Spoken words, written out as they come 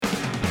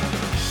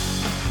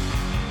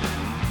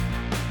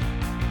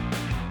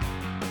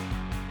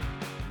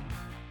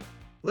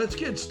Let's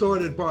get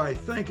started by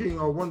thanking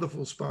our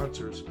wonderful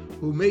sponsors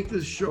who make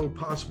this show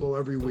possible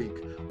every week.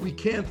 We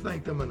can't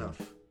thank them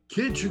enough.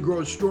 Kids should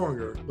grow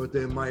stronger, but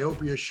their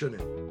myopia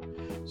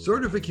shouldn't.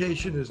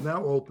 Certification is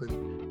now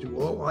open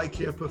to all eye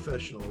care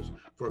professionals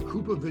for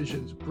Cooper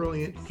Vision's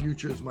Brilliant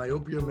Futures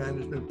Myopia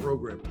Management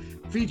Program,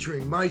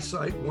 featuring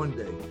MiSight One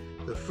Day,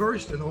 the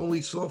first and only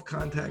soft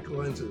contact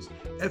lenses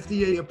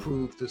FDA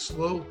approved to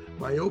slow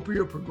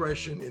myopia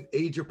progression in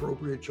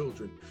age-appropriate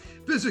children.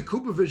 Visit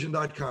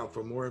coopervision.com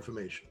for more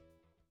information.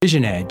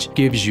 Vision Edge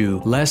gives you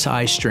less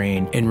eye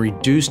strain and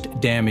reduced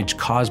damage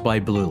caused by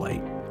blue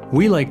light.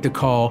 We like to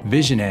call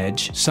Vision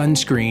Edge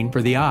sunscreen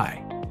for the eye.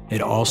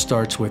 It all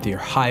starts with your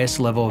highest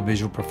level of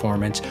visual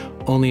performance,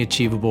 only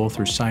achievable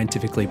through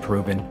scientifically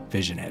proven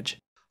Vision Edge.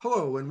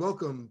 Hello and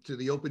welcome to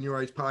the Open Your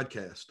Eyes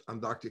podcast.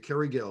 I'm Dr.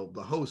 Kerry Gill,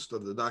 the host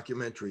of the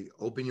documentary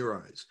Open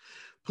Your Eyes.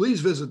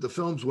 Please visit the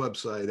film's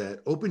website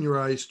at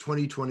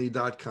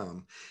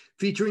openyoureyes2020.com,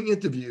 featuring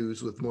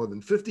interviews with more than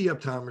 50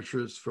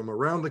 optometrists from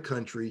around the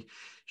country,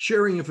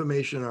 sharing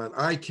information on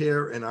eye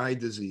care and eye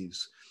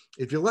disease.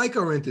 If you like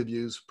our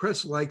interviews,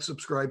 press like,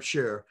 subscribe,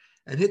 share,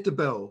 and hit the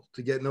bell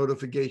to get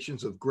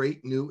notifications of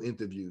great new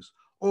interviews.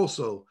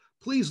 Also,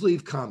 please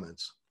leave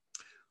comments.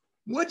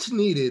 What's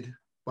needed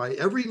by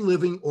every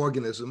living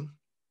organism,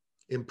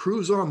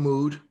 improves our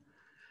mood,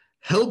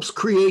 helps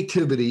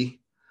creativity,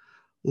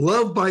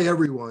 loved by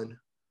everyone,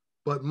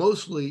 but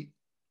mostly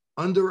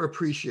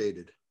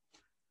underappreciated.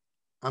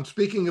 I'm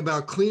speaking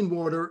about clean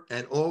water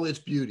and all its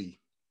beauty.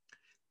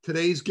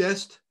 Today's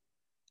guest,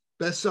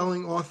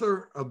 best-selling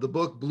author of the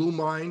book Blue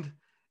Mind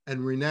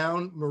and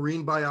renowned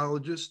marine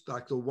biologist,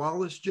 Dr.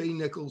 Wallace J.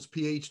 Nichols,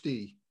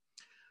 PhD,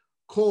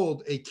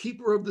 called a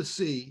keeper of the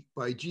sea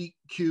by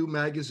GQ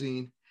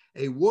magazine,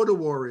 a water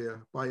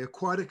warrior by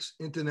Aquatics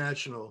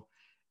International,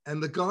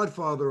 and the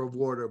godfather of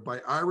water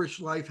by Irish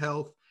Life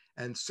Health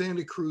and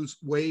Santa Cruz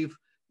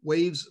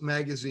Waves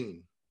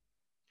magazine.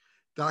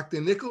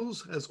 Dr.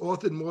 Nichols has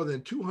authored more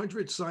than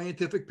 200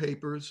 scientific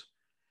papers,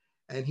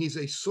 and he's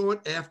a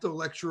sought-after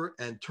lecturer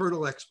and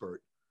turtle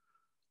expert.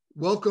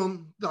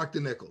 Welcome, Dr.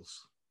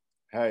 Nichols.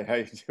 Hi, how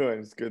you doing?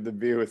 It's good to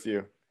be with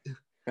you.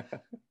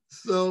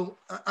 So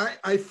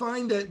I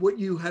find that what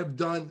you have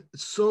done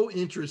so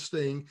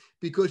interesting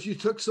because you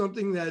took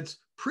something that's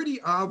pretty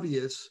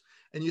obvious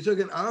and you took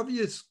an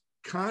obvious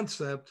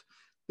concept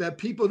that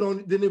people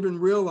didn't even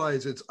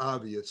realize it's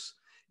obvious.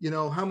 You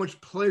know, how much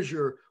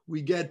pleasure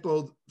we get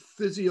both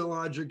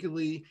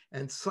physiologically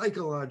and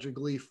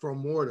psychologically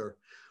from water.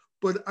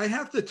 But I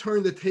have to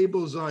turn the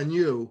tables on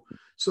you.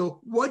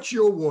 So what's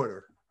your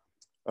water?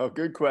 Oh,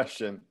 good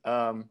question.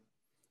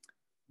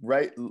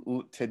 Right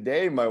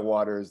today, my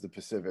water is the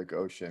Pacific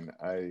Ocean.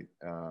 I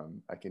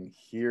can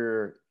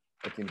hear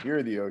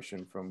the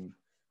ocean from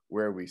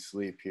where we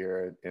sleep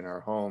here in our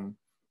home,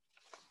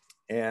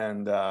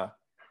 and I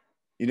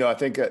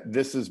think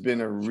this has been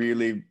a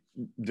really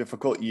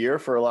difficult year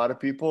for a lot of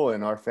people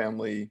in our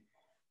family.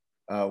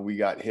 We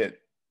got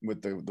hit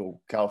with the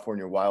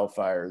California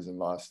wildfires and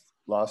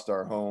lost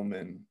our home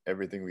and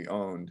everything we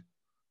owned.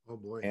 Oh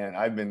boy! And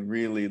I've been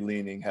really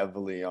leaning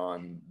heavily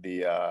on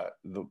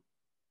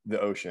the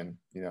ocean,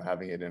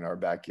 having it in our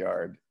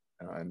backyard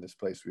in this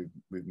place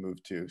we've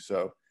moved to.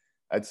 So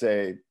I'd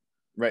say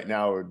right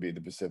now it would be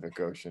the Pacific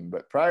Ocean.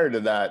 But prior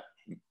to that,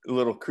 a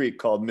little creek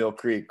called Mill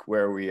Creek,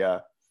 where we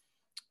got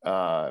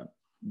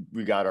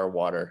our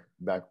water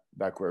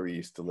back where we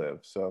used to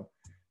live. So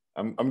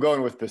I'm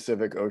going with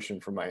Pacific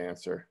Ocean for my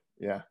answer.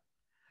 Yeah.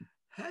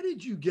 How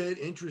did you get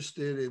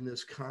interested in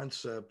this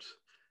concept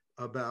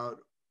about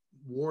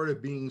water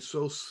being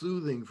so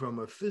soothing from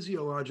a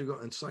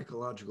physiological and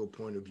psychological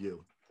point of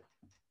view?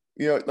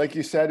 Like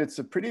you said, it's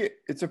a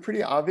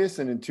pretty obvious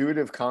and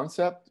intuitive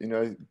concept.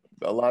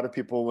 A lot of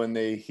people, when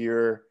they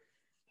hear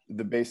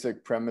the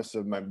basic premise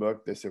of my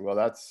book, they say, well,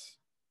 that's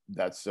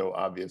so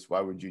obvious.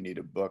 Why would you need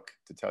a book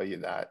to tell you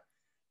that?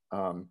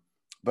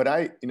 But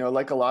I,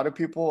 like a lot of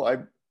people,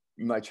 in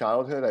my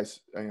childhood, I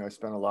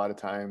spent a lot of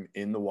time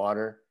in the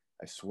water.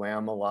 I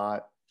swam a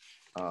lot.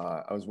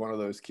 I was one of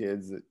those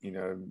kids that,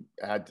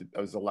 I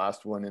was the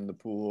last one in the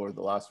pool or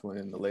the last one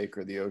in the lake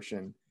or the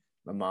ocean.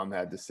 My mom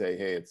had to say,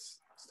 hey, it's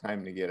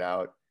time to get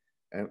out.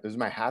 And it was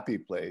my happy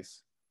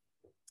place.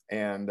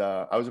 And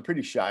I was a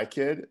pretty shy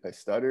kid. I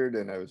stuttered,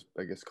 and I was,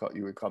 I guess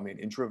you would call me an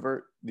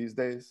introvert these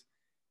days.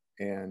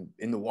 And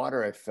in the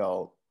water, I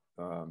felt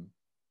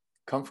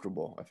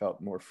comfortable. I felt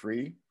more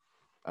free.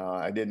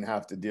 I didn't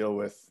have to deal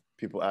with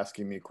people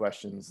asking me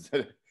questions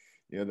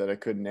that I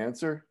couldn't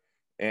answer.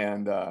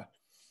 And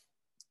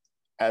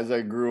as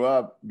I grew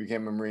up,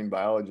 became a marine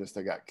biologist,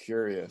 I got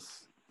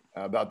curious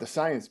about the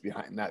science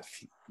behind that,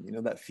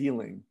 that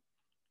feeling.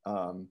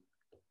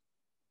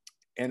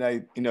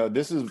 And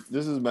this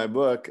is my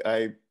book.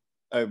 I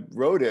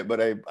wrote it, but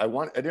I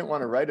didn't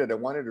want to write it. I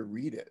wanted to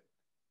read it,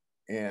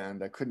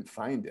 and I couldn't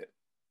find it.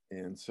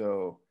 And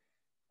so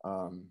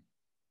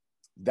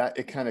that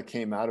it kind of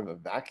came out of a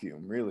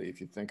vacuum, really, if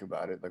you think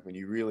about it. Like when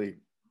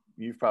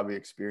you've probably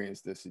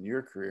experienced this in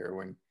your career,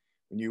 when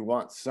you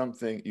want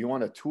something, you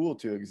want a tool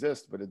to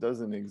exist, but it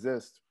doesn't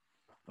exist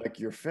like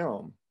your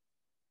film.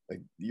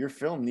 Like your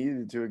film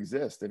needed to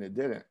exist and it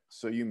didn't.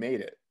 So you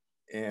made it.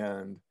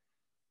 And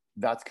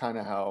that's kind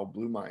of how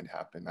Blue Mind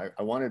happened.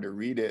 I wanted to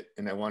read it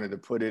and I wanted to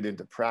put it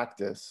into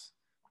practice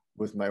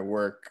with my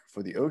work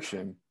for the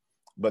ocean,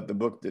 but the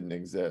book didn't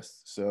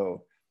exist.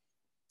 So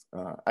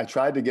I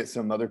tried to get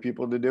some other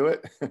people to do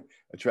it.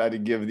 I tried to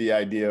give the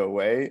idea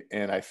away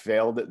and I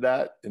failed at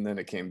that. And then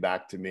it came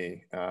back to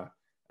me.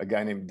 A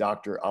guy named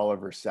Dr.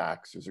 Oliver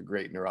Sacks, who's a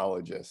great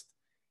neurologist.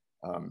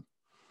 I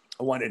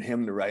wanted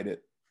him to write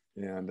it.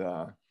 And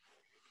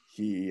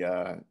he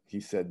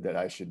said that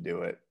I should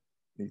do it.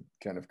 He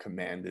kind of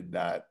commanded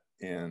that.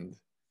 And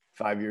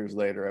 5 years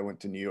later, I went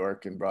to New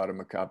York and brought him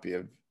a copy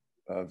of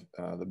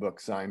the book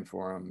signed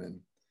for him, and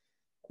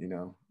you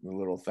know, a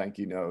little thank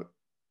you note.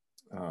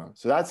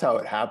 So that's how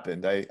it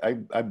happened.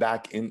 I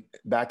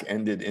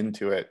back-ended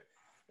into it.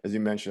 As you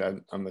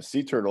mentioned, I'm a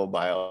sea turtle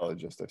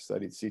biologist. I've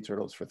studied sea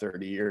turtles for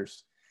 30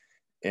 years.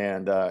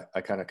 And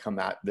I kind of come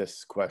at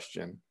this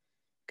question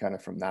kind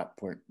of from that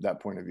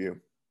point of view.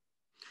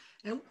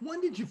 And when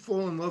did you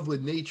fall in love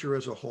with nature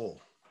as a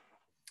whole?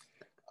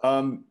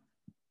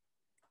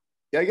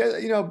 Yeah, I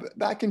guess, you know,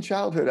 back in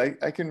childhood,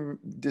 I can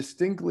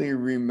distinctly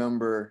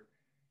remember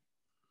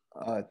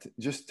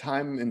just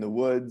time in the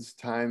woods,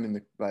 time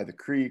by the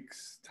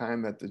creeks,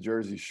 time at the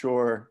Jersey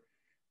Shore.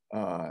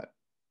 The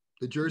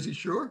Jersey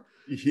Shore?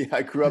 Yeah,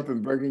 I grew up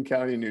in Bergen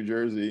County, New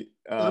Jersey.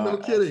 Oh, no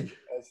kidding.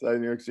 Outside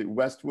New York City,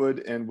 Westwood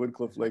and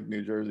Woodcliff Lake,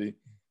 New Jersey,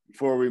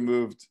 before we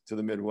moved to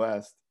the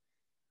Midwest.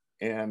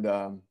 And,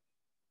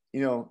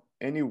 you know,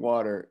 any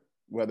water,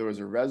 whether it was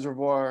a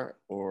reservoir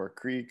or a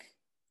creek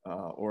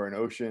or an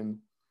ocean,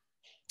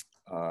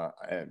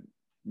 and,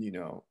 you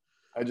know,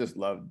 I just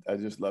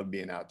loved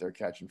being out there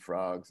catching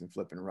frogs and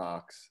flipping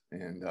rocks.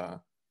 And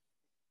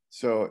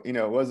so, you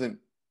know, it wasn't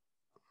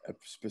a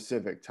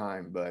specific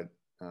time, but,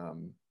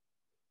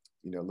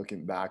 you know,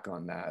 looking back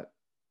on that,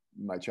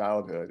 my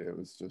childhood, it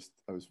was just,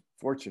 I was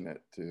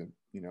fortunate to,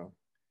 you know,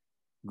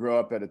 grow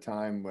up at a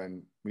time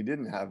when we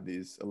didn't have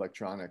these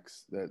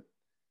electronics that,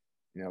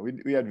 you know,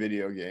 we had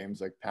video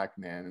games like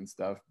Pac-Man and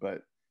stuff,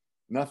 but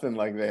nothing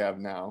like they have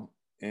now.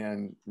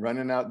 And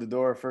running out the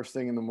door first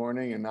thing in the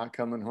morning and not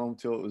coming home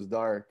till it was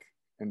dark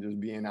and just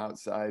being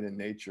outside in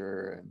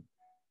nature and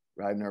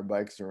riding our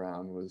bikes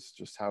around was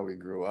just how we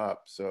grew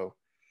up. So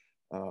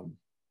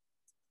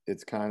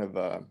it's kind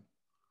of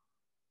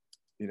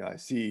you know, I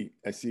see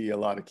a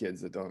lot of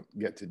kids that don't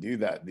get to do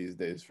that these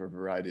days for a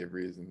variety of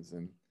reasons.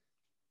 And,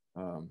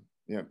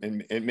 you know,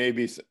 and it may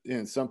be, you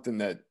know, something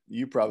that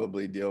you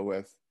probably deal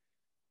with,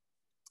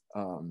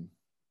 you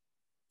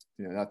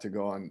know, not to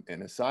go on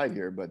an aside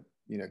here, but,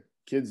 you know,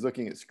 kids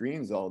looking at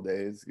screens all day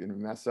is going to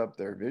mess up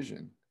their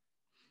vision.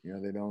 You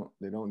know,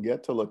 they don't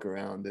get to look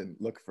around and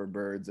look for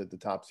birds at the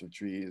tops of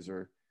trees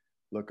or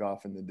look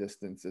off in the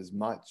distance as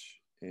much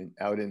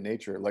out in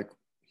nature like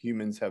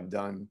humans have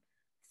done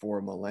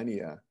for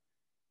millennia.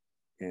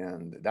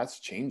 And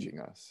that's changing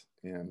us.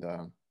 And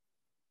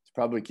it's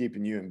probably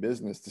keeping you in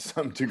business to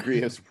some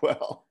degree as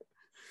well.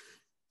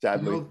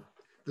 Sadly. You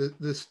know,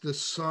 the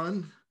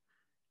sun,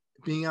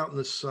 being out in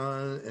the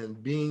sun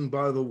and being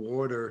by the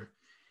water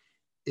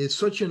is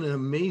such an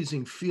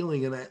amazing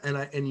feeling.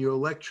 And in your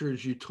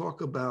lectures, you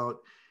talk about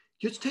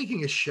just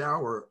taking a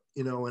shower,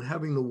 you know, and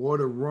having the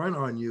water run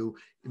on you.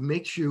 It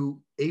makes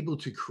you able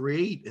to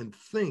create and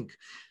think.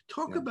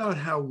 Talk about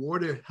how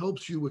water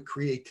helps you with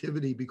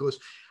creativity, because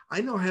I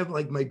know I have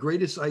like my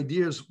greatest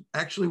ideas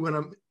actually when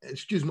I'm,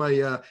 excuse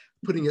my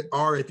putting an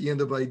R at the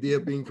end of idea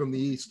being from the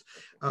East.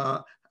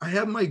 I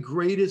have my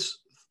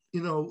greatest,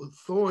 you know,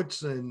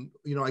 thoughts, and,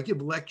 you know, I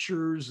give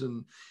lectures,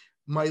 and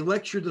my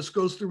lecture just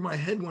goes through my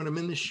head when I'm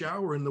in the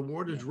shower and the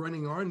water's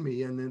running on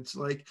me. And it's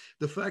like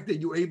the fact that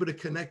you're able to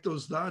connect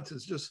those dots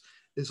is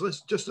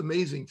just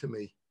amazing to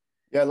me.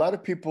 Yeah, a lot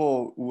of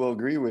people will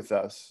agree with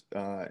us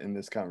in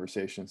this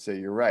conversation. Say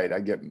you're right. I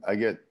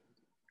get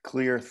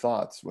clear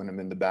thoughts when I'm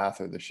in the bath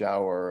or the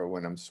shower or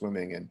when I'm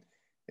swimming.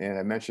 And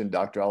I mentioned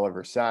Dr.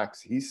 Oliver Sacks.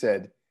 He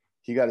said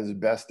he got his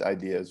best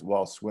ideas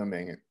while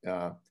swimming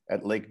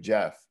at Lake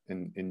Jeff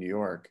in New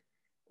York,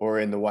 or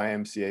in the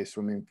YMCA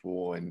swimming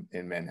pool in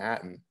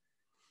Manhattan.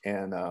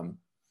 And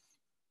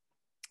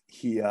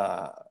he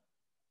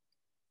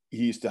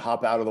used to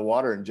hop out of the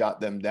water and jot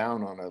them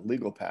down on a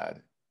legal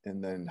pad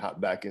and then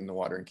hop back in the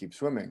water and keep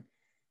swimming.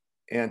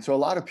 And so a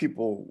lot of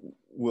people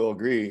will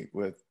agree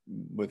with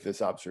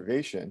this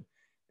observation.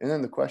 And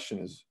then the question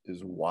is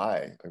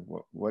why?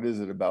 Like, what is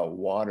it about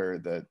water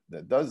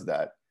that does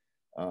that?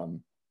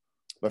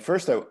 But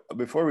first,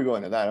 before we go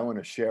into that, I want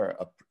to share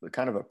a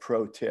kind of a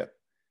pro tip.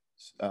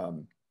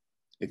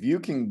 If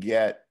you can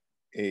get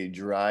a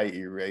dry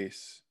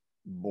erase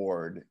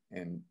board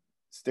and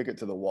stick it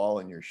to the wall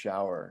in your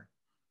shower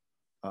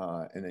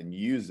and then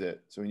use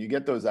it. So when you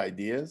get those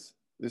ideas,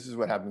 this is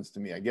what happens to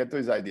me. I get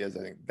those ideas.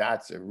 I think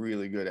that's a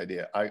really good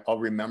idea. I'll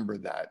remember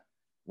that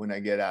when I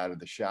get out of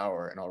the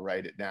shower, and I'll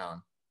write it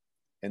down.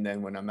 And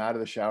then when I'm out of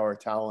the shower,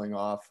 toweling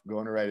off,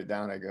 going to write it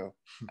down, I go,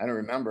 I don't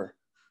remember.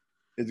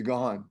 It's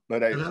gone.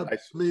 But It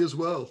happens to me as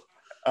well.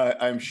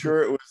 I'm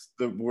sure it was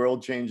the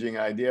world-changing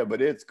idea,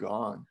 but it's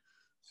gone.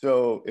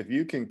 So if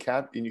you can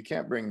and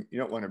you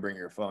don't want to bring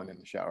your phone in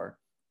the shower.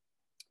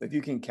 If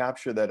you can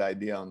capture that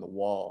idea on the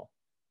wall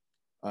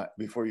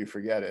before you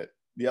forget it.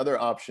 The other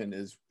option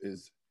is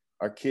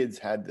our kids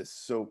had this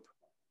soap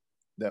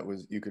that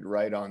you could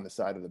write on the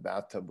side of the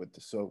bathtub with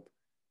the soap.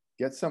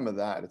 Get some of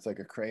that. It's like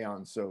a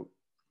crayon soap,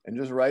 and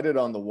just write it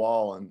on the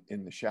wall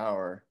in the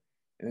shower,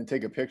 and then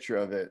take a picture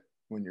of it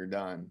when you're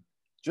done.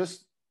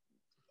 Just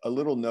a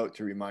little note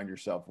to remind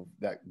yourself of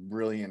that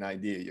brilliant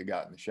idea you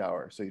got in the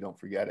shower, so you don't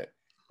forget it.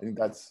 I think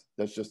that's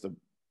just a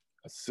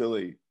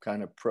silly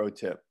kind of pro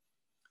tip.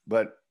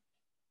 But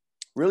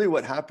really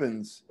what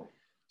happens,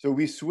 so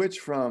we switch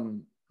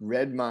from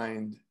red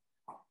mind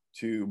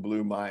to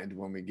blue mind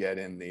when we get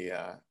in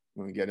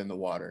the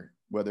water,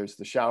 whether it's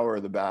the shower or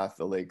the bath,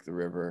 the lake, the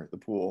river, the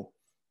pool.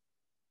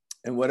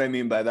 And what I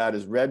mean by that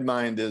is red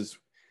mind is,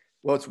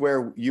 well, it's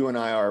where you and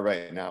I are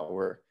right now.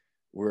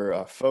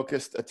 We're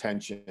focused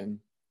attention.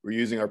 We're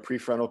using our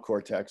prefrontal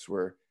cortex.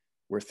 We're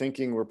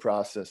thinking, we're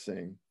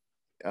processing.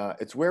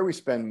 It's where we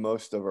spend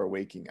most of our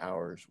waking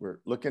hours. We're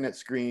looking at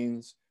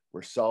screens.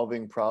 We're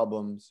solving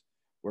problems.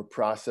 We're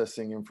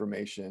processing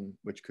information,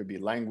 which could be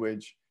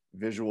language,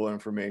 visual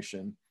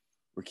information.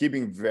 We're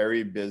keeping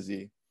very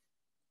busy.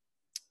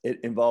 It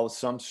involves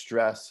some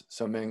stress,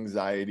 some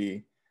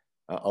anxiety,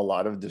 a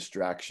lot of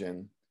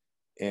distraction.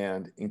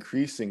 And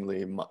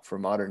increasingly for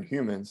modern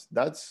humans,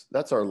 that's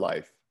our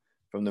life.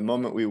 From the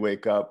moment we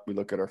wake up, we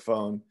look at our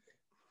phone.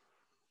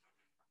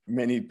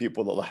 Many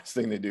people, the last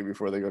thing they do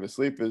before they go to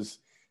sleep is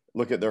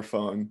look at their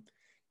phone,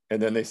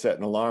 and then they set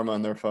an alarm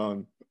on their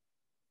phone,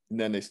 and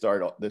then they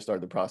start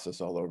the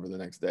process all over the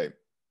next day.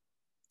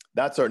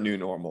 That's our new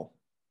normal,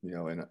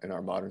 in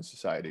our modern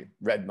society,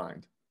 red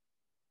mind.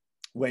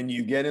 When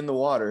you get in the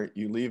water,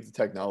 you leave the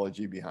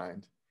technology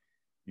behind.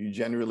 You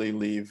generally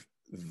leave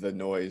the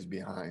noise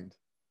behind,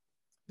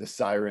 the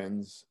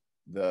sirens,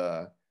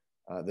 the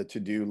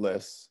to-do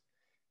lists,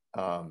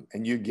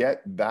 and you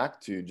get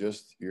back to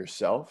just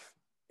yourself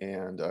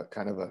and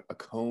kind of a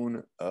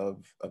cone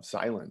of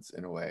silence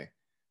in a way,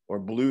 or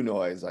blue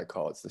noise, I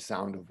call it. It's the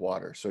sound of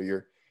water. So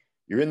you're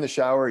in the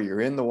shower,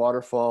 you're in the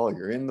waterfall,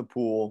 you're in the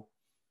pool,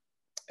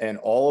 and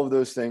all of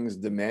those things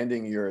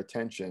demanding your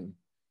attention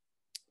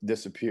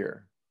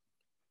disappear.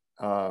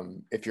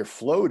 If you're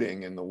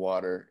floating in the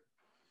water,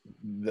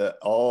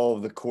 all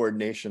the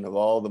coordination of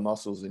all the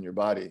muscles in your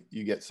body,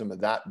 you get some of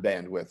that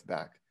bandwidth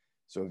back.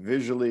 So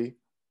visually,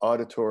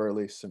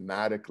 auditorily,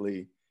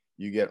 somatically,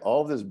 you get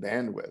all this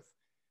bandwidth,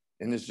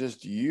 and it's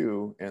just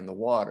you and the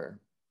water.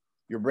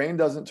 Your brain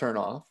doesn't turn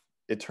off.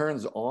 It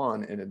turns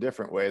on in a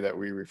different way that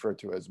we refer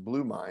to as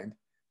blue mind,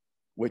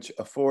 which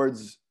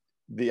affords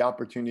the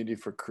opportunity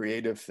for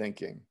creative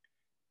thinking,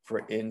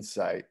 for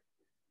insight,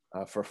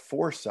 for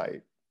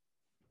foresight,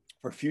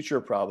 for future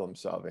problem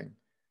solving,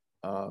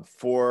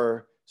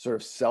 for sort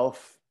of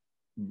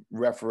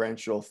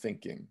self-referential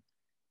thinking,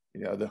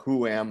 the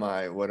who am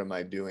I, what am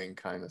I doing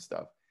kind of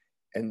stuff.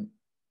 And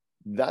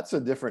that's a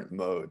different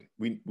mode.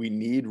 We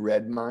need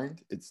red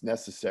mind. It's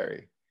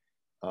necessary.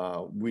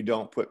 We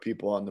don't put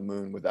people on the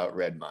moon without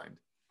red mind.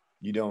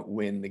 You don't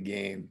win the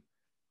game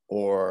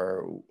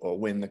or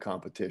win the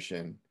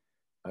competition.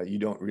 You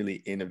don't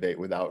really innovate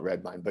without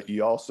red mind, but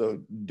you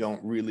also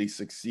don't really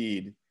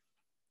succeed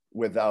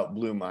without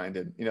blue mind.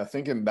 And,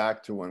 thinking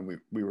back to when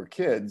we were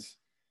kids,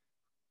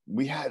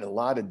 we had a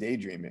lot of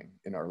daydreaming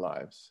in our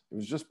lives. It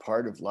was just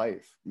part of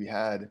life. We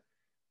had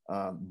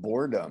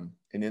boredom.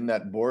 And in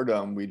that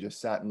boredom, we just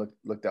sat and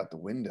looked out the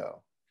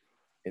window.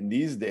 And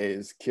these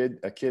days,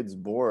 a kid's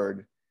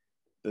bored,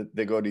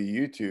 they go to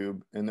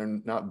YouTube and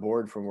they're not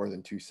bored for more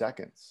than 2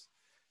 seconds.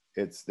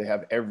 They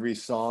have every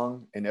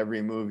song and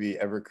every movie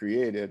ever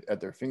created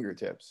at their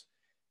fingertips.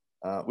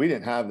 We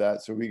didn't have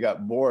that, so we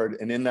got bored.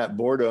 And in that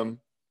boredom,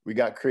 we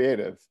got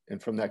creative.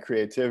 And from that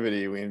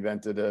creativity, we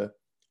invented a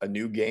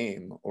new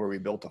game, or we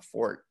built a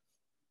fort.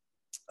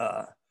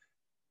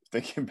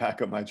 Thinking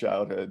back on my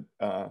childhood,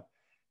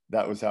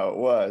 that was how it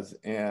was.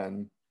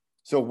 And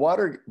so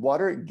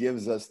water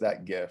gives us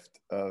that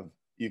gift of,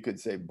 you could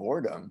say,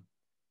 boredom.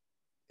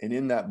 And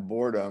in that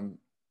boredom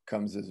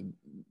comes this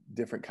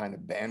different kind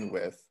of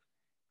bandwidth.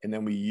 And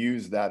then we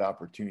use that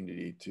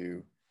opportunity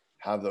to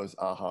have those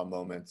aha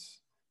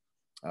moments,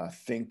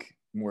 think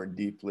more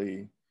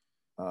deeply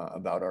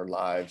about our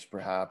lives,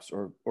 perhaps,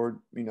 or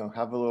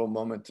have a little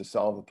moment to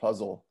solve a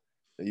puzzle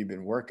that you've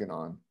been working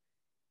on.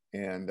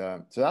 And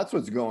so that's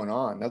what's going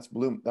on. That's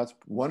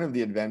one of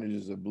the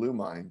advantages of Blue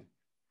Mind,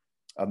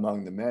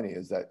 among the many,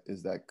 is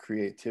that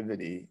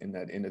creativity and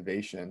that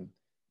innovation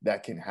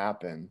that can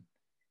happen.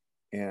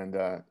 And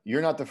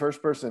you're not the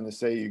first person to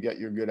say you get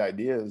your good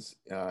ideas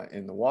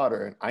in the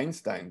water. And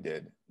Einstein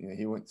did.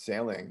 He went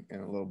sailing in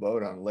a little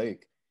boat on a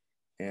lake,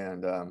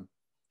 and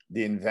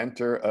the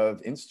inventor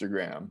of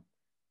Instagram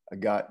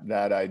got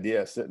that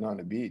idea sitting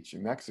on a beach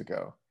in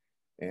Mexico.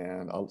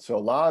 And so a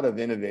lot of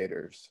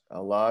innovators,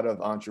 a lot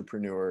of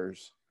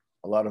entrepreneurs,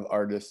 a lot of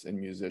artists and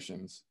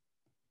musicians.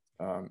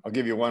 I'll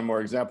give you one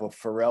more example.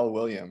 Pharrell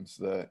Williams,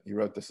 he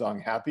wrote the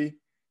song Happy.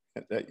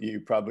 that you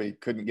probably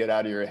couldn't get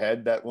out of your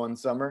head that one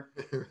summer.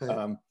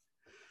 Right.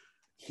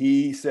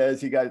 He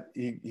says he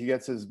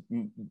gets his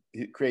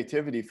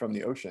creativity from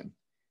the ocean.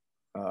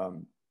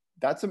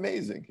 That's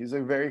amazing. He's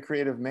a very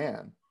creative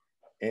man,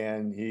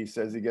 and he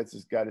says he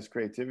got his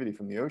creativity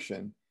from the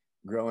ocean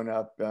growing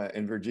up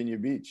in Virginia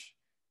Beach.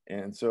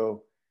 And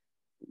so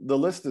the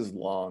list is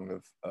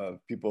long of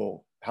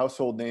people,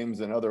 household names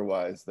and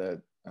otherwise,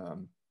 that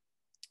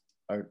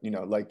are, you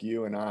know, like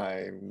you and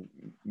I,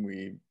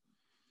 we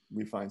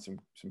find some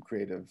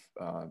creative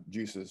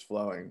juices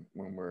flowing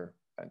when we're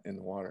in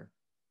the water.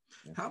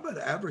 Yeah. How about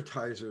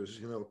advertisers?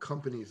 You know,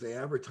 companies, they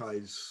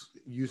advertise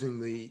using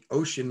the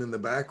ocean in the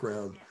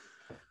background.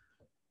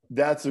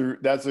 That's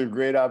a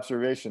great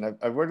observation.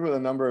 I've worked with a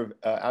number of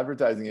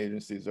advertising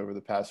agencies over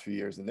the past few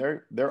years,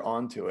 and they're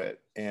onto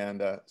it.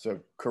 And so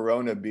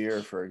Corona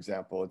beer, for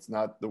example, it's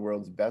not the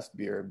world's best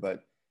beer,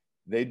 but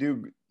they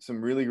do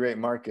some really great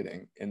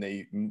marketing, and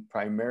they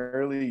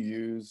primarily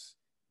use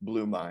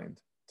Blue Mind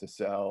to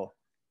sell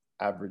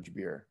average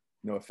beer.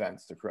 No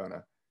offense to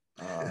Corona.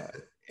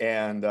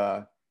 And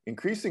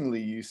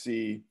increasingly you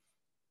see,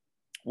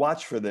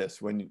 watch for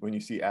this when you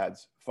see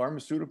ads,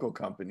 pharmaceutical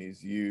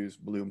companies use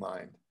Blue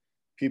Mind.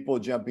 People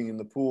jumping in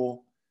the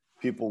pool,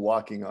 people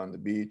walking on the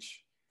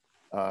beach,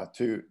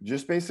 to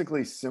just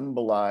basically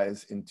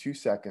symbolize in 2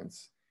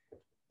 seconds,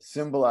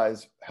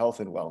 symbolize health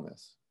and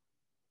wellness.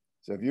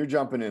 So if you're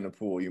jumping in a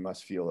pool, you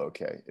must feel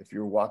okay. If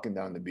you're walking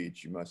down the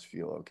beach, you must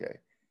feel okay.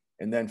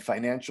 And then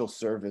financial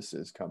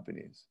services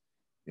companies,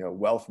 you know,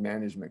 wealth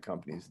management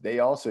companies, they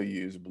also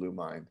use Blue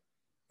Mind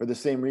for the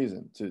same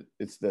reason.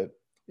 It's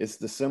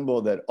the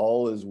symbol that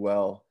all is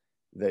well,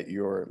 that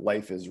your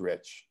life is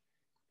rich.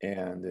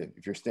 And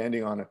if you're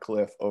standing on a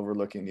cliff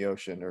overlooking the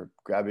ocean, or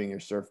grabbing your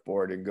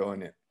surfboard and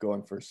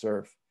going for a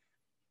surf,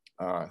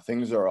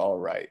 things are all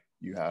right.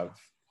 You have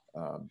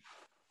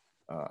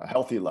a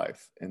healthy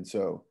life. And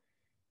so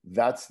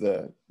that's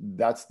the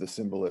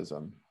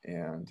symbolism.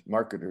 And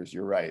marketers,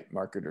 you're right,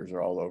 marketers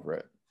are all over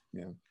it.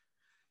 Yeah.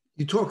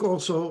 You talk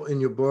also in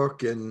your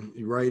book and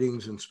your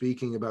writings and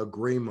speaking about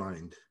gray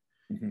mind,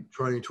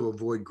 trying to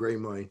avoid gray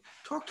mind.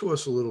 Talk to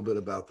us a little bit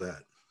about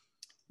that.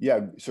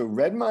 Yeah, so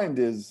red mind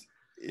is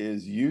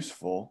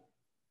useful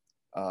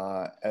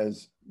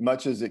as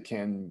much as it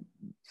can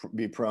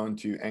be prone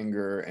to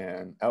anger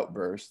and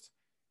outburst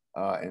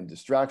and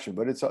distraction,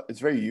 but it's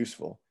very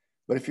useful.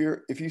 But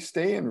if you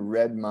stay in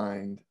red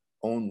mind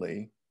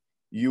only,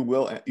 you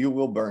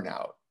will burn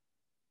out.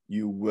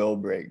 You will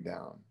break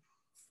down.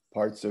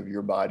 Parts of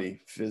your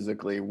body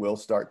physically will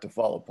start to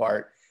fall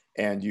apart,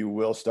 and you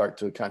will start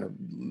to kind of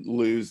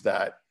lose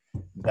that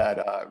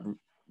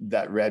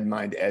red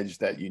mind edge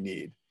that you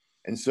need.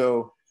 And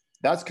so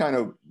that's kind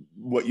of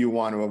what you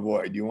want to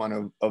avoid. You want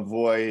to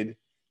avoid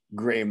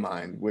gray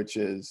mind, which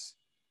is,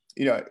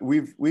 you know,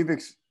 we've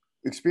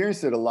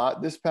experienced it a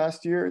lot this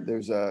past year.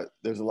 There's a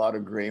lot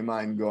of gray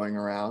mind going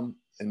around,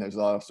 and there's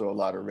also a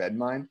lot of red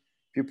mind.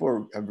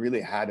 People have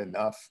really had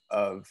enough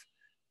of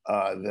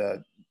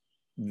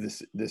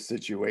this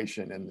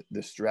situation and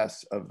the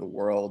stress of the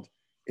world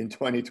in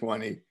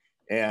 2020.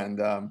 And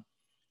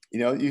you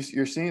know,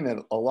 you're seeing it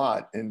a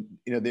lot. And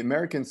you know, the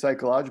American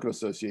Psychological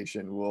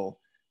Association will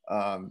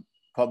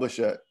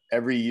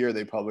every year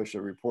they publish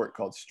a report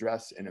called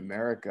Stress in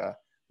America,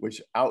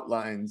 which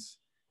outlines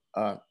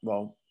the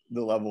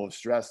level of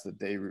stress that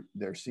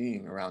they're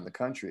seeing around the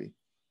country.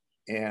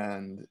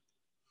 And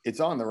it's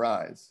on the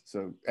rise.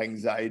 So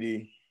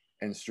anxiety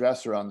and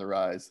stress are on the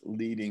rise,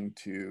 leading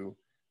to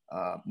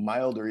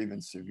mild or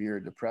even severe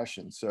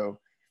depression. So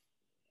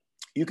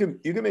you can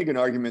make an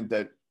argument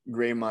that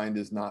gray mind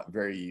is not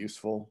very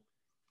useful.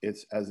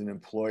 It's, as an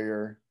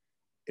employer,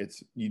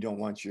 you don't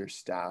want your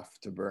staff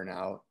to burn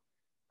out.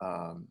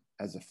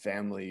 As a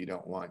family, you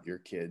don't want your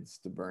kids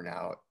to burn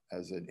out.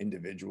 As an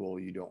individual,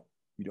 you don't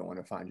want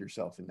to find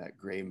yourself in that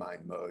gray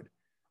mind mode.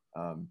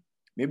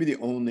 Maybe the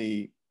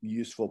only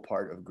useful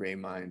part of gray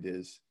mind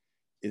is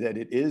that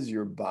it is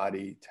your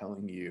body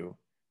telling you,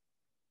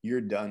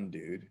 you're done,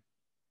 dude.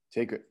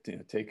 Take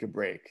a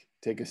break,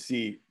 take a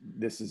seat.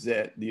 This is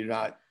it. You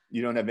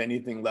don't have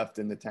anything left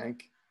in the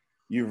tank.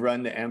 You've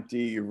run to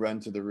empty, you've run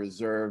to the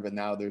reserve, and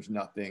now there's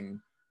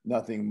nothing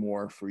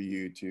more for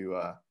you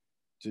to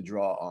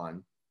draw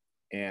on.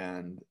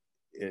 And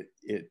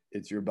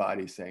it's your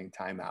body saying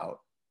time out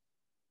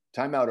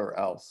or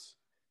else.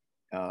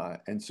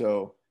 And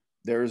so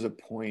there's a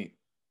point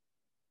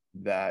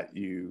that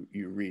you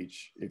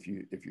reach if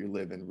you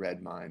live in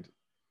red mind,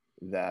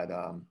 that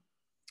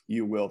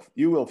you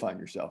will find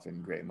yourself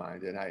in gray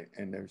mind. And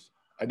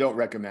I don't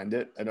recommend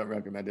it. I don't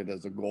recommend it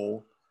as a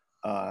goal.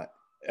 I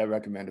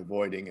recommend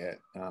avoiding it,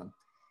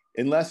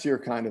 unless you're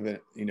kind of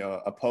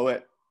a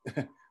poet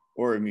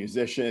or a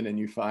musician, and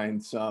you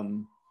find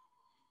some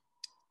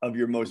of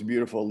your most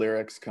beautiful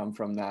lyrics come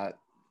from that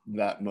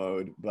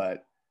mode.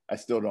 But I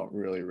still don't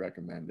really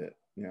recommend it.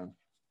 Yeah.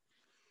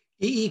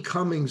 E.E.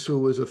 Cummings, who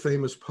was a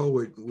famous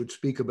poet, would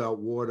speak about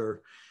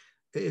water.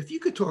 If you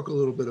could talk a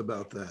little bit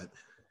about that.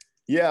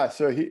 Yeah,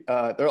 so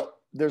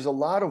there's a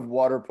lot of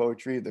water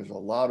poetry. There's a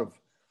lot of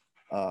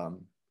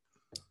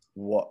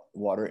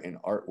water in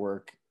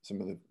artwork.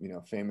 Some of the,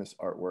 famous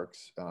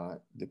artworks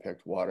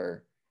depict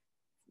water,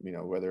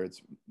 whether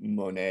it's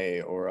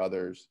Monet or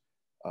others.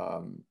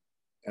 And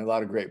a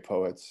lot of great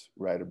poets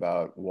write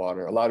about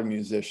water. A lot of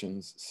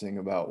musicians sing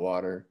about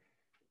water.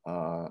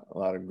 A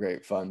lot of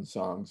great fun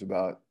songs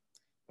about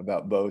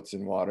boats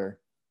and water.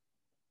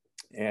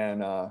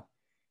 And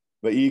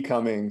but E.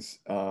 Cummings,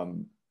 has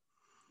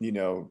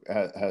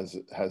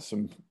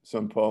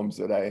some poems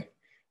that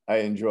I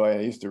enjoy.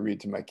 I used to read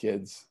to my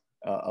kids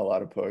a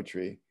lot of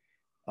poetry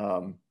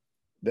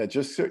that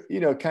just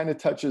kind of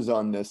touches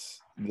on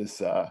this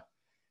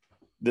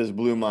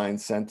blue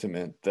mind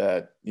sentiment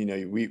that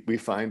we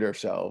find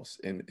ourselves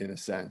in a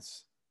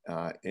sense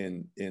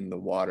in the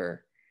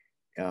water,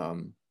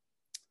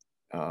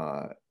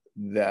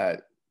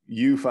 that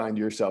you find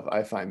yourself,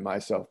 I find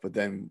myself, but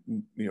then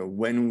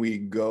when we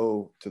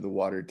go to the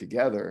water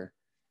together,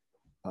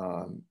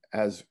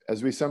 as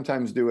we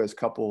sometimes do as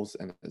couples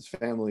and as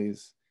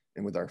families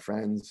and with our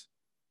friends,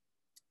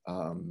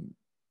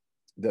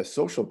 the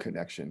social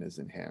connection is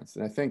enhanced.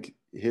 And I think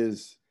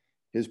his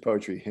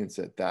poetry hints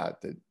at that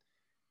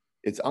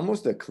it's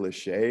almost a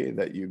cliche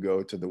that you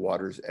go to the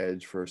water's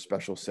edge for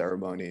special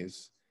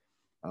ceremonies,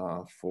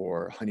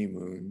 for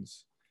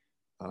honeymoons.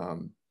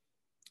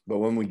 But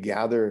when we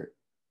gather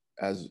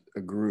as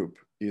a group,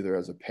 either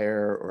as a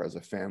pair or as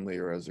a family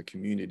or as a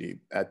community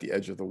at the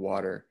edge of the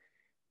water,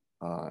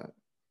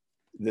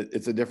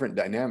 it's a different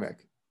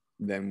dynamic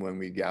than when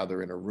we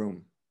gather in a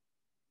room,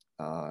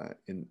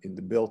 in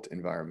the built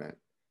environment.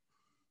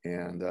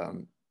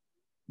 And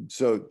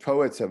so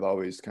poets have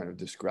always kind of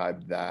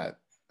described that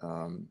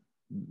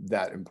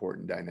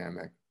important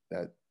dynamic,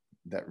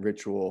 that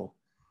ritual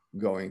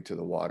going to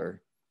the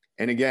water.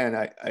 And again,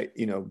 I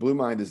Blue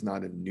Mind is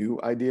not a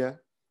new idea.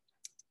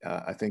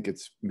 I think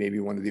it's maybe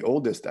one of the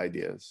oldest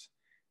ideas.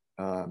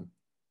 And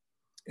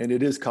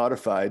it is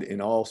codified in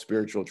all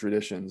spiritual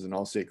traditions and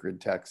all sacred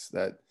texts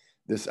that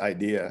this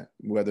idea,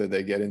 whether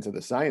they get into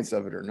the science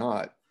of it or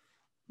not,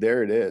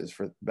 there it is.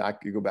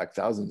 You go back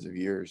thousands of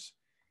years,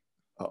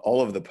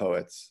 all of the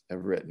poets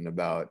have written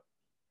about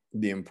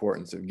the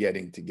importance of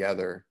getting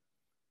together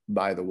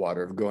by the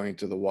water, of going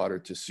to the water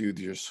to soothe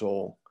your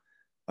soul.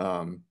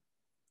 The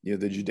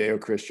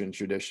Judeo-Christian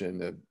tradition,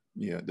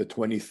 the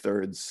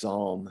 23rd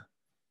Psalm,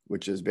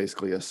 which is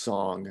basically a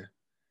song,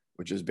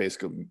 which is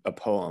basically a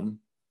poem.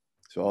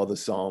 So all the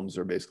Psalms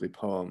are basically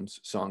poems,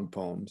 song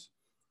poems.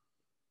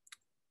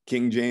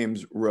 King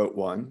James wrote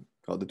one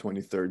called the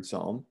 23rd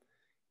Psalm.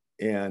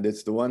 And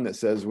it's the one that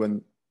says,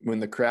 when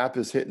the crap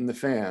is hitting the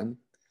fan,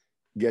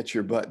 get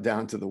your butt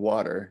down to the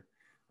water.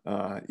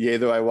 Yea,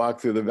 though I walk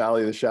through the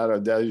valley of the shadow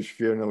of death, you should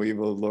fear no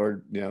evil,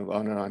 Lord,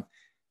 on and on.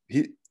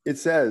 It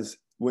says,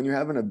 when you're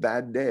having a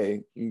bad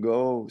day,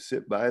 go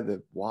sit by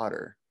the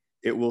water.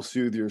 It will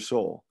soothe your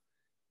soul.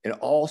 And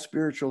all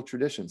spiritual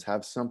traditions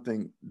have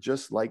something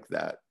just like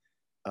that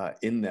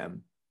in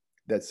them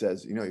that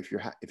says, if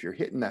you're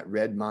hitting that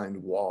red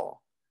mind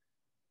wall,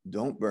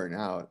 don't burn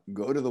out.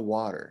 Go to the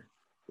water.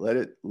 Let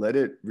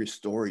it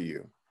restore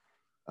you.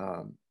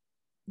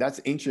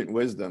 That's ancient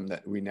wisdom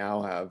that we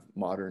now have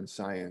modern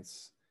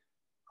science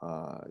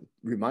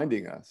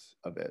reminding us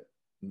of it.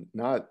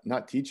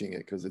 Not teaching it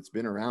because it's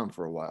been around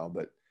for a while,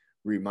 but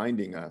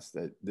reminding us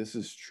that this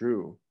is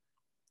true.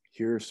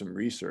 Here's some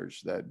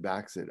research that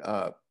backs it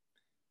up.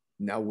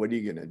 Now, what are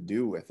you going to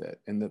do with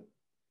it? And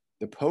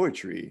the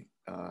poetry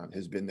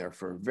has been there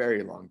for a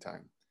very long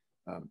time.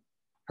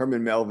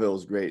 Herman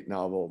Melville's great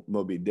novel,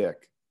 Moby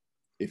Dick,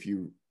 if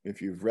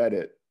you've read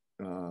it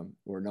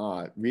or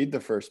not, read the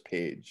first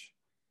page.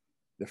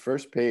 The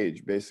first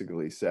page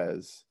basically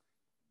says,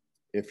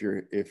 if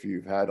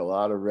you've had a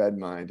lot of red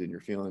mind and you're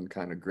feeling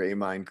kind of gray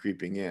mind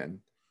creeping in,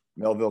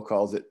 Melville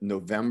calls it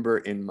November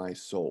in my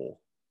soul.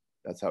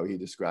 That's how he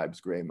describes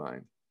gray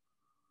mind.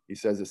 He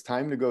says, it's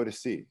time to go to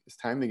sea. It's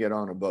time to get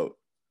on a boat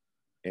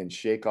and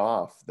shake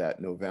off that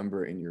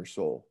November in your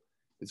soul.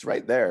 It's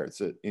right there.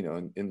 It's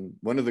in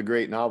one of the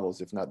great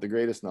novels, if not the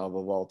greatest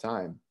novel of all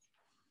time.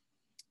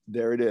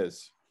 There it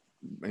is,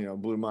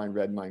 blue mind,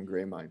 red mind,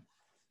 gray mind.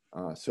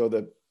 So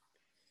the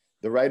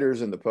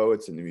writers and the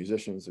poets and the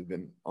musicians have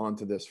been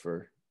onto this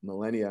for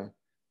millennia.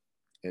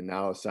 And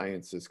now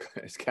science is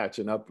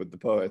catching up with the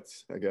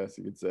poets, I guess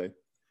you could say.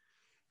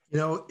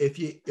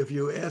 If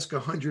you ask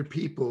 100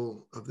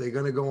 people if they're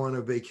going to go on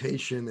a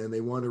vacation and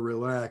they want to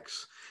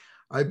relax,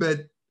 I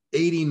bet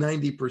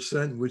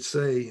 80-90% would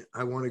say,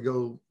 I want to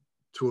go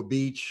to a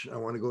beach. I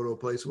want to go to a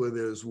place where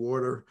there's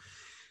water.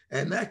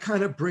 And that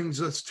kind of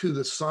brings us to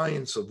the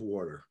science of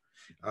water.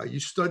 You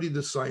study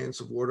the science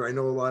of water. I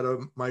know a lot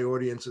of my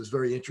audience is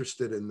very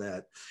interested in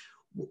that.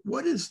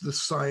 What is the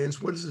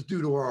science? What does it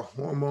do to our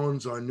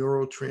hormones, our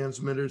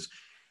neurotransmitters?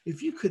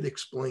 If you could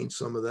explain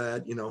some of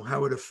that,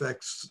 how it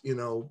affects,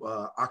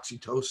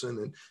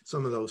 oxytocin and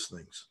some of those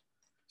things.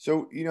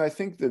 So, I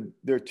think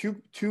there are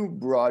two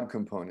broad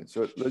components.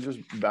 So let's just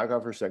back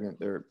off for a second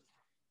there.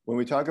 When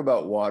we talk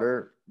about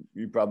water,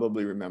 you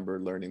probably remember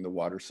learning the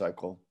water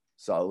cycle: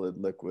 solid,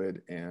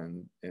 liquid,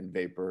 and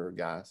vapor or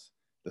gas,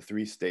 the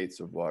three states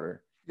of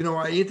water. You know,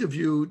 I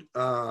interviewed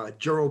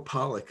Gerald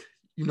Pollack.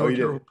 You Oh, know you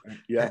did? Gerald,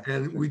 Yeah.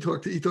 and we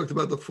talked. He talked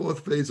about the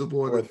fourth phase of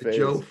water, Fourth the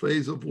Joe phase.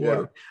 phase of Yeah.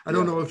 water. I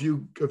don't Yeah. know if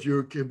you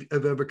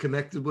have ever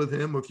connected with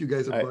him, or if you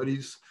guys are I,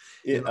 buddies.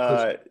 You it, know,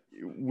 'cause,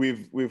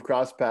 we've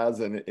crossed paths,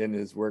 and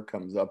his work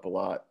comes up a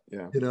lot.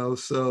 Yeah. you know,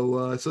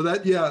 so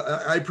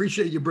that I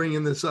appreciate you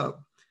bringing this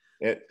up.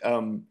 It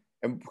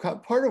and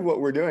part of what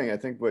we're doing, I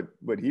think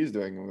what he's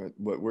doing,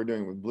 what we're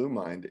doing with Blue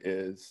Mind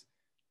is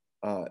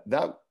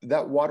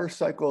that water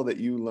cycle that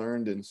you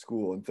learned in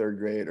school in third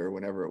grade or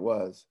whenever it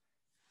was.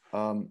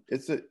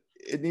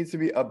 It needs to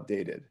be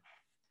updated.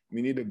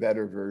 We need a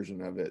better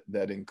version of it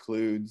that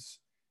includes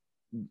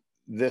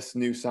this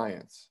new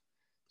science,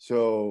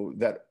 so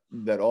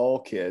that all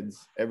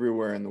kids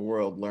everywhere in the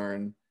world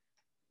learn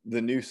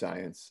the new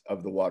science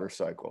of the water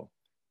cycle.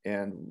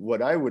 And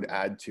what I would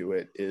add to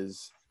it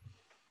is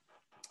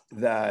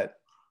that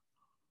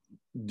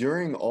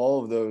during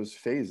all of those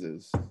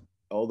phases,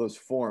 all those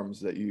forms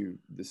the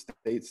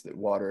states that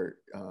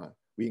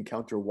we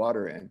encounter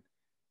water in,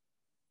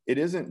 it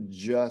isn't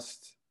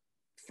just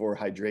for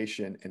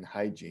hydration and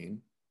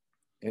hygiene,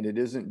 and it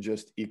isn't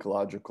just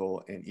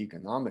ecological and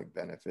economic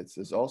benefits.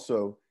 There's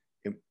also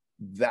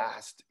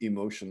vast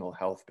emotional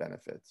health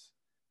benefits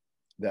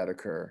that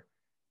occur.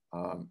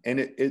 And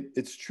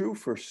it's true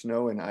for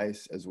snow and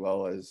ice as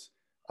well as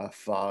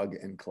fog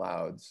and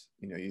clouds.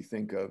 You know, you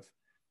think of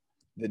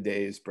the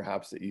days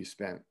perhaps that you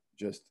spent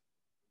just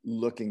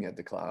looking at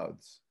the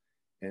clouds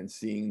and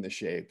seeing the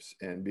shapes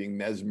and being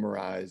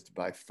mesmerized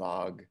by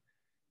fog,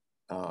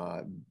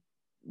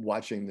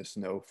 watching the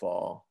snow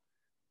fall.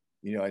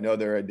 You know, I know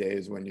there are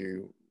days when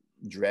you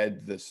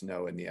dread the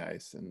snow and the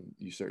ice, and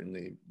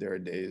there are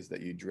days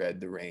that you dread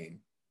the rain.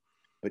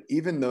 But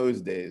even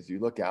those days, you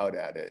look out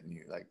at it and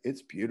you're like,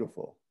 it's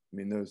beautiful. I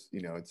mean,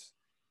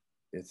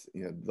 it's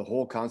the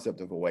whole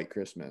concept of a white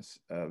Christmas,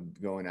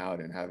 of going out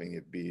and having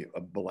it be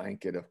a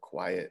blanket of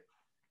quiet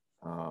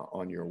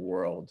on your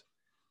world,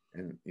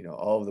 and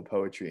all of the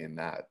poetry in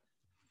that.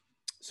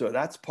 So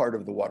that's part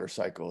of the water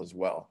cycle as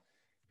well,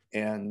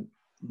 and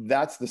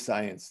that's the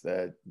science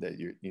that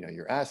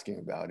you're asking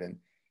about. And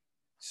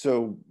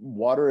so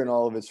water in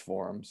all of its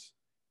forms,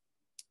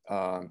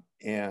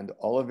 and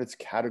all of its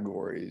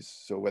categories.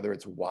 So whether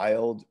it's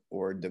wild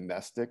or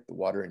domestic, the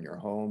water in your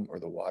home or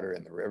the water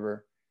in the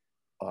river,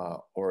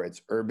 or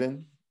it's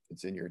urban,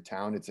 it's in your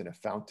town, it's in a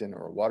fountain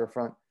or a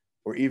waterfront,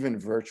 or even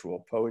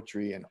virtual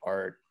poetry and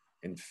art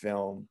and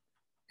film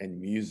and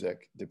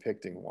music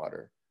depicting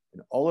water.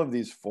 And all of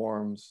these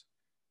forms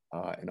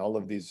and all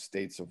of these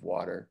states of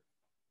water,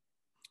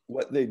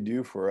 what they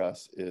do for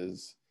us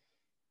is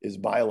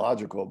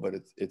biological, but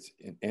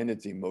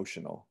it's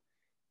emotional.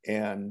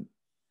 And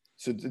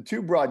so the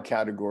two broad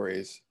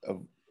categories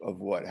of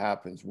what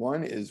happens.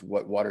 One is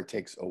what water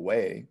takes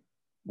away,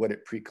 what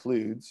it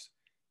precludes,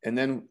 and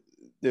then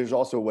there's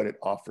also what it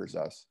offers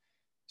us.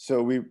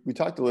 So we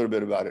talked a little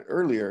bit about it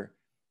earlier.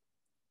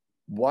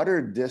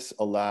 Water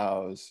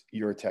disallows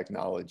your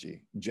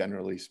technology,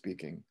 generally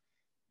speaking.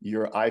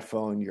 Your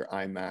iPhone, your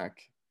iMac,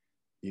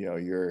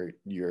 your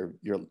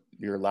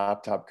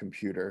laptop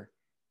computer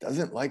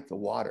doesn't like the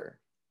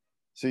water.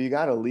 So you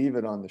got to leave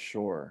it on the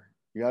shore.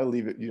 You got to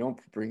leave it. You don't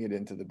bring it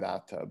into the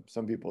bathtub.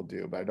 Some people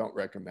do, but I don't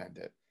recommend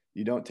it.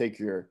 You don't take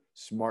your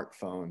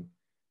smartphone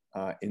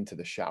into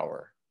the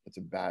shower. It's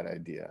a bad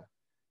idea.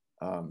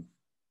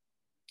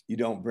 You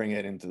don't bring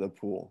it into the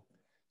pool.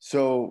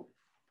 So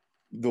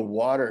the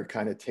water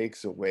kind of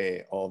takes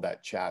away all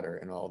that chatter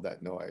and all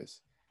that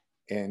noise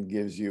and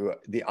gives you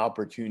the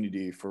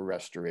opportunity for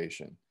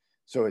restoration.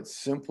 So it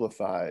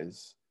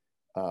simplifies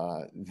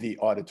the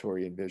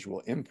auditory and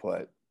visual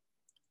input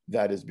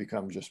that has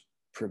become just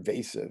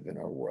pervasive in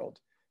our world.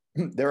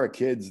 There are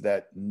kids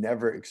that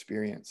never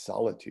experience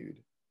solitude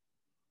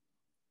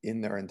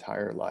in their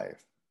entire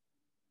life.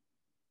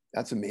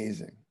 That's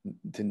amazing.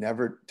 To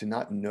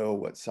not know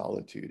what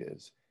solitude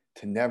is,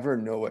 to never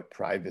know what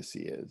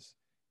privacy is,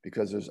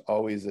 because there's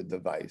always a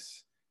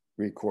device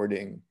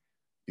recording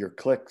your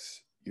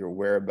clicks, your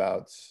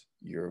whereabouts,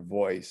 your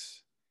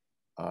voice,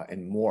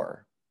 and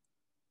more.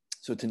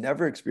 So to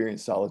never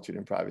experience solitude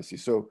and privacy.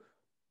 So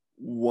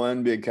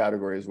one big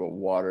category is what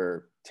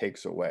water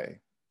takes away.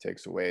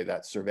 Takes away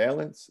that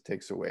surveillance,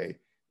 takes away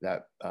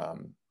that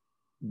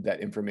that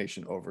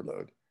information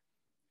overload.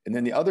 And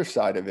then the other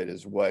side of it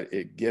is what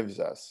it gives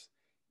us.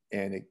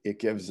 And it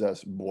gives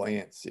us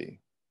buoyancy,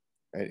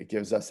 right? It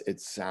gives us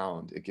its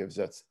sound. It gives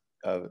us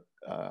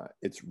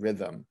its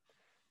rhythm.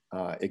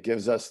 It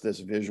gives us this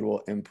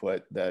visual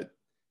input that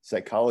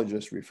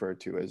psychologists refer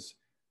to as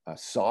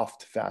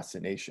soft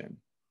fascination.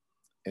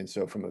 And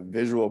so from a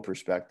visual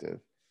perspective,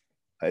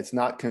 it's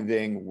not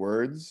conveying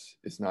words,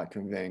 it's not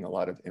conveying a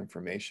lot of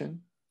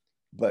information,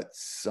 but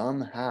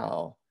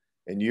somehow,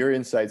 and your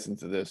insights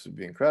into this would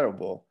be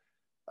incredible,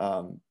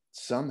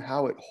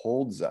 somehow it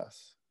holds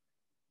us.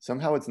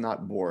 Somehow it's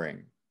not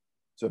boring.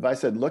 So if I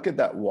said, look at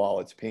that wall,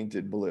 it's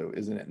painted blue,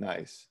 isn't it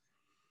nice?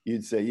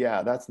 You'd say,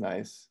 yeah, that's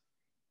nice.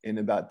 In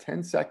about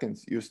 10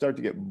 seconds, you'll start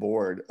to get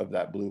bored of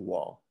that blue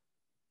wall.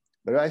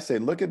 But I say,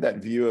 look at that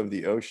view of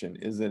the ocean.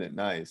 Isn't it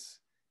nice?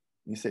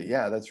 And you say,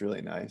 yeah, that's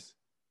really nice.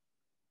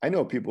 I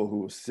know people who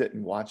will sit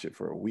and watch it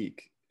for a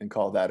week and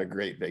call that a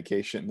great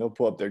vacation. They'll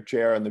pull up their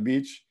chair on the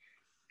beach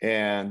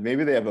and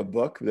maybe they have a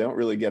book. They don't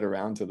really get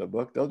around to the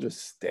book. They'll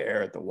just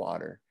stare at the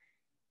water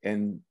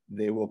and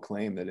they will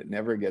claim that it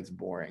never gets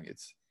boring.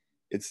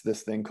 It's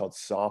this thing called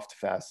soft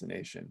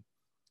fascination.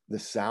 The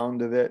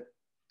sound of it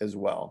as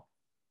well.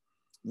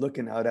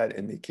 Looking out at it,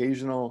 and the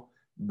occasional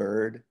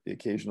bird, the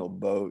occasional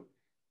boat,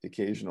 the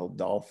occasional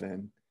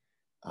dolphin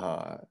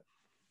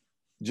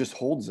just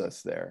holds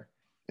us there.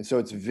 And so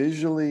it's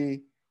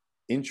visually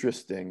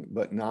interesting,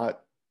 but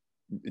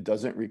it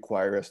doesn't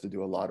require us to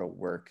do a lot of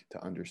work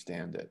to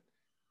understand it.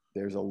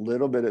 There's a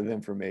little bit of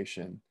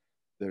information,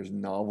 there's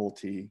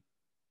novelty,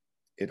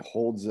 it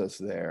holds us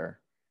there,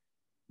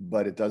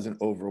 but it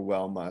doesn't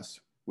overwhelm us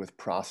with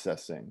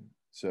processing.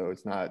 So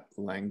it's not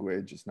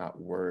language, it's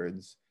not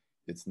words,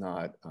 it's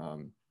not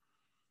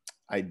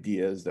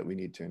ideas that we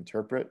need to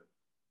interpret,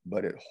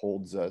 but it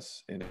holds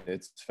us in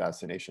its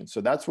fascination.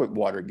 So that's what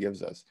water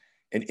gives us.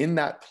 And in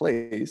that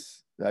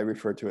place that I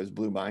refer to as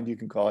blue mind, you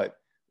can call it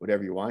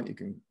whatever you want. You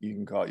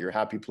can call it your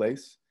happy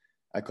place.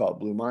 I call it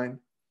blue mind.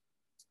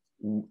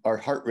 Our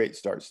heart rate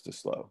starts to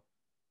slow.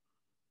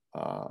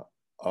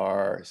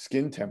 Our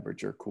skin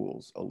temperature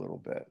cools a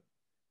little bit.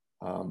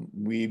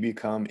 We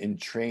become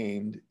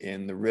entrained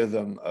in the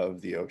rhythm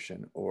of the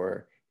ocean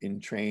or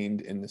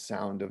entrained in the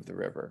sound of the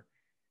river.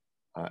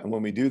 And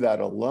when we do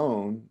that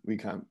alone, we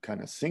kind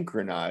of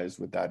synchronize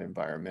with that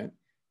environment.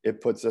 It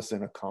puts us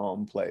in a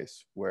calm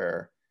place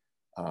where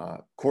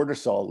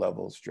cortisol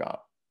levels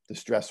drop, the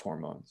stress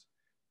hormones.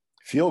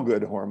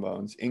 Feel-good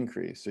hormones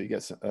increase. So you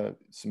get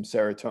some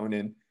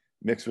serotonin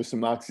mixed with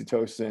some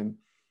oxytocin,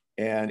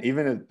 and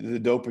even the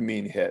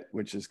dopamine hit,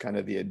 which is kind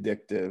of the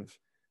addictive,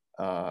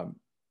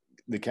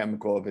 the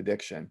chemical of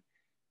addiction,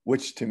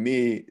 which to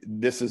me,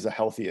 this is a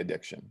healthy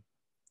addiction.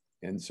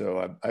 And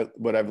so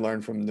what I've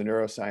learned from the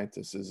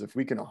neuroscientists is if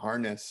we can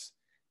harness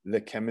the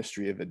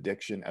chemistry of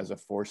addiction as a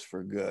force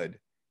for good,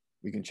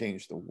 we can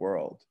change the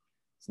world.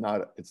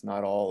 It's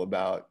not all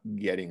about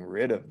getting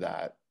rid of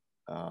that,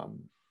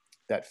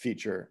 that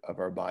feature of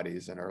our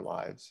bodies and our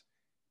lives.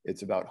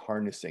 It's about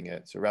harnessing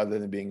it. So rather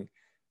than being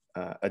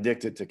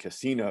addicted to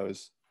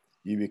casinos,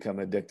 you become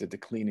addicted to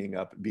cleaning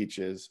up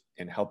beaches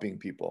and helping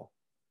people.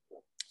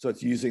 So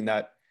it's using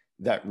that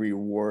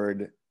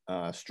reward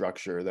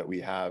structure that we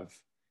have,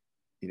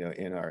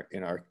 in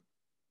our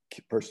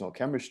personal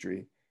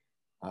chemistry,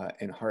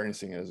 and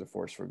harnessing it as a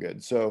force for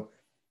good. So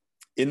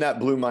in that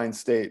blue mind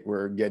state,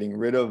 we're getting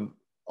rid of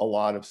a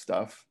lot of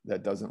stuff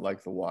that doesn't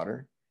like the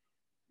water.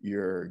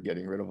 You're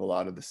getting rid of a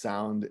lot of the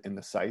sound and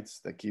the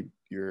sights that keep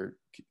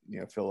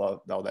fill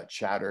out all that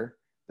chatter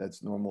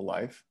that's normal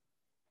life.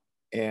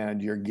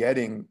 And you're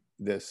getting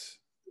this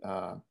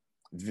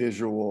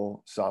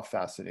visual soft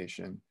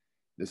fascination,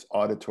 this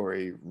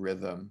auditory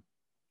rhythm.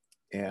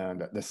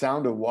 And the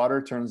sound of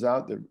water, turns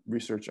out, the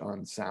research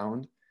on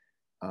sound,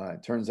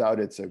 turns out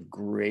it's a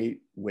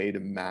great way to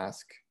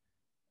mask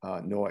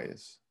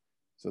noise.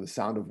 So the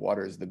sound of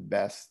water is the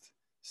best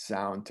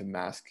sound to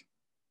mask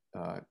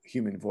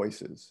human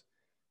voices.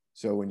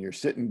 So when you're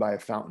sitting by a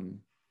fountain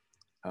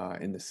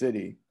in the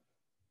city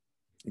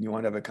and you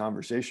want to have a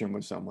conversation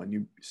with someone,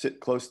 you sit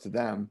close to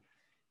them,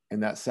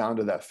 and that sound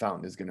of that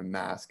fountain is going to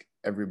mask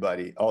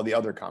everybody, all the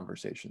other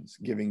conversations,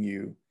 giving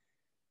you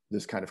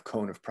this kind of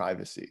cone of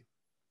privacy.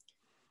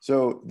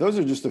 So those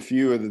are just a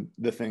few of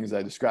the things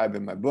I describe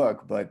in my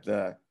book, but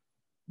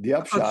the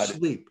upshot.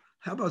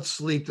 How about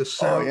sleep? The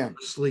sound of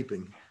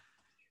sleeping.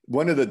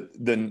 One of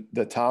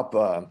the top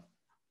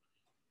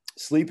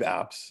sleep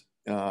apps,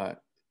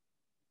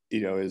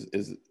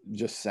 is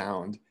just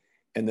sound,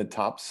 and the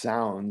top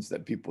sounds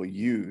that people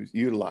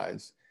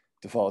utilize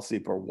to fall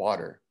asleep are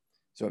water.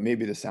 So it may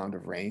be the sound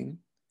of rain.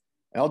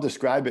 And I'll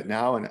describe it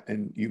now,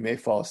 and you may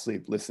fall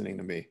asleep listening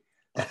to me.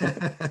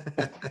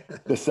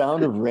 The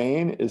sound of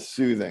rain is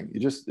soothing. You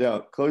just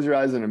close your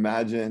eyes and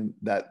imagine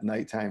that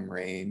nighttime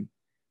rain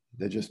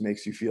that just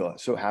makes you feel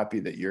so happy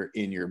that you're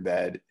in your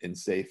bed and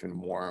safe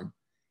and warm,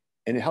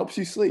 and it helps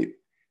you sleep.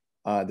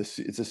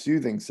 It's a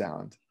soothing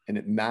sound, and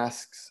it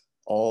masks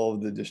all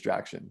of the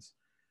distractions.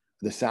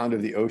 The sound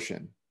of the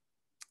ocean.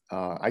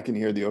 I can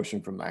hear the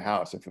ocean from my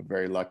house if I'm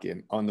very lucky,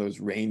 and on those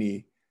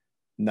rainy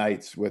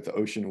nights with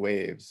ocean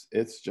waves,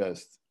 it's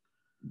just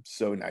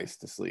so nice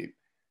to sleep.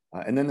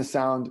 And then the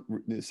sound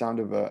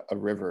of a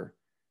river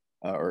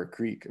or a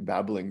creek, a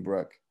babbling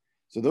brook.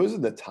 So those are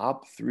the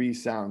top 3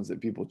 sounds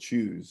that people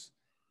choose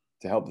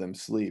to help them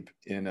sleep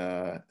in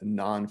a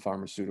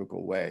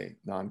non-pharmaceutical way,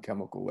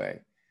 non-chemical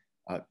way.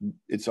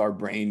 It's our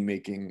brain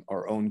making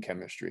our own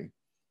chemistry.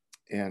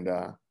 And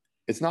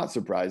it's not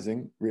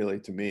surprising, really,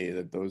 to me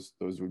that those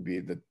would be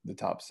the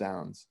top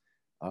sounds.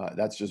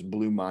 That's just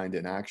blue mind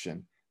in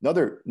action.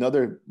 Another,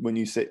 when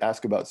you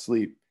ask about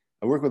sleep,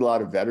 I work with a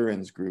lot of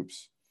veterans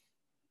groups,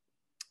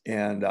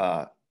 and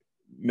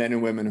men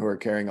and women who are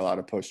carrying a lot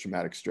of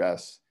post-traumatic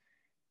stress.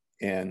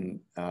 And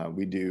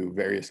we do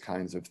various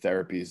kinds of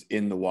therapies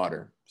in the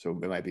water. So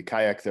it might be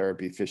kayak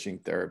therapy, fishing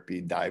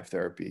therapy, dive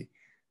therapy,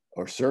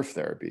 or surf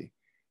therapy.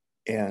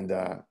 And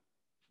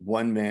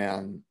one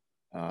man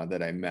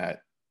that I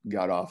met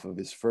got off of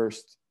his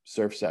first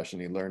surf session.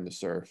 He learned to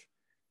surf.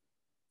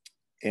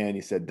 And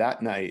he said,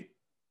 that night,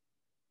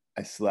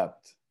 I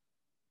slept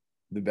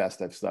the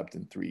best I've slept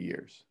in 3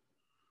 years.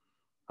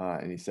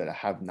 And he said, I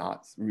have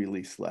not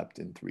really slept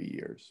in 3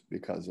 years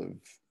because of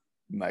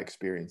my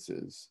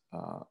experiences.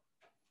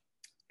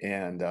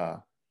 And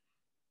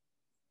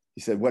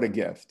he said, what a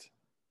gift.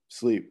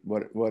 Sleep.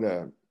 What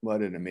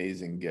an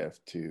amazing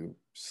gift to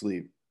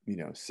sleep,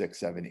 6,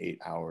 7, 8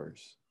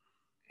 hours.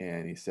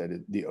 And he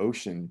said, the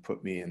ocean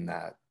put me in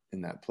that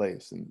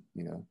place. And,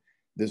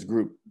 this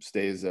group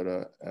stays at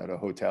a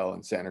hotel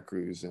in Santa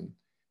Cruz, and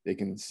they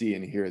can see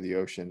and hear the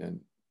ocean, and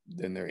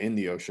then they're in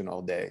the ocean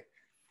all day.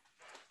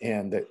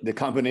 And the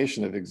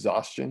combination of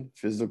exhaustion,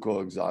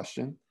 physical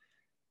exhaustion,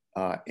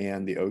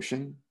 and the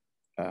ocean,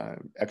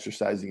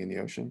 exercising in the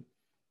ocean,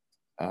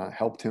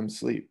 helped him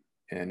sleep.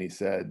 And he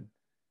said,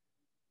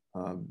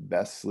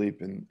 best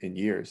sleep in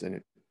years.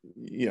 And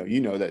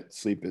that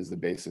sleep is the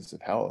basis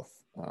of health.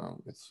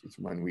 It's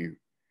when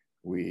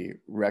we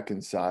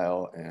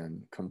reconcile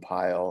and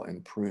compile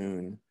and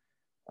prune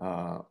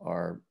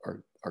our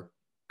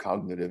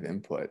cognitive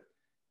input.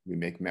 We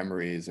make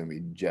memories and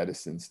we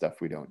jettison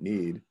stuff we don't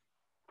need.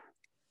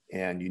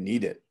 And you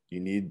need it.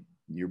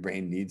 Your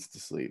brain needs to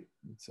sleep.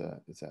 It's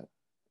a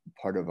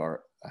part of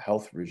our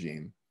health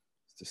regime,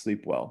 is to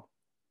sleep well.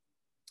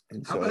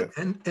 And how about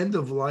end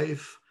of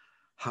life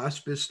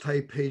hospice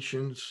type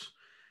patients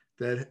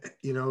that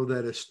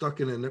that are stuck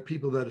in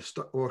people that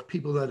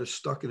are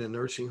stuck in a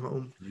nursing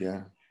home?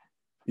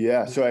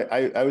 Yeah. So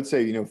I would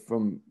say,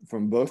 from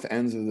both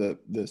ends of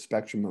the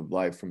spectrum of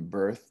life, from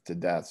birth to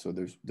death. So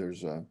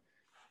there's a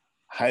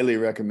highly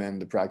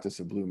recommend the practice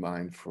of Blue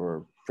Mind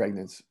for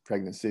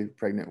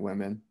pregnant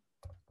women.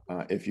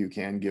 If you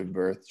can give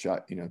birth,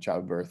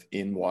 childbirth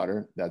in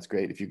water, that's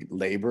great. If you could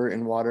labor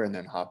in water and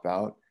then hop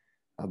out,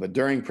 but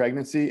during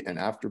pregnancy and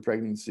after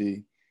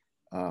pregnancy,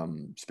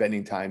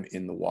 spending time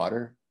in the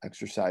water,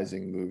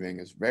 exercising, moving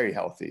is very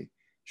healthy,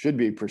 should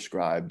be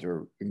prescribed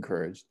or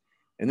encouraged.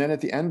 And then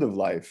at the end of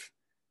life,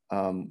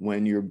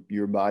 when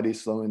your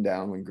body's slowing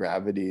down, when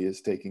gravity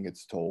is taking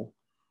its toll,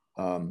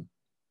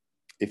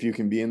 if you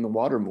can be in the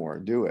water more,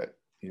 do it.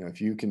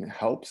 If you can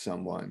help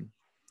someone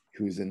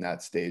who's in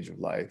that stage of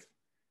life,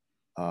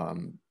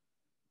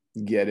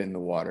 get in the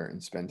water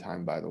and spend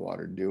time by the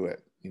water, do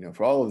it.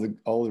 For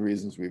all the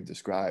reasons we've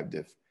described.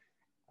 If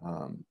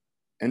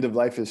end of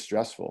life is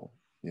stressful,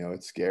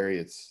 it's scary,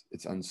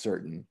 it's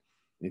uncertain.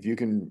 If you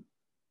can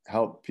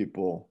help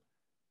people,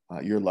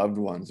 your loved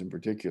ones in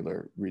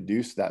particular,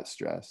 reduce that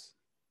stress,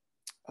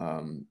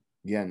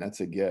 again,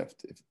 that's a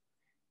gift.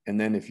 And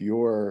then if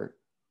you're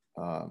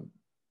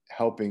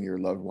helping your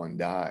loved one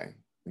die,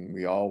 and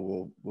we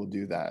all will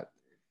do that,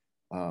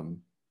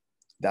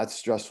 that's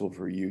stressful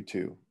for you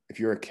too. If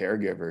you're a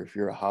caregiver, if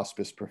you're a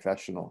hospice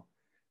professional,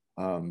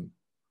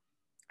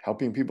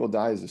 helping people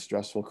die is a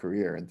stressful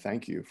career, and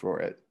thank you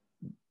for it.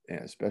 And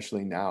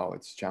especially now,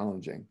 it's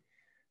challenging.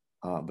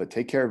 But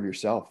take care of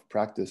yourself.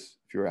 Practice.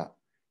 If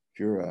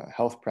you're a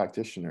health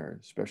practitioner,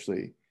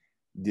 especially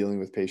dealing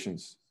with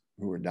patients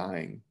who are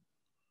dying,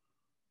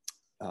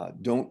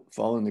 don't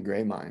fall in the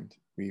gray mind.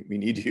 We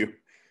need you.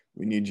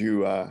 We need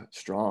you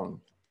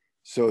strong.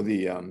 So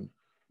the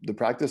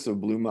practice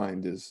of Blue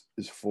Mind is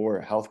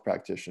for health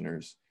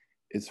practitioners.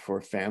 It's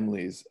for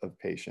families of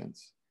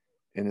patients,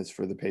 and it's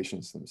for the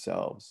patients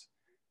themselves.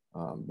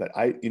 But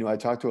I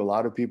talk to a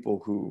lot of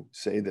people who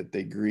say that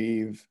they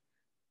grieve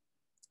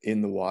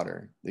in the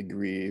water, they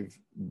grieve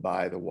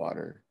by the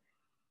water,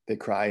 they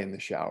cry in the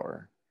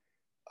shower.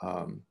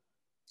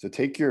 So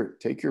take your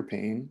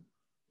pain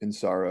and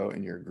sorrow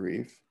and your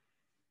grief,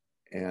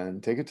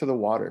 and take it to the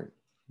water.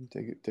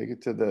 Take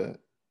it to the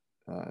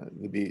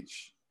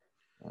beach.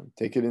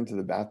 Take it into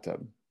the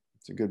bathtub.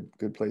 It's a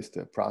good place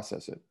to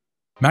process it.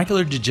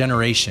 Macular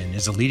degeneration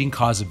is a leading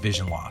cause of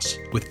vision loss,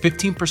 with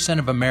 15%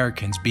 of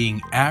Americans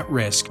being at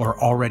risk or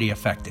already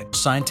affected.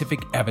 Scientific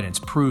evidence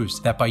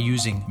proves that by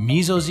using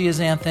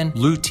mesozeaxanthin,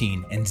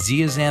 lutein, and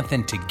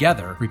zeaxanthin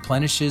together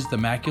replenishes the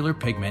macular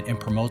pigment and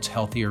promotes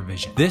healthier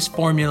vision. This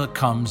formula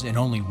comes in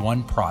only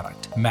one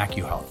product,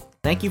 MacuHealth.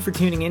 Thank you for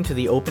tuning in to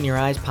the Open Your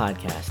Eyes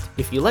podcast.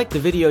 If you like the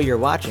video you're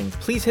watching,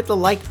 please hit the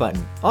like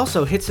button.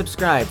 Also, hit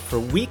subscribe for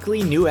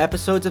weekly new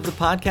episodes of the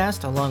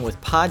podcast, along with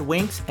pod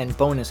winks and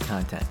bonus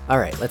content. All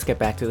right, let's get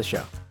back to the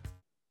show.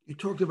 You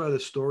talked about a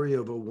story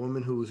of a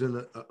woman who was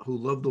who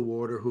loved the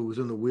water, who was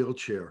in a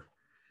wheelchair.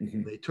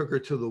 Mm-hmm. They took her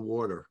to the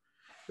water.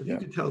 If you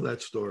could tell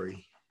that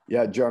story.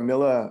 Yeah,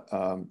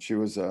 Jarmila, she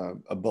was a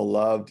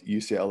beloved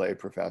UCLA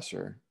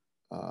professor,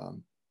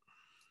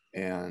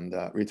 and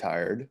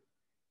retired.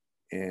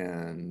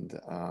 And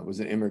was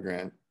an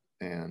immigrant,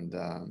 and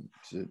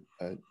she's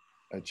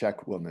a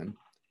Czech woman,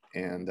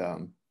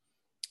 and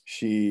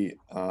she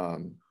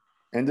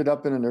ended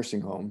up in a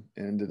nursing home,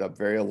 ended up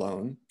very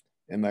alone.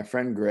 And my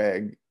friend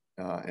Greg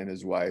and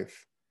his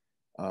wife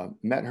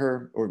met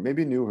her, or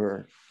maybe knew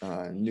her,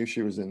 knew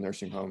she was in a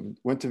nursing home,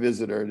 went to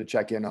visit her to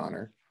check in on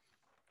her,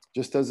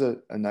 just as a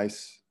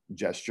nice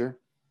gesture.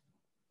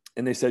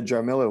 And they said,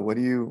 Jarmila, what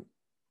do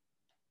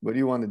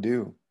you want to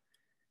do?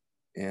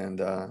 And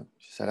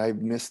she said, I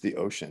miss the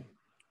ocean.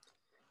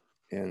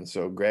 And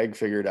so Greg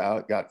figured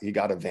out, he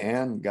got a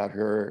van, got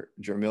her,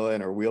 Jarmila,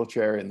 in her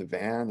wheelchair in the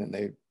van, and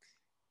they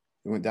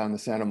went down to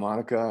Santa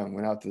Monica and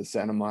went out to the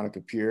Santa Monica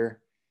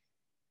Pier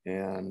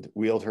and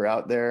wheeled her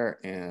out there.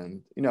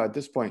 And, you know, at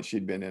this point,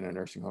 she'd been in a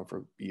nursing home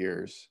for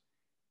years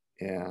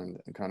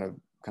and kind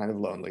of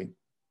lonely,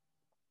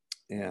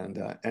 and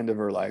end of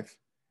her life.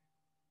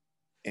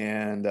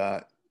 And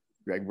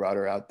Greg brought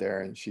her out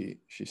there, and she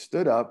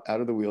stood up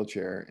out of the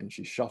wheelchair, and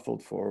she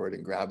shuffled forward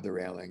and grabbed the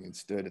railing and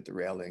stood at the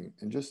railing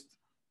and just,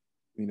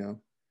 you know,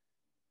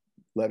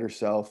 let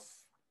herself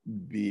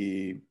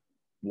be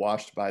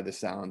washed by the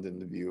sound and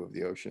the view of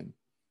the ocean.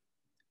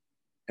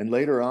 And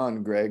later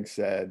on, Greg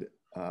said,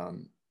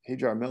 hey,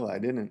 Jarmila, I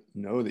didn't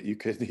know that you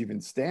could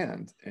even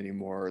stand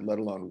anymore, let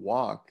alone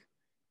walk.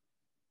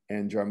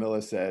 And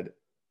Jarmila said,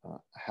 I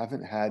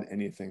haven't had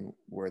anything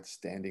worth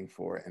standing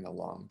for in a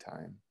long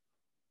time.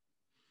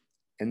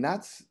 And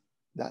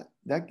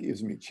that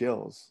gives me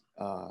chills.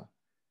 You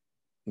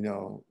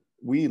know,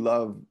 we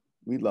love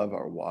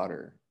our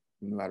water,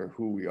 no matter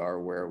who we are,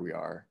 where we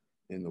are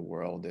in the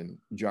world. And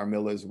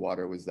Jarmila's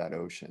water was that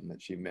ocean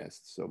that she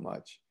missed so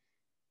much.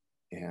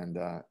 And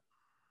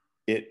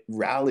it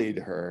rallied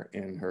her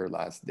in her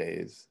last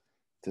days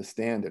to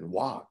stand and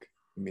walk.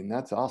 I mean,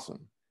 that's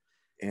awesome.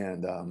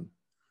 And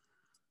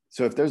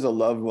so if there's a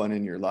loved one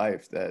in your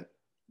life that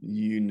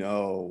you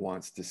know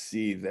wants to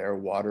see their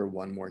water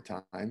one more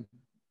time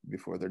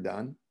before they're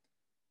done,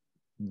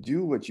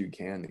 do what you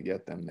can to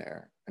get them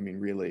there. I mean,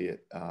 really,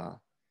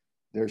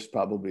 there's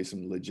probably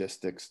some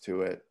logistics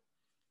to it,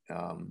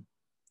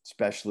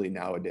 especially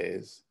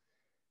nowadays.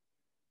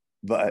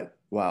 But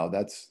wow,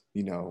 that's,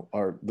 you know,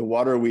 the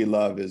water we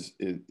love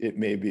it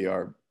may be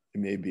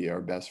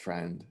our best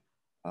friend,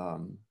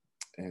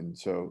 and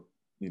so,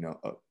 you know,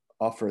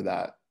 offer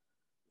that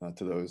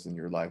to those in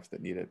your life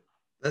that need it.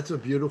 That's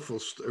it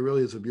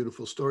really is a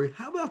beautiful story.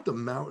 How about the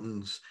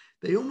mountains?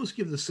 They almost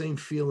give the same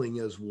feeling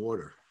as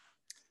water.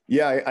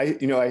 Yeah,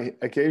 I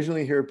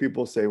occasionally hear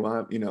people say,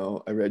 well, you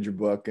know, I read your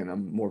book and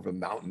I'm more of a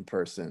mountain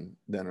person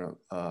than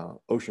a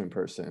ocean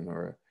person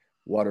or a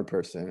water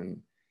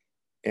person.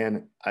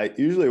 And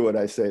usually what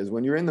I say is,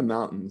 when you're in the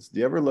mountains, do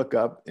you ever look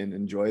up and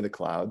enjoy the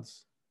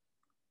clouds?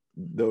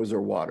 Those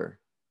are water.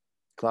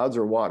 Clouds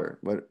are water,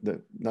 but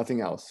nothing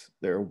else.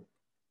 They're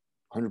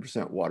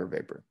 100% water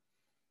vapor.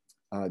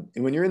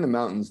 And when you're in the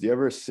mountains, do you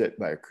ever sit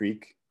by a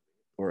creek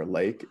or a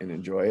lake and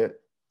enjoy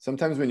it?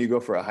 Sometimes when you go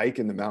for a hike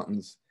in the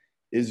mountains,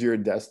 is your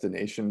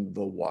destination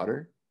the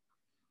water?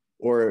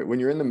 Or when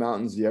you're in the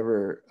mountains, do you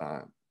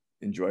ever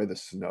enjoy the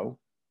snow?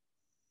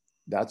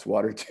 That's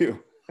water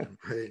too.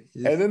 Right.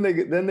 And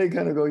then they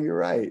kind of go, you're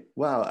right.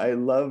 Wow, I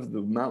love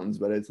the mountains,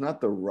 but it's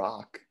not the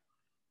rock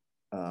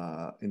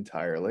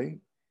entirely.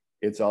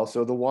 It's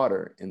also the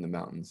water in the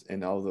mountains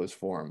in all those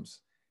forms,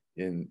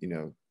 in, you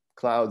know,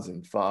 clouds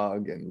and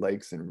fog and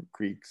lakes and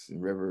creeks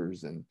and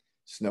rivers and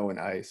snow and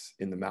ice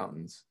in the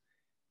mountains.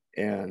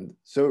 And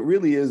so it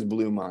really is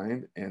Blue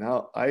Mind. And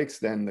I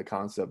extend the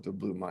concept of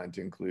Blue Mind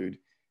to include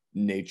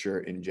nature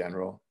in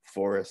general,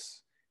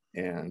 forests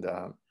and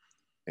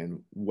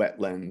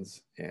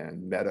wetlands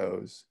and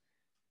meadows,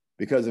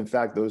 because in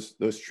fact,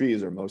 those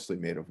trees are mostly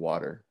made of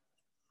water.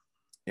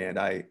 And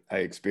I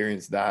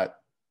experienced that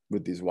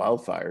with these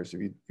wildfires.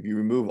 If you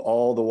remove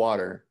all the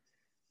water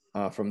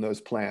from those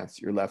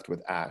plants, you're left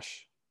with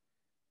ash.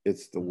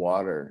 It's the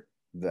water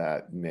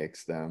that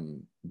makes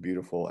them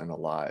beautiful and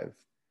alive.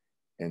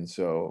 And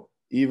so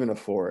even a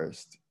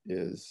forest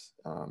is,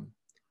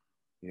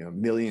 you know,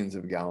 millions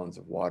of gallons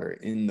of water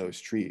in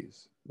those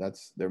trees.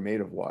 They're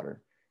made of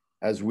water,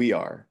 as we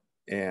are.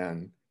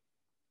 And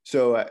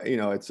so, you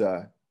know, it's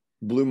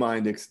Blue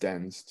Mind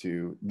extends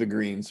to the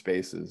green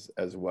spaces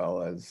as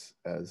well as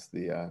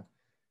the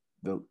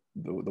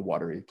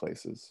watery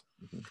places.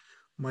 Mm-hmm.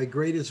 My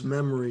greatest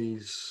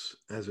memories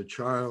as a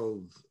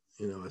child,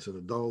 you know, as an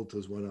adult,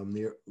 is when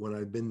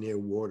I've been near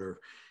water,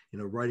 you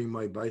know, riding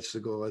my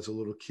bicycle as a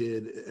little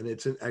kid. And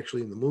it's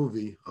actually in the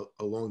movie,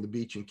 along the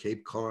beach in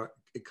Cape Cod,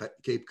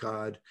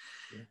 yeah.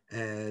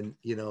 And,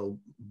 you know,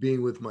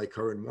 being with my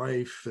current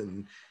wife,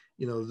 and,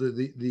 you know,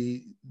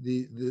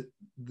 the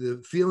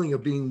feeling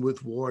of being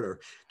with water.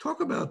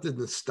 Talk about the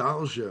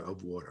nostalgia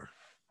of water.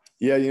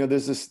 Yeah, you know,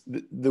 there's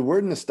the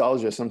word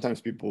nostalgia. Sometimes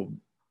people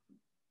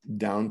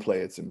downplay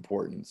its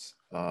importance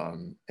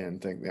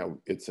and think, you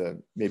know,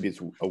 maybe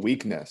it's a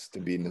weakness to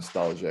be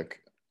nostalgic.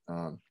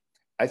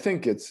 I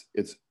think it's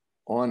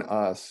on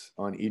us,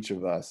 on each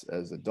of us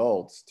as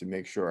adults, to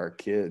make sure our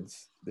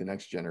kids, the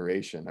next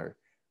generation, our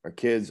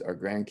kids, our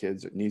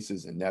grandkids, our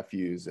nieces and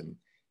nephews, and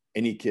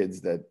any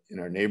kids that in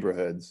our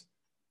neighborhoods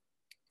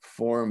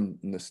form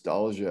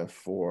nostalgia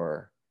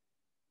for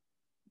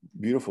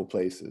beautiful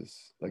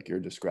places like you're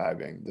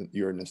describing,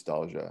 your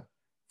nostalgia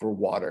for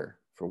water,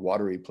 for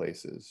watery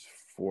places,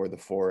 for the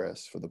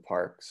forests, for the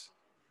parks,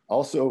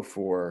 also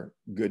for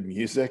good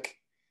music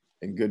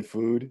and good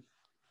food,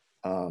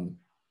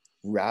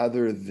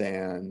 rather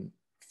than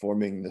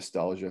forming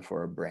nostalgia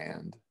for a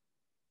brand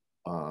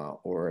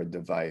or a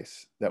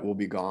device that will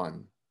be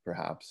gone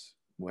perhaps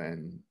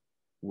when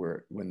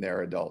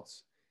they're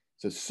adults.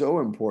 So it's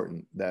so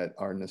important that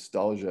our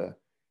nostalgia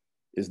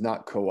is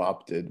not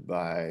co-opted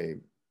by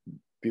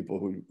people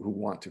who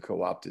want to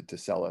co-opt it to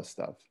sell us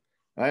stuff.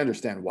 I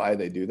understand why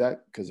they do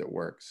that, because it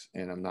works.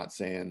 And I'm not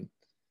saying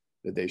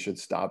that they should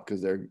stop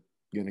because they're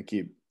going to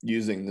keep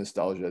using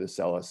nostalgia to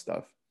sell us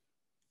stuff.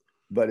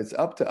 But it's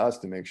up to us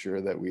to make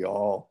sure that we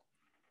all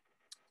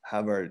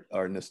have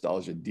our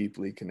nostalgia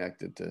deeply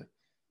connected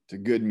to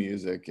good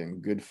music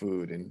and good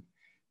food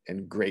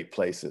and great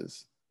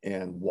places.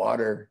 And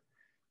water,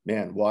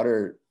 man,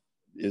 water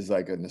is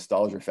like a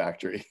nostalgia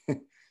factory.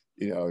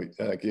 You know,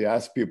 like you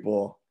ask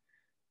people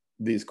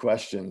these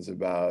questions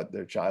about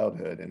their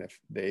childhood, and if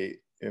they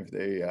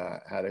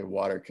had a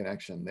water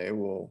connection,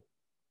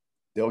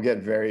 they'll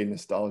get very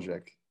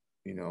nostalgic.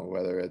 You know,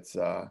 whether it's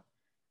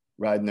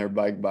riding their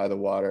bike by the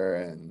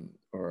water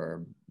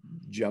or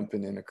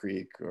jumping in a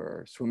creek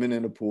or swimming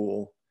in a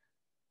pool.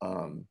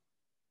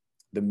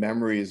 The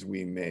memories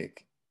we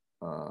make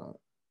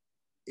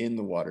in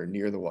the water,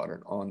 near the water,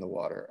 and on the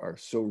water are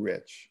so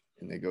rich,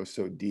 and they go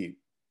so deep.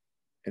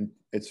 And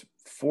it's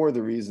for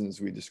the reasons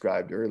we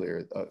described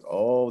earlier.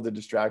 All the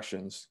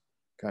distractions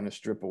kind of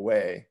strip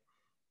away,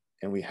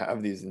 and we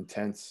have these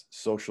intense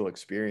social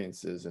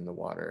experiences in the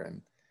water.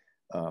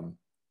 And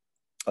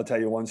I'll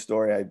tell you one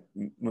story.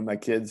 When my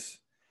kids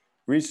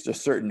reached a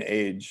certain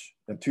age,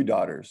 I have two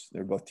daughters,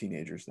 they're both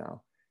teenagers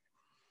now.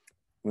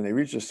 When they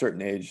reached a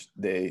certain age,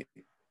 they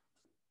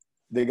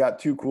got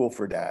too cool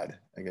for dad,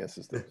 I guess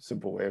is the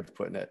simple way of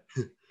putting it.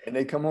 And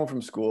they'd come home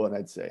from school and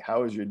I'd say,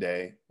 "How was your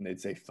day?" And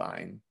they'd say,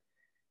 "Fine."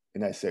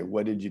 And I say,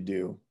 "What did you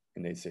do?"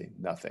 And they'd say,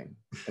 "Nothing."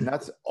 And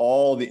that's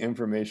all the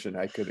information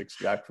I could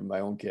extract from my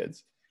own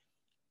kids.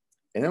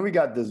 And then we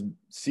got this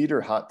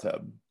cedar hot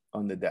tub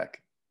on the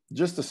deck,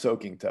 just a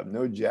soaking tub,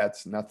 no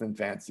jets, nothing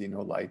fancy,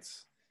 no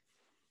lights.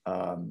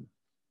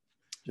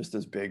 Just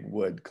this big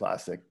wood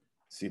classic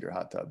cedar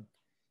hot tub.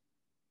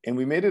 And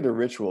we made it a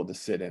ritual to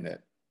sit in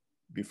it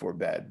before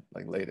bed,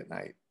 like late at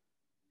night.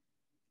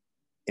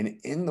 And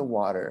in the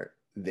water,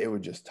 they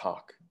would just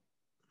talk.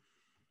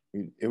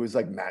 It was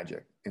like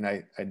magic. And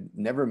I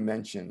never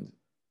mentioned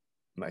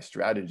my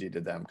strategy to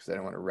them because I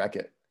don't want to wreck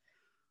it.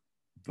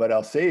 But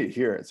I'll say it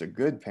here. It's a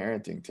good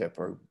parenting tip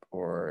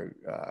for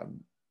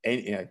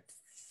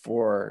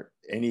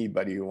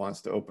anybody who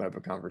wants to open up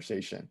a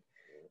conversation.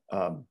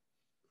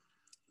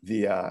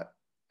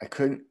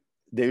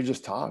 They would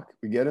just talk.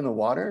 We get in the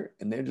water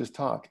and they just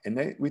talk.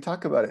 And we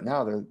talk about it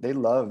now. They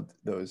loved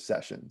those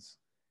sessions.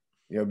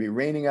 You know, it'd be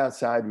raining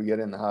outside. We get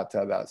in the hot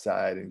tub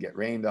outside and get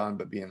rained on,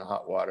 but be in the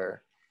hot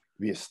water.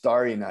 It'd be a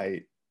starry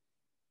night.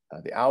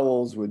 The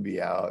owls would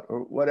be out or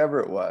whatever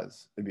it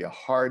was. It'd be a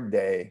hard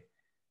day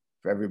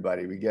for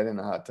everybody. We get in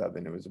the hot tub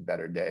and it was a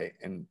better day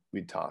and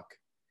we'd talk.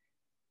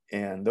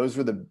 And those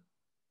were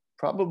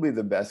probably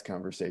the best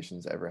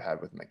conversations I ever had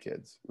with my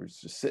kids. We're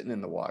just sitting in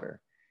the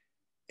water.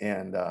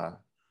 And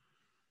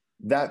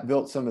that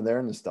built some of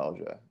their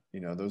nostalgia,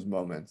 you know, those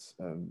moments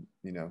of,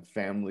 you know,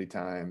 family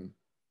time,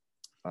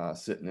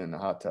 sitting in the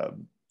hot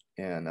tub.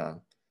 And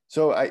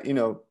so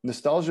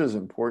nostalgia is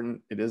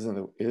important. It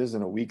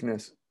isn't a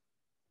weakness.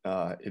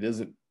 It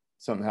isn't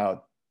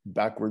somehow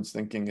backwards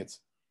thinking.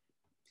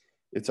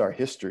 It's our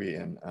history.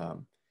 And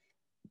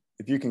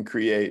if you can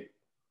create,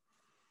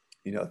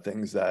 you know,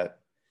 things that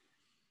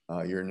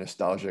you're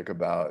nostalgic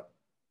about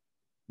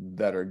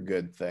that are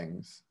good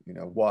things, you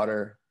know,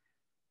 water,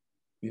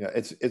 you know,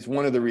 it's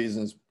one of the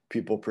reasons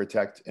people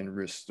protect and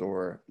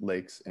restore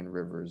lakes and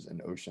rivers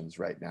and oceans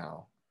right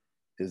now,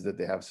 is that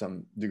they have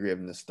some degree of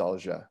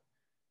nostalgia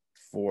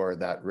for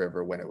that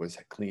river when it was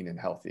clean and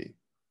healthy.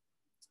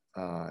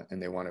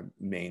 And they want to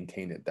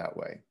maintain it that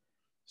way.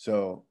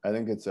 So I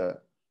think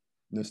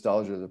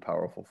nostalgia is a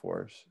powerful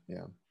force.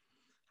 Yeah.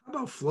 How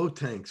about float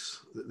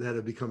tanks that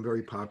have become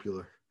very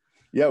popular?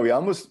 Yeah, we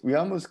almost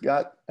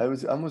got, I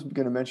was almost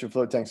going to mention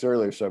float tanks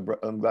earlier. So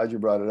I'm glad you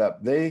brought it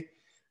up.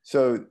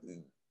 So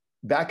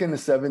back in the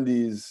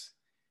 70s,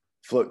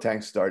 float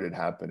tanks started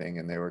happening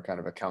and they were kind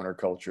of a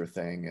counterculture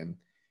thing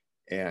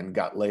and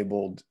got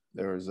labeled.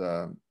 There was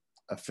a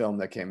film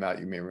that came out,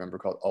 you may remember,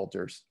 called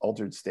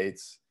Altered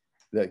States,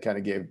 that kind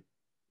of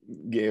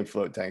gave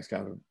float tanks,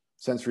 kind of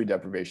sensory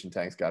deprivation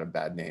tanks, got a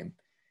bad name.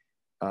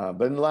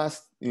 But in the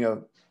last, you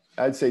know,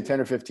 I'd say 10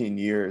 or 15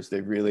 years,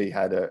 they've really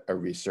had a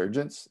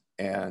resurgence.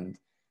 And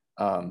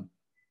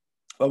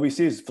what we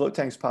see is float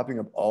tanks popping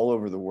up all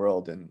over the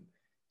world in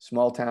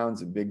small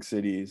towns and big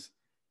cities.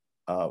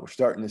 We're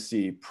starting to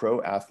see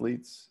pro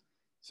athletes.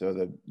 So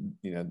the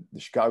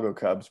Chicago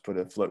Cubs put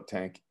a float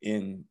tank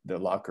in the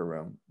locker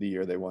room the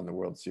year they won the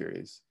World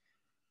Series.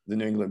 The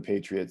New England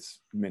Patriots,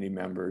 many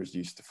members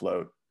used to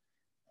float.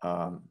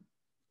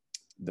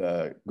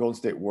 The Golden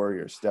State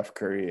Warriors, Steph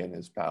Curry and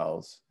his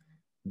pals,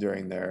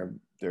 during their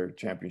their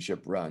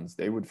championship runs,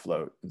 they would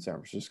float in San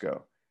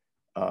Francisco.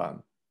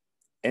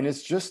 And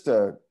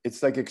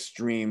it's like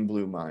extreme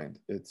blue mind.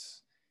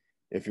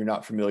 If you're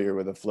not familiar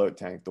with a float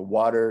tank, the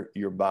water,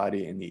 your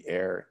body, and the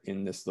air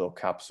in this little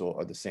capsule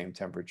are the same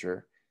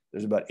temperature.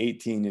 There's about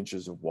 18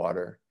 inches of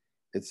water.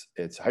 It's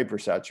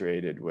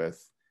hypersaturated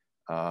with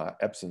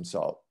Epsom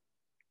salt,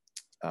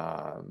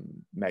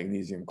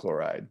 magnesium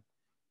chloride.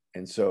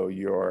 And so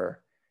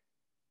you're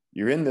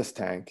in this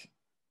tank,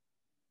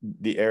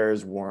 the air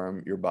is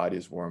warm, your body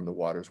is warm, the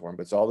water is warm,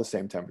 but it's all the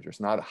same temperature. It's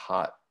not a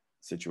hot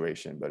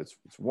situation, but it's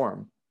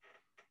warm.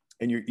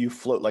 And you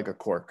float like a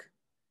cork.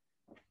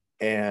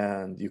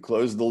 And you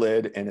close the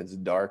lid and it's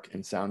dark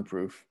and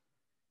soundproof.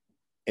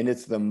 And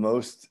it's the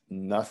most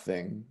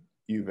nothing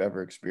you've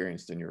ever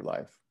experienced in your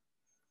life.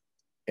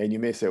 And you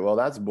may say, well,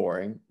 that's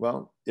boring.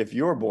 Well, if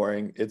you're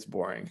boring, it's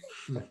boring.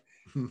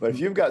 But if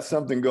you've got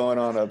something going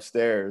on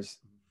upstairs,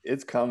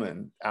 it's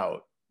coming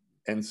out.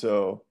 And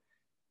so,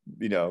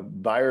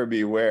 buyer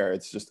beware.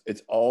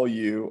 It's all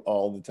you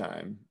all the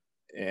time.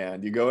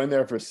 And you go in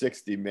there for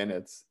 60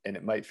 minutes and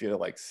it might feel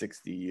like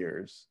 60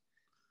 years.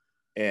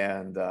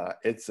 And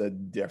it's a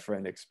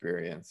different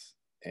experience.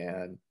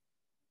 And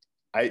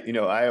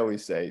I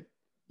always say,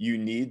 you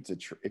need to,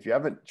 if you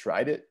haven't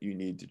tried it, you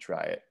need to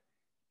try it.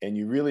 And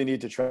you really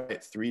need to try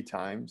it 3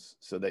 times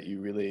so that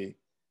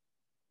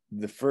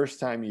the first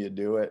time you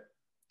do it,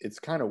 it's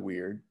kind of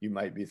weird. You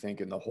might be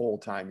thinking the whole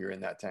time you're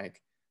in that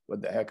tank,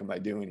 what the heck am I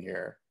doing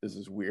here? This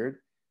is weird.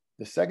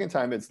 The second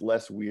time it's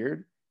less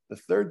weird. The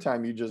third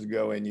time you just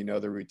go in,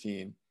 the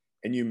routine,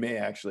 and you may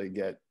actually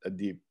get a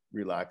deep,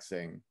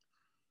 relaxing,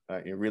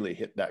 you really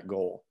hit that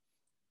goal.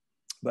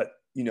 But,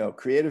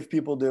 creative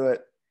people do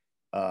it,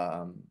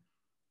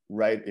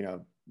 right?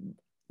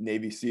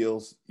 Navy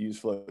SEALs use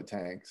float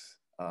tanks.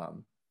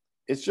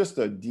 It's just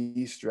a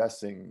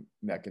de-stressing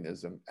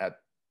mechanism at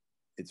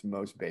its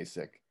most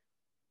basic,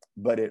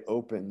 but it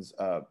opens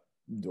up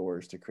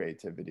doors to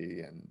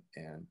creativity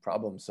and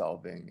problem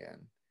solving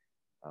and,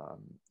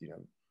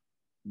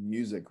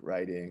 music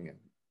writing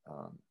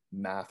and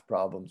math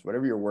problems,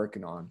 whatever you're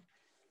working on.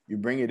 You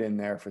bring it in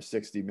there for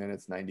 60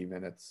 minutes, 90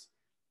 minutes,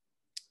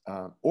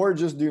 or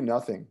just do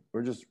nothing,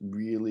 or just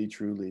really,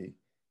 truly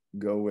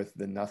go with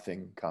the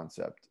nothing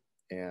concept.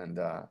 And,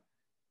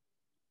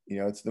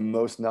 it's the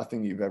most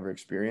nothing you've ever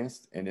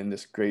experienced. And in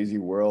this crazy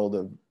world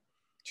of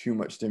too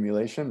much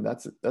stimulation,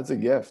 that's a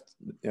gift.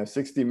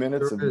 60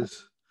 minutes sure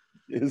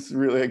is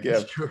really a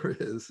gift. It sure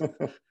is.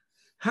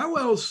 How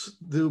else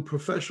do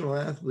professional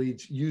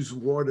athletes use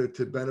water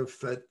to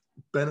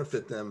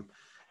benefit them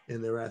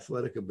in their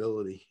athletic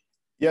ability?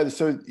 Yeah,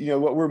 so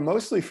what we're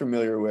mostly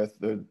familiar with,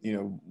 the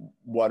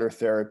water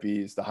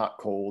therapies, the hot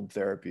cold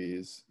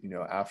therapies,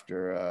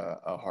 after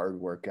a hard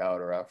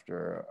workout or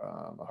after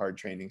a hard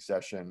training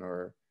session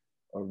or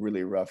a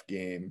really rough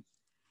game,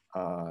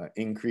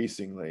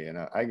 increasingly. And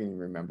I can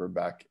remember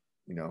back,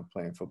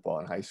 playing football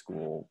in high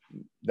school,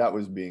 that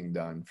was being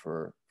done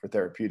for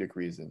therapeutic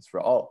reasons for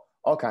all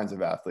kinds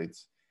of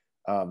athletes.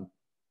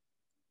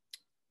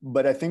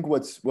 But I think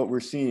what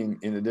we're seeing,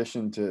 in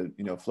addition to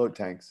float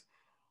tanks,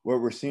 what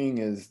we're seeing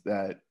is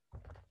that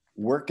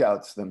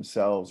workouts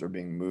themselves are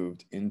being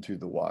moved into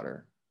the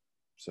water.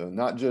 So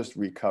not just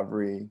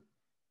recovery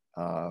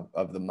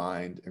of the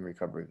mind and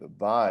recovery of the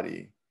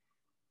body,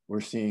 we're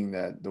seeing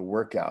that the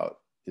workout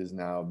is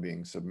now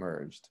being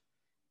submerged.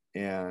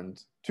 And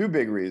 2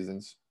 big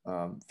reasons,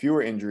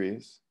 fewer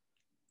injuries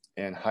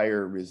and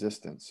higher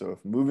resistance. So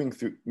if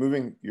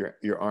moving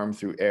your arm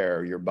through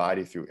air, your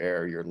body through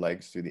air, your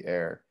legs through the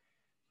air,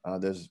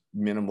 there's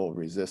minimal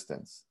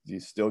resistance.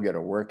 You still get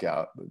a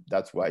workout, but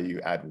that's why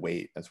you add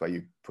weight. That's why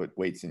you put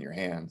weights in your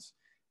hands,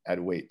 add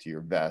weight to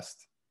your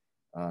vest.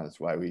 That's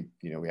why we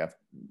have to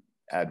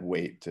add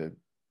weight to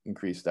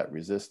increase that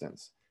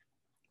resistance.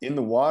 In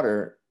the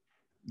water,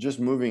 just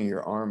moving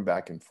your arm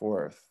back and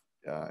forth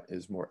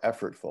is more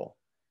effortful.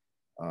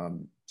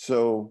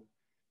 So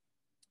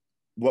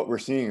what we're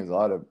seeing is a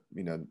lot of,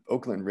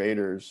 Oakland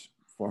Raiders,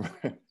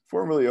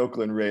 formerly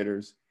Oakland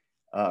Raiders.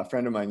 A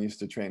friend of mine used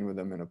to train with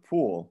them in a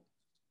pool,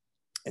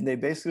 and they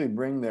basically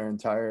bring their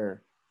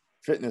entire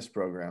fitness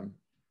program,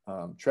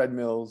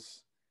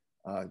 treadmills,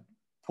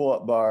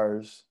 pull-up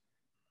bars,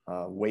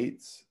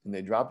 weights, and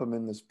they drop them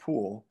in this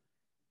pool.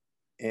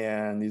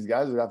 And these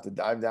guys would have to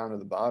dive down to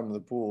the bottom of the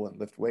pool and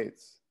lift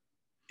weights.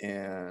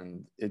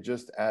 And it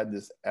just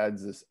adds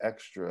this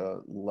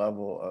extra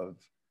level of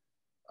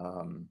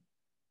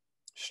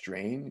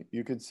strain,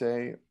 you could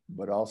say,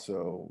 but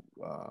also,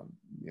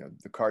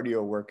 the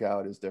cardio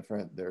workout is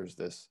different. There's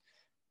this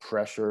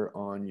pressure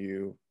on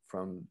you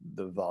from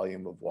the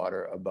volume of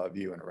water above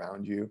you and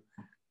around you.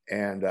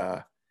 And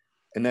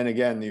then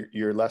again,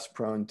 you're less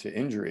prone to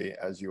injury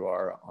as you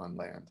are on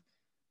land.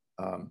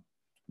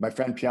 My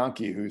friend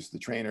Pianki, who's the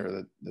trainer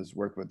that does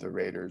work with the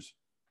Raiders,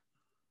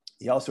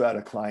 he also had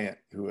a client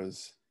who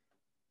was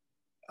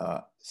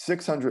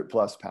 600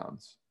 plus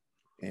pounds.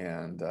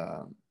 And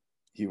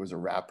he was a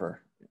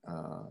rapper,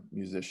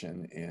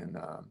 musician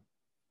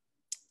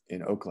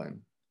in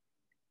Oakland.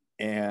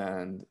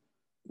 And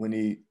when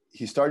he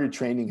he started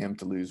training him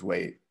to lose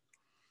weight.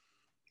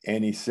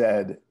 And he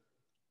said,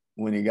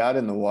 when he got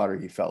in the water,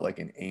 he felt like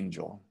an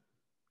angel.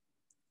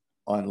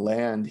 On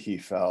land, he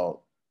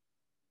felt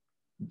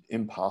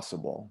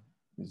impossible.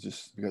 It's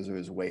just because of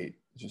his weight.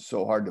 It's just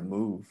so hard to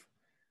move,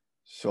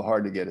 so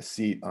hard to get a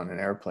seat on an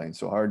airplane,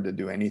 so hard to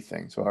do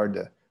anything, so hard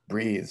to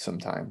breathe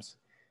sometimes.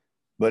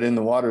 But in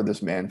the water,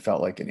 this man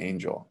felt like an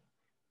angel.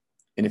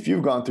 And if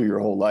you've gone through your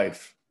whole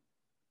life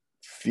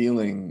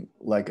feeling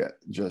like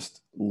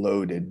just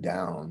loaded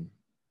down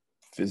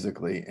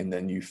physically, and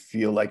then you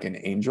feel like an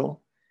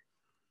angel,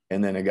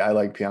 and then a guy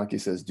like Pianki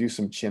says, do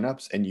some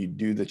chin-ups, and you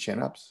do the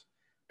chin-ups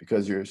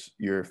because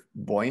you're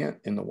buoyant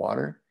in the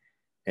water.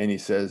 And he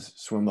says,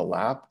 swim a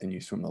lap, and you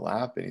swim a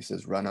lap. And he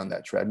says, run on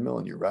that treadmill,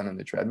 and you run on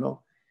the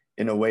treadmill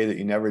in a way that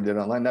you never did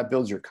on land. That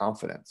builds your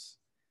confidence.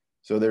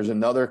 So there's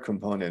another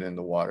component in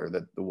the water,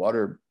 that the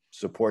water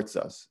supports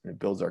us and it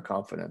builds our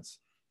confidence.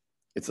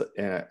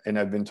 And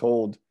I've been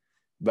told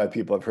by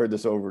people, I've heard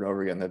this over and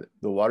over again, that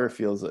the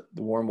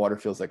warm water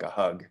feels like a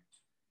hug,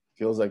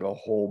 feels like a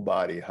whole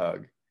body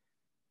hug.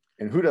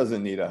 And who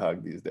doesn't need a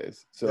hug these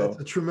days? So that's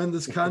a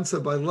tremendous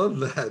concept. I love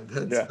that.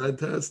 That's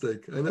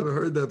fantastic. I never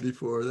heard that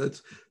before.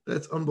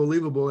 That's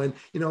unbelievable. And,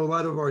 you know, a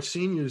lot of our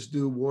seniors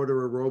do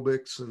water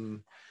aerobics,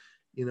 and,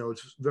 you know,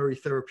 it's very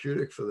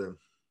therapeutic for them.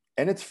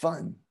 And it's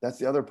fun. That's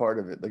the other part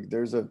of it. Like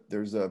there's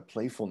a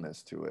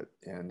playfulness to it.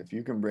 And if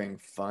you can bring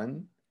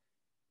fun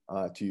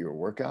to your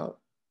workout,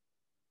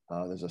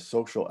 there's a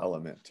social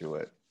element to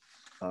it.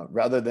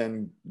 Rather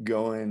than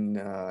going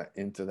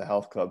into the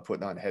health club,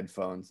 putting on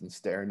headphones and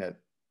staring at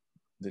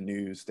the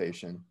news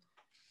station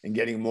and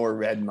getting more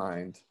red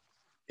mind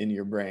in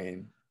your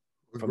brain.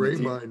 Or gray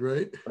mind,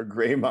 right? Or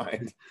gray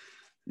mind.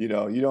 You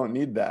know, you don't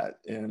need that.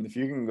 And if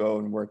you can go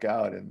and work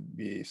out and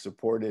be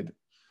supported,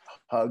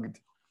 hugged,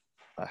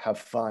 have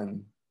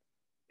fun,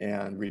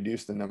 and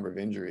reduce the number of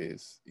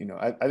injuries, you know,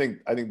 I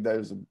think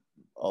there's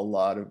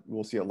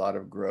we'll see a lot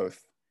of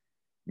growth.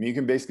 I mean, you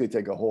can basically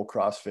take a whole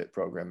CrossFit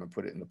program and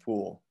put it in the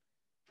pool,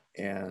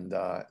 and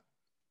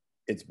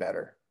it's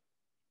better.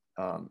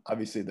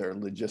 Obviously, there are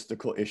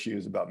logistical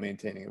issues about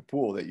maintaining a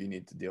pool that you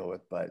need to deal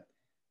with, but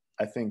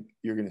I think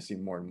you're going to see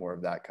more and more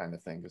of that kind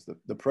of thing, because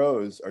the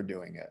pros are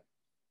doing it.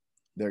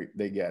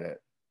 They get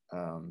it.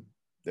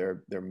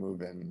 They're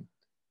moving.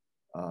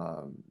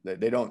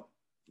 They don't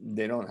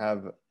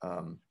have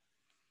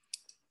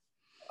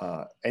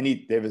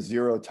they have a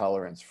zero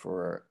tolerance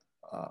for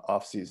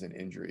off-season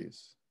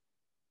injuries.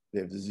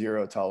 They have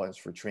zero tolerance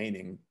for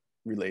training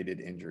related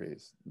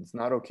injuries. It's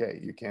not okay.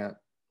 You can't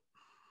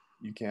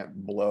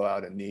blow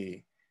out a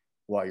knee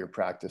while you're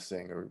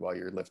practicing or while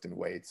you're lifting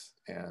weights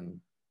and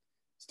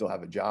still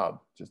have a job.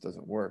 It just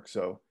doesn't work.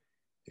 So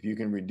if you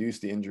can reduce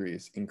the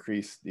injuries,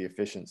 increase the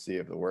efficiency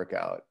of the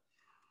workout,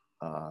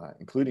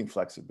 including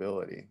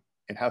flexibility,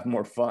 and have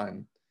more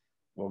fun,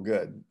 well,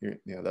 good.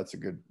 That's a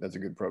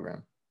good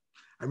program.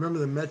 I remember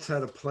the Mets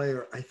had a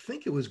player, I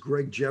think it was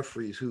Greg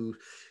Jeffries, who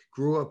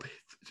grew up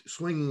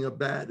swinging a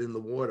bat in the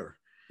water.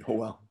 Oh,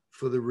 wow.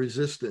 For the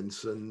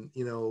resistance. And,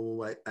 you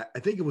know, I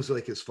think it was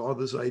like his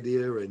father's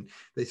idea. And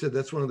they said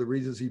that's one of the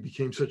reasons he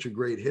became such a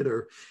great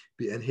hitter,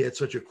 and he had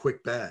such a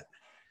quick bat.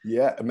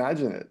 Yeah,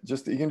 imagine it.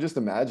 You can just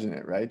imagine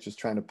it, right? Just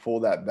trying to pull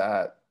that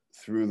bat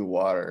through the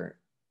water,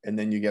 and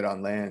then you get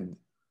on land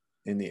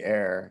in the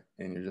air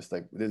and you're just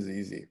like, this is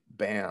easy.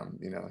 Bam,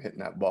 you know, hitting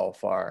that ball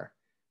far.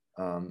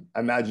 I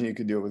imagine you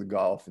could do it with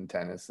golf and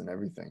tennis and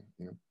everything,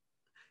 you know.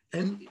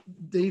 And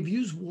they've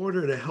used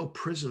water to help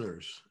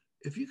prisoners.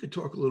 If you could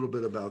talk a little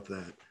bit about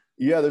that.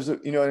 Yeah, there's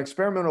an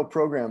experimental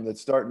program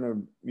that's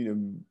starting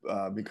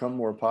to become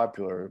more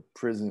popular.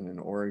 Prison in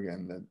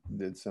Oregon that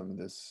did some of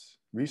this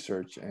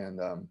research, and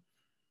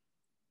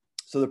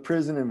so the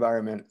prison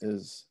environment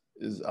is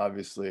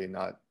obviously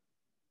not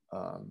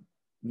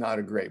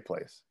a great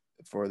place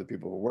for the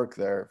people who work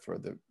there, for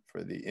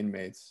the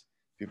inmates,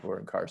 people who are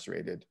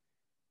incarcerated,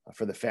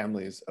 for the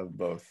families of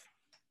both.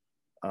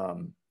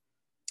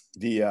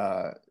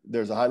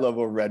 There's a high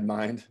level of red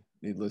mind,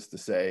 needless to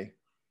say.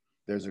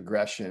 There's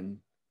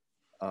aggression.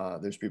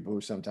 There's people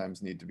who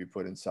sometimes need to be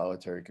put in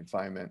solitary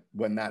confinement.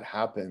 When that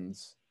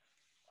happens,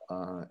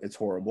 it's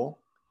horrible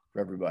for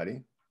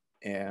everybody,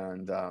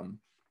 and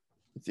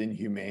it's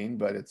inhumane,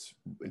 but it's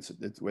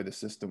the way the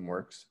system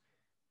works.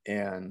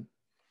 And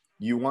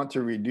you want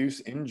to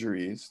reduce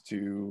injuries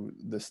to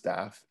the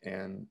staff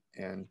and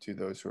to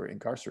those who are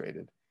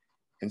incarcerated.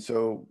 And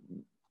so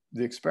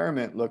the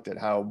experiment looked at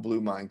how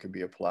Blue Mind could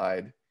be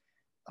applied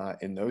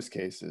in those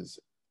cases.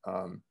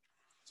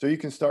 So you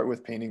can start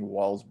with painting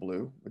walls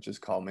blue, which is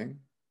calming,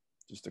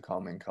 just a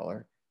calming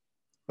color.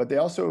 But they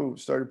also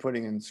started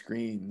putting in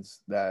screens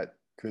that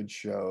could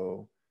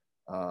show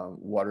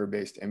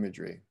water-based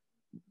imagery,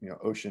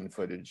 ocean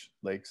footage,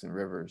 lakes and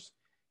rivers.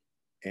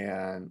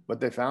 And what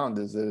they found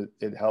is that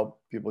it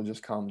helped people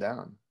just calm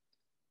down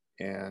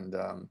and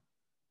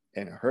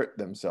hurt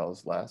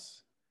themselves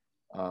less,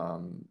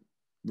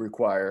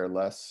 require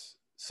less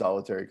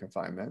solitary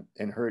confinement,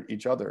 and hurt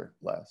each other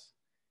less.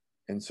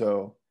 And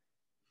so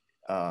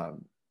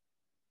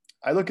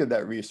I look at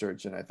that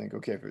research and I think,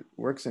 okay, if it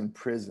works in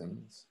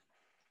prisons,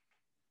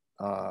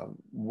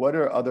 what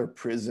are other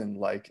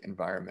prison-like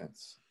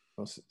environments?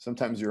 Well,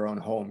 sometimes your own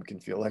home can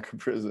feel like a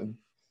prison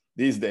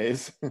these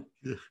days.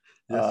 Yes,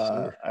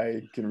 sir.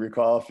 I can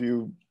recall a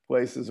few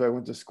places where I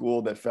went to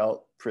school that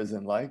felt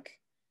prison-like.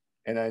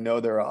 And I know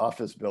there are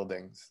office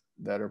buildings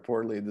that are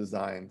poorly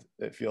designed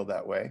that feel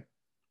that way.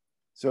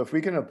 So if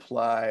we can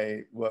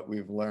apply what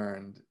we've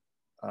learned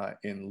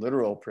in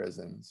literal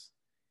prisons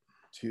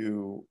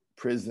to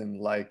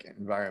prison-like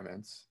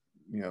environments,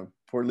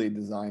 poorly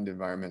designed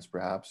environments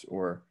perhaps,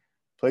 or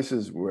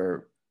places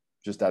where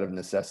just out of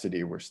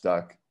necessity we're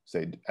stuck,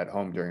 say at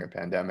home during a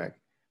pandemic,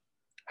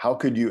 how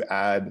could you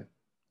add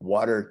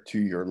water to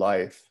your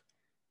life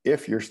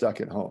if you're stuck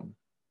at home?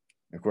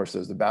 Of course,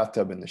 there's the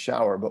bathtub and the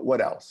shower, but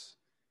what else?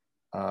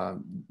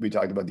 We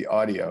talked about the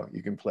audio.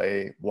 You can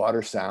play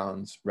water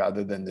sounds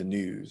rather than the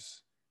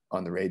news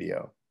on the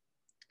radio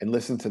and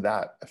listen to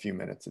that a few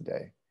minutes a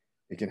day.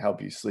 It can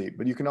help you sleep,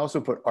 but you can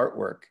also put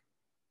artwork.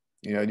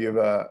 Do you have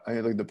I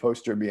look at the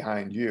poster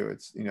behind you.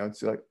 It's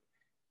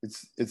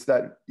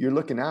that you're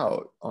looking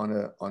out on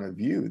a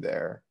view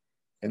there,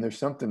 and there's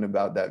something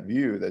about that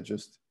view that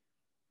just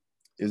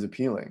is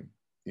appealing.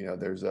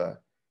 So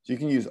you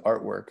can use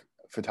artwork,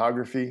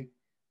 photography,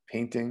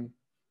 painting,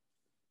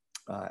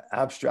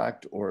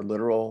 abstract or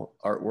literal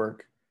artwork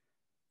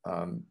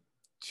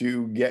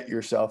to get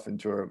yourself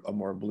into a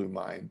more blue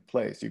mind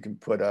place. You can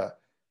put a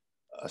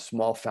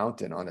small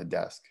fountain on a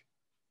desk.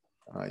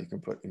 You can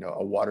put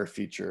a water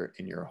feature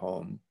in your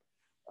home.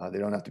 They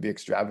don't have to be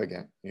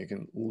extravagant. You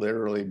can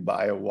literally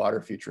buy a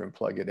water feature and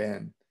plug it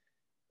in,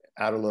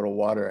 add a little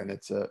water, and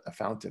it's a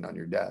fountain on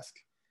your desk.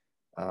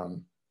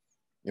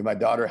 My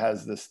daughter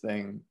has this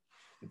thing.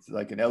 It's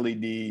like an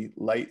LED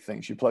light thing.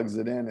 She plugs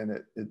it in and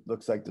it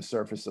looks like the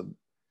surface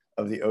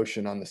of the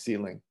ocean on the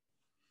ceiling.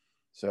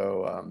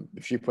 So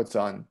if she puts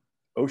on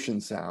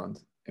ocean sound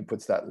and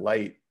puts that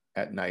light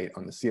at night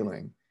on the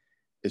ceiling,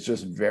 it's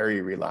just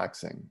very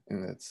relaxing.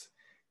 And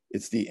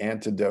it's the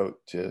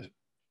antidote to,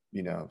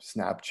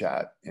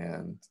 Snapchat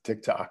and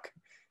TikTok.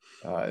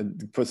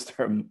 It puts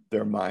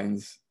their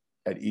minds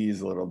at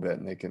ease a little bit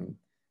and they can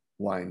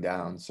wind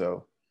down.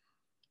 So,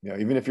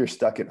 even if you're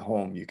stuck at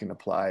home, you can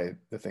apply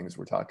the things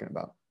we're talking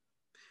about.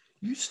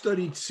 You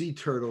studied sea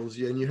turtles,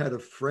 and you had a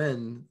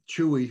friend,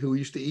 Chewy, who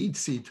used to eat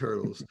sea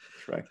turtles.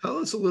 Right. Tell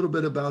us a little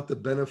bit about the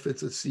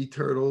benefits of sea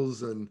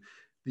turtles and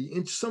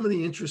some of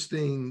the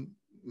interesting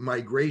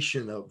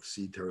migration of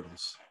sea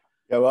turtles.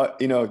 Yeah, well,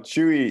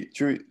 Chewy,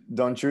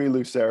 Don Chewy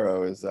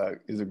Lucero is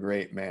a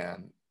great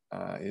man.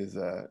 He's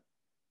a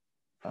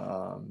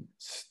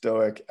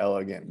stoic,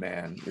 elegant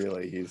man.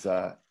 Really, he's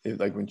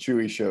like when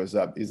Chewy shows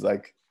up, he's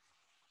like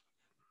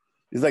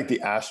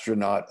the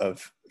astronaut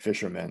of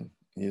fishermen.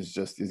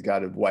 He's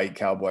got a white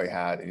cowboy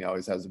hat and he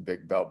always has a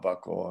big belt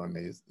buckle. And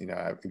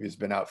if he's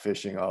been out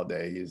fishing all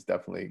day, he's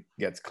definitely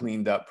gets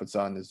cleaned up, puts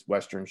on his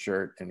Western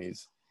shirt, and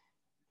he's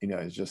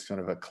just kind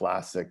of a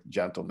classic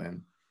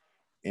gentleman.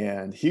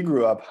 And he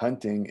grew up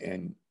hunting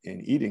and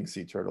eating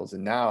sea turtles.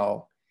 And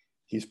now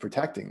he's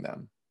protecting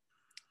them.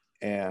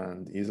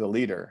 And he's a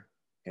leader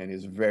and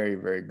he's very,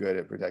 very good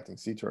at protecting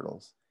sea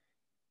turtles.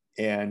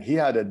 And he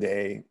had a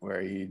day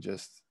where he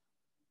just,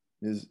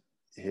 his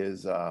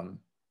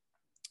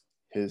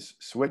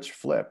switch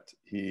flipped.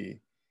 He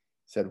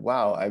said,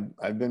 wow,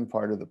 I've been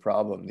part of the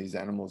problem. These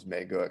animals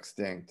may go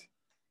extinct.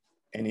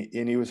 And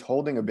he was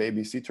holding a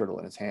baby sea turtle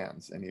in his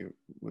hands, and he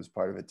was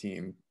part of a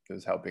team that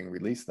was helping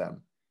release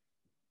them.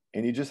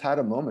 And he just had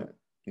a moment,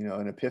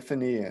 an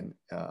epiphany and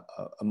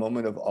a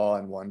moment of awe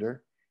and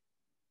wonder.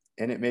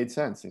 And it made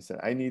sense. He said,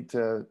 I need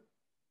to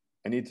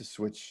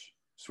switch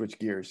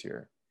gears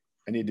here.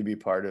 I need to be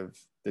part of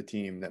the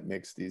team that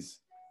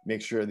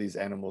make sure these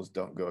animals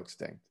don't go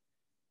extinct.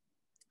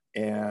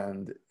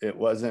 And it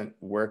wasn't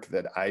work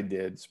that I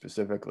did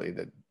specifically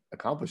that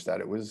accomplished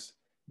that. It was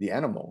the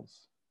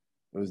animals.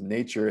 It was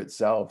nature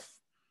itself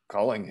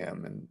calling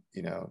him and,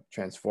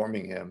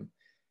 transforming him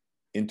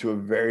into a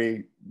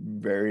very,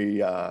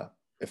 very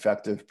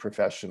effective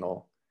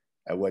professional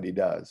at what he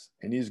does.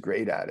 And he's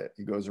great at it.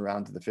 He goes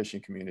around to the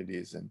fishing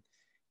communities and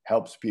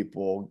helps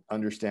people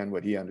understand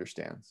what he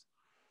understands.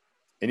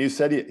 And he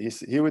said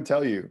he would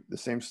tell you the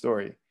same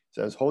story.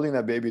 So I was holding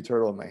that baby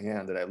turtle in my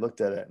hand and I looked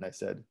at it and I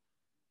said,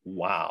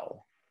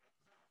 wow,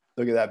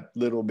 look at that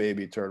little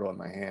baby turtle in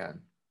my hand,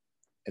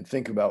 and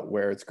think about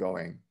where it's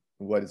going,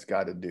 what it's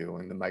got to do,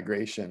 and the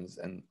migrations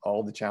and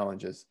all the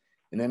challenges.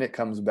 And then it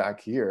comes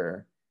back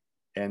here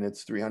and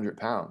it's 300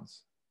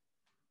 pounds.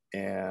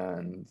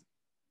 And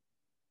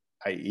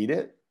I eat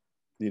it,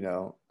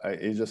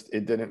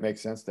 it didn't make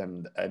sense to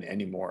him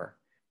anymore.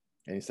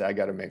 And he said, I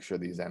got to make sure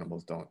these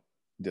animals don't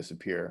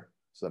disappear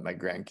so that my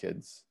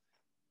grandkids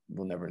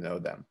will never know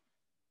them.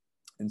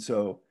 And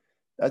so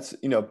that's,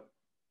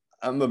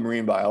 I'm a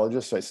marine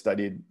biologist, so I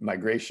studied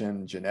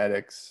migration,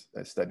 genetics.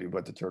 I studied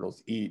what the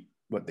turtles eat,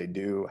 what they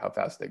do, how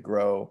fast they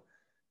grow,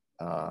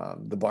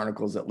 the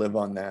barnacles that live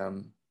on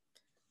them,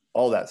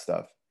 all that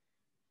stuff.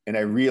 And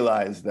I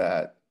realized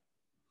that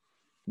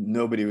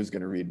nobody was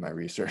going to read my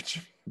research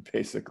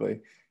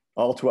basically.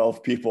 All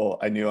 12 people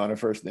I knew on a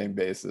first name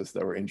basis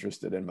that were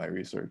interested in my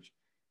research,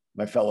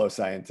 my fellow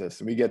scientists.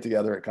 And we get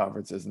together at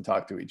conferences and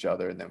talk to each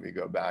other, and then we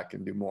go back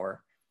and do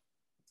more.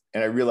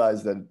 And I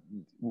realized that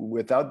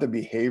without the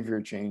behavior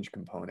change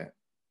component,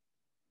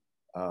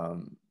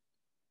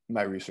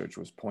 my research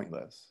was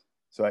pointless.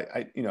 So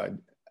I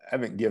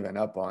haven't given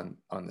up on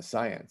the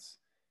science,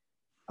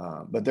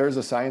 but there's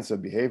a science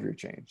of behavior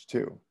change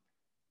too.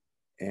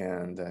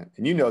 And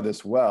you know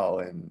this well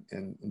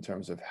in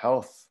terms of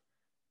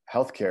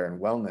healthcare and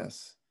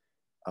wellness.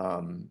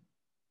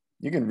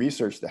 You can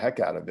research the heck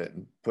out of it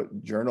and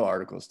put journal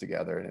articles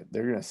together, and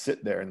they're going to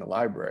sit there in the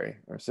library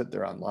or sit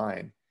there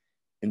online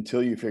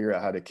until you figure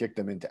out how to kick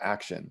them into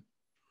action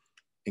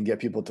and get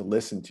people to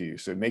listen to you.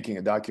 So making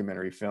a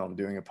documentary film,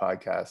 doing a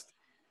podcast,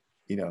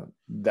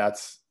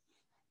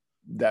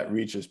 that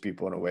reaches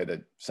people in a way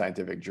that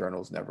scientific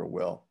journals never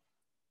will.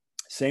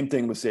 Same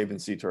thing with saving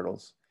sea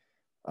turtles.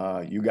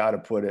 You got to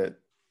put it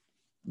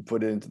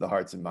into the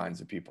hearts and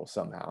minds of people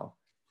somehow,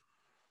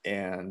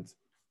 and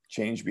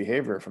change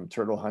behavior from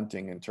turtle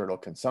hunting and turtle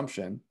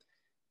consumption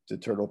to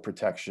turtle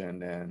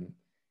protection and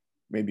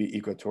maybe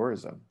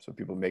ecotourism. So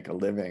people make a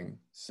living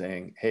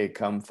saying, hey,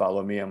 come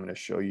follow me. I'm going to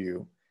show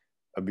you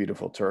a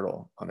beautiful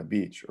turtle on a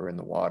beach or in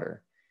the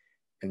water.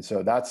 And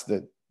so that's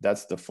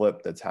the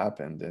flip that's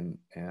happened.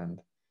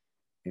 And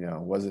it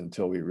wasn't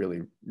until we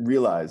really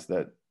realized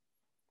that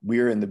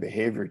we're in the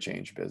behavior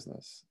change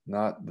business,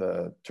 not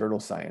the turtle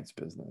science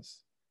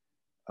business.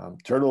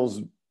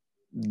 Turtles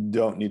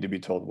don't need to be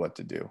told what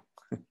to do.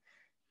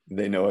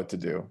 They know what to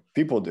do.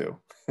 People do.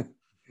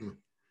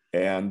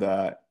 And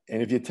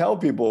if you tell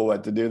people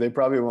what to do, they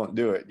probably won't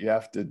do it. You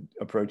have to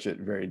approach it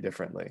very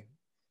differently.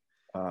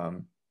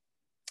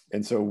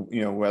 And so,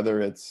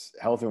 whether it's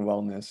health and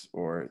wellness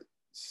or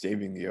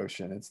saving the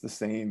ocean, it's the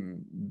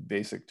same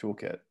basic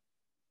toolkit.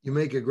 You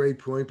make a great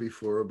point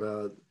before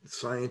about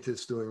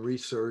scientists doing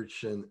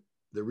research, and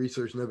the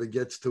research never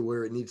gets to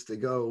where it needs to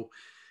go.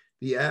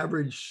 The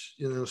average,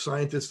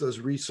 scientist does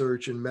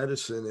research in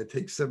medicine. It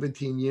takes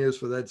 17 years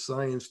for that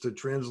science to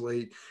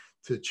translate,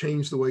 to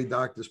change the way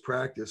doctors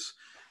practice.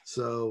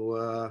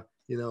 So,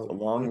 a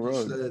long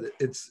road.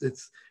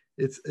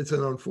 It's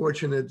an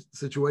unfortunate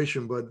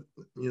situation, but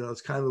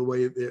it's kind of the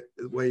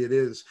way it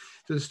is.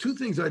 So there's two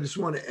things I just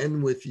want to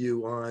end with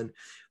you on.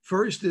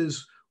 First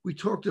is, we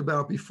talked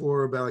about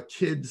before about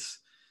kids,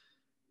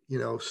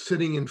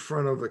 sitting in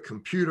front of a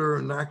computer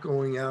and not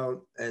going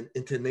out and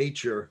into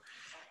nature.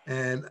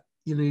 And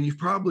you've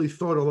probably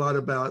thought a lot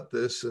about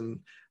this, and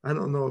I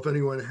don't know if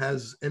anyone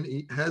has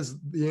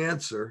the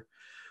answer,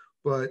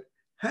 but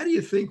how do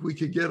you think we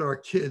could get our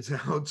kids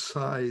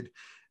outside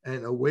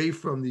and away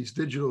from these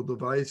digital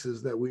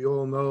devices that we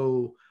all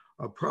know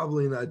are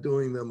probably not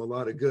doing them a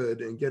lot of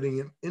good, and getting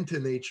them into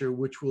nature,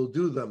 which will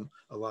do them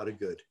a lot of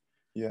good?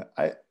 Yeah,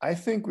 I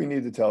think we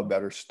need to tell a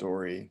better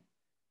story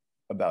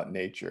about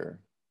nature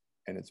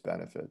and its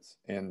benefits.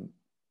 And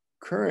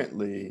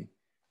currently,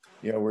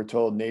 we're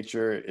told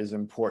nature is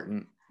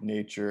important.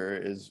 Nature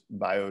is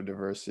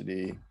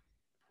biodiversity.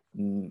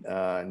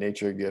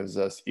 Nature gives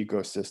us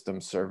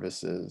ecosystem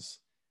services.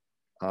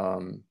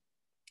 And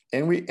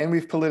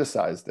we've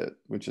politicized it,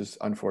 which is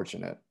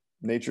unfortunate.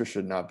 Nature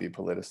should not be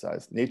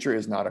politicized. Nature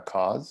is not a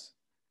cause.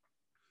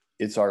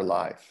 It's our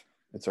life.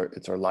 It's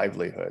our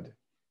livelihood.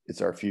 It's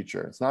our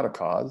future. It's not a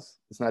cause.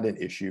 It's not an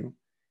issue.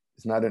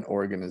 It's not an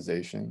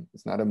organization.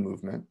 It's not a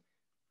movement.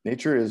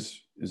 Nature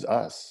is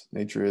us.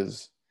 Nature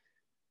is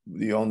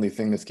the only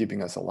thing that's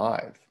keeping us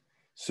alive.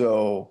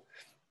 So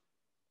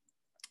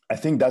I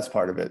think that's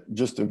part of it,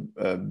 just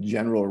a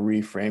general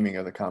reframing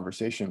of the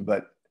conversation.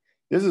 But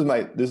this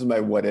is my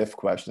what if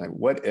question. Like,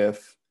 what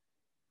if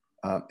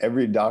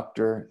every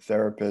doctor,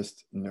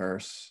 therapist,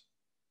 nurse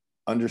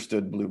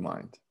understood Blue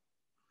Mind?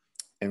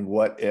 And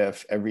what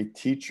if every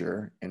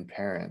teacher and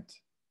parent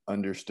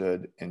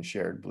understood and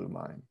shared Blue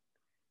Mind?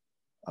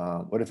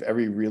 What if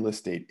every real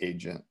estate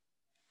agent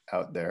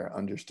out there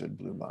understood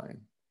Blue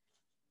Mind?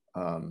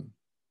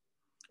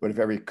 What if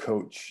every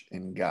coach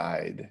and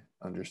guide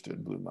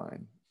understood Blue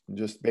Mind? And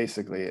just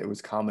basically, it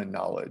was common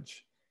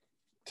knowledge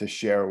to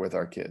share with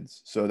our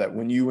kids, so that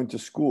when you went to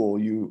school,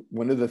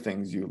 one of the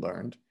things you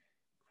learned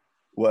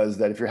was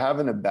that if you're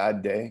having a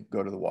bad day,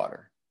 go to the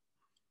water.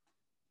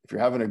 If you're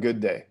having a good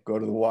day, go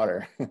to the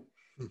water.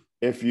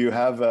 If you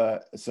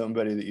have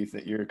somebody that you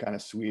think you're kind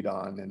of sweet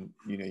on, and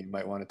you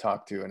might want to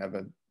talk to and have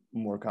a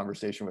more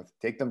conversation with,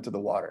 take them to the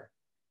water.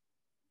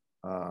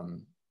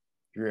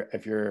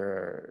 If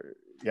you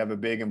have a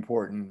big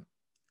important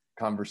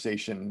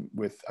conversation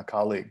with a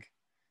colleague,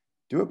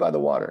 do it by the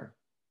water.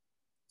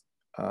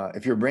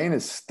 If your brain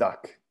is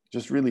stuck,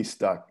 just really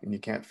stuck, and you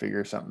can't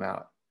figure something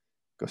out,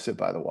 go sit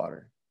by the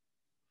water.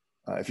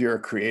 If you're a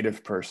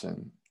creative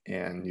person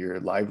and your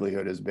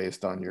livelihood is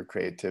based on your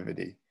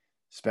creativity,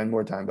 spend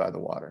more time by the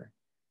water.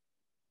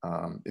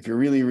 If you're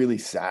really, really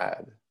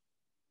sad,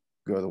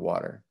 go to the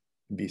water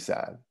and be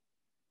sad.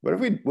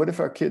 What if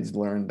our kids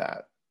learned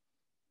that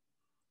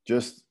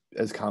just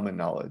as common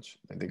knowledge?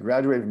 Like, they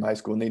graduated from high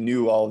school and they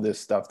knew all of this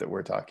stuff that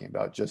we're talking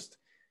about, just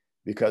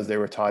because they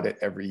were taught it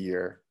every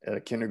year at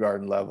a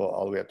kindergarten level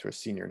all the way up to a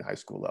senior in high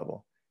school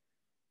level.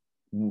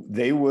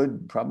 They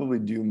would probably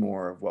do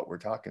more of what we're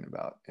talking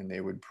about, and they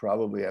would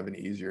probably have an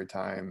easier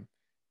time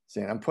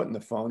saying, I'm putting the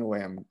phone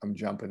away, I'm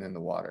jumping in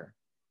the water,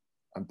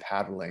 I'm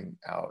paddling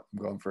out,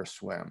 I'm going for a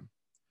swim,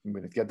 I'm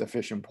going to get the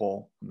fishing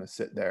pole, I'm going to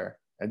sit there.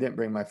 I didn't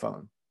bring my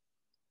phone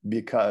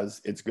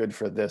because it's good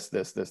for this,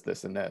 this, this,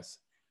 this, and this,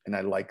 and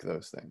I like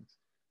those things.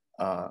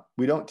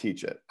 We don't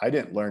teach it. I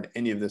didn't learn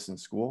any of this in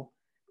school,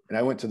 and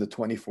I went to the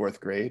 24th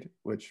grade,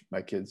 which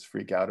my kids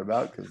freak out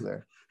about because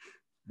they're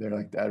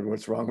like, Dad,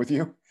 what's wrong with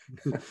you?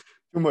 Too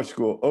much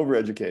school,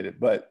 overeducated.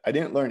 But I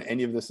didn't learn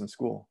any of this in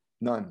school.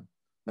 None,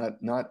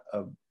 not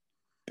a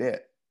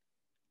bit.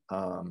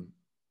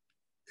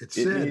 It's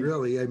sad,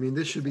 really. I mean,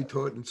 this should be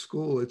taught in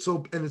school. It's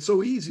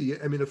so easy.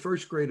 I mean, a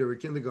first grader or a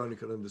kindergarten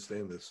could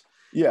understand this.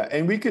 Yeah,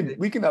 and we can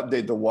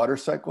update the water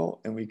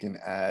cycle, and we can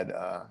add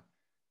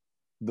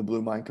the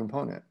Blue Mind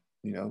component.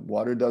 You know,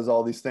 water does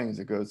all these things.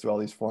 It goes through all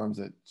these forms.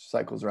 It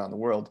cycles around the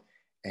world.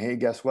 And hey,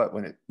 guess what?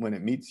 When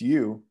it meets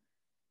you,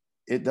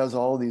 it does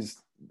all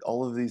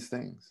of these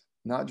things,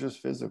 not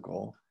just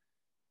physical,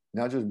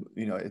 not just,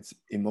 you know, it's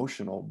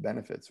emotional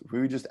benefits. If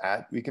we just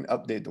we can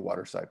update the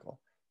water cycle.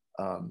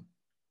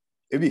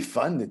 It'd be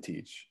fun to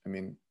teach. I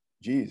mean,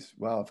 geez,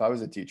 well, if I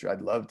was a teacher,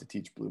 I'd love to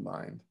teach Blue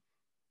Mind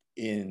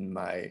in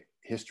my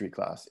history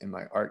class, in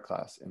my art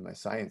class, in my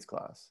science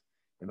class,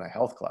 in my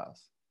health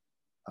class.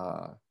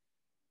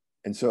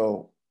 And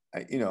so,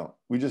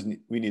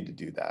 we need to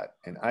do that.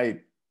 And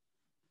I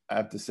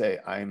have to say,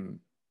 I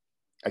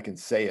can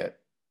say it.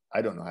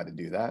 I don't know how to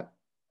do that,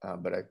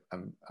 but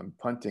I'm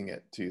punting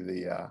it to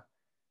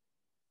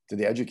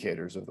the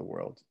educators of the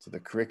world, to the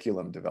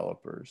curriculum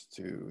developers,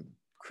 to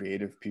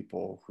creative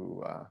people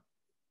who, I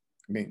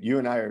mean, you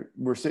and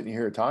we're sitting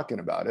here talking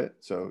about it.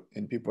 So,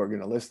 and people are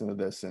going to listen to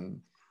this,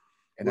 and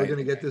we're going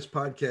to get this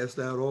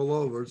podcast out all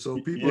over. So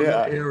people are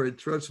going to hear it.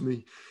 Trust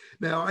me.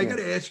 Now I got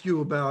to ask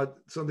you about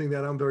something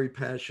that I'm very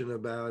passionate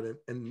about,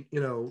 and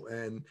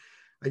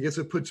I guess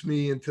it puts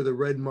me into the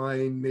red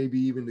mind, maybe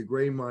even the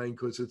gray mind,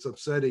 because it's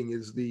upsetting,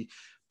 is the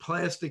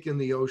plastic in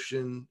the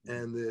ocean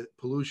and the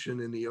pollution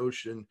in the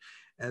ocean.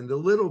 And the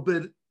little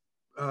bit,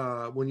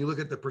 when you look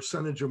at the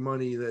percentage of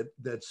money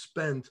that's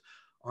spent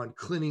on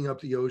cleaning up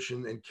the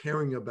ocean and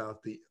caring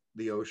about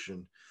the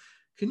ocean.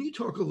 Can you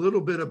talk a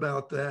little bit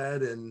about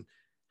that? And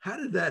how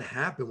did that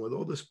happen with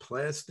all this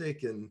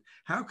plastic? And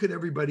how could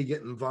everybody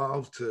get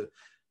involved to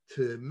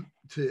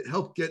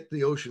help get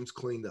the oceans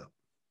cleaned up?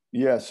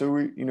 Yeah, so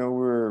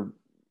we're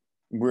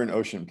an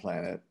ocean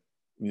planet.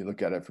 When you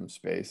look at it from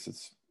space,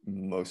 it's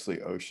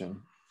mostly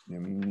ocean.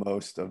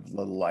 Most of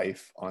the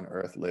life on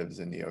Earth lives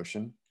in the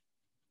ocean.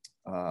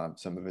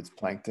 Some of it's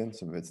plankton,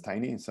 some of it's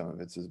tiny, and some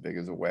of it's as big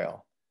as a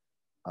whale.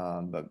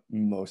 But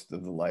most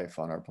of the life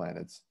on our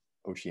planet's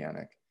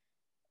oceanic.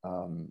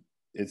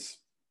 It's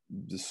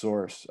the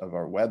source of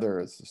our weather.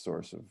 It's the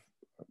source of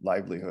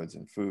livelihoods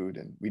and food,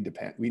 and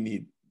we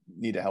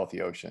need a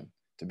healthy ocean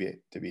to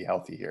be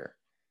healthy here.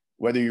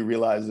 Whether you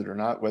realize it or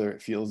not, whether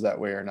it feels that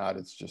way or not,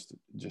 it's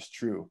just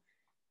true.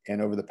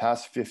 And over the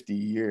past 50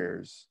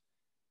 years,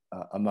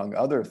 among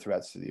other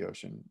threats to the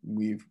ocean,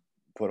 we've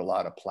put a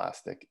lot of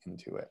plastic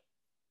into it.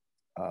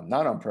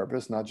 Not on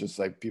purpose, not just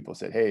like people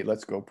said, hey,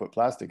 let's go put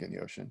plastic in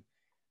the ocean,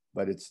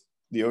 but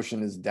the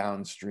ocean is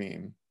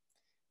downstream,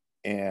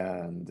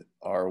 and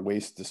our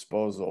waste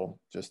disposal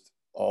just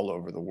all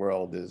over the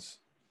world is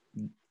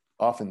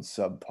often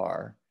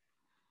subpar.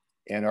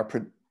 And our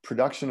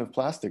production of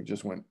plastic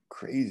just went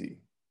crazy.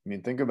 I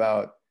mean, think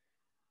about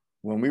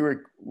when we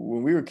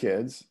were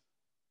kids,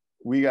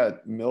 we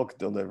got milk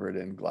delivered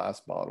in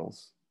glass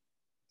bottles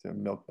to a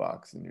milk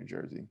box in New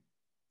Jersey.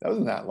 That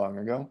wasn't that long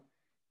ago.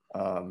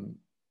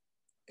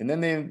 And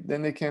then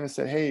they kind of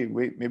said, hey,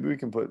 wait, maybe we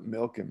can put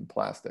milk in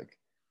plastic.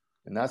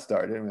 And that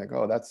started, and we're like,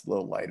 oh, that's a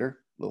little lighter,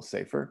 a little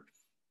safer.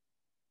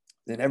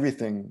 Then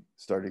everything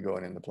started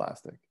going into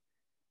plastic.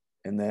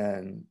 And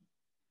then,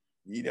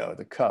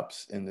 the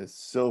cups and the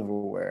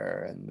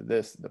silverware and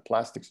the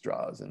plastic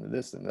straws and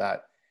this and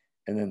that.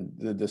 And then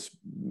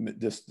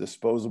this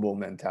disposable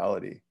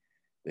mentality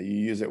that you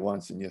use it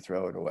once and you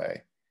throw it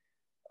away.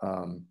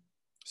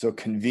 So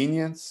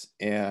convenience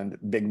and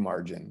big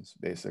margins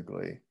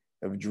basically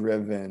have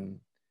driven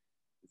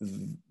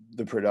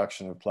the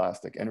production of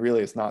plastic. And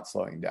really it's not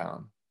slowing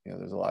down.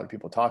 There's a lot of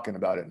people talking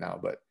about it now,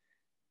 but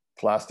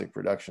plastic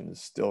production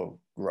is still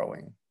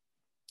growing.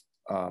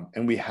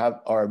 And we have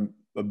our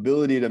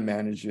ability to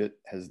manage it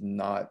has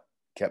not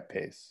kept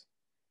pace.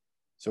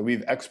 So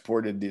we've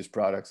exported these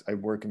products. I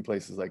work in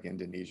places like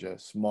Indonesia,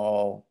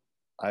 small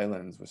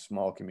islands with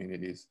small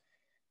communities,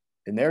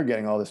 and they're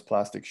getting all this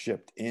plastic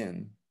shipped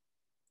in.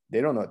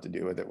 They don't know what to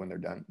do with it when they're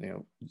done.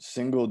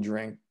 Single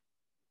drink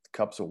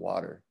cups of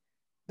water.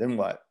 Then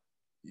what?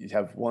 You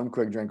have one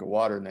quick drink of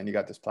water, and then you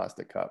got this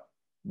plastic cup.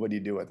 What do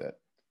you do with it?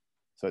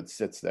 So it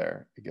sits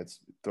there. It gets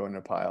thrown in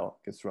a pile,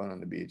 gets thrown on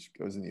the beach,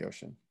 goes in the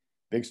ocean.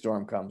 Big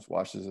storm comes,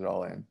 washes it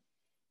all in.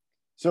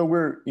 So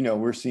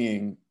we're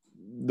seeing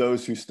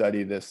those who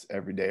study this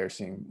every day are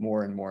seeing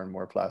more and more and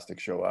more plastic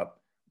show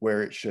up,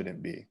 where it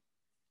shouldn't be.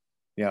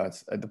 You know,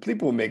 it's the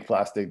people who make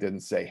plastic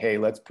didn't say, hey,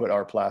 let's put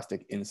our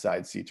plastic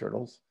inside sea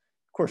turtles.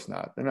 Of course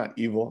not. They're not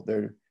evil.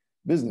 They're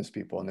business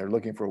people, and they're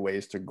looking for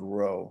ways to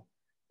grow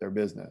their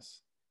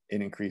business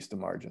and increase the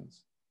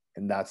margins.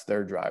 And that's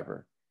their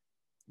driver.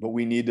 But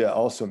we need to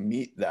also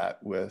meet that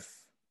with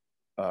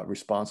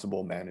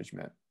responsible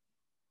management.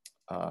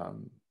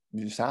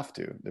 You just have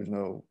to. There's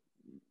no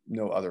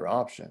other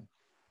option.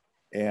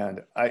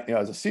 And I,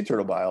 as a sea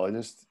turtle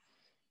biologist,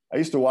 I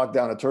used to walk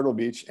down a Turtle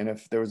Beach, and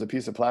if there was a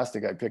piece of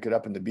plastic, I'd pick it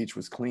up and the beach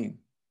was clean.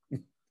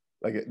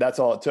 Like, that's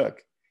all it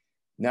took.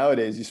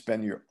 Nowadays, you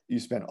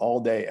spend all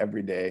day,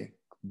 every day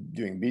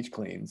doing beach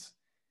cleans.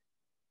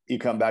 You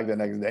come back the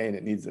next day and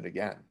it needs it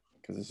again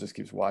because it just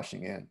keeps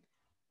washing in.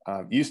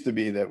 Used to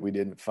be that we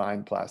didn't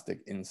find plastic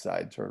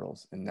inside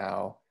turtles. And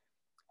now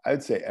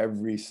I'd say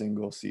every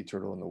single sea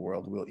turtle in the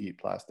world will eat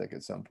plastic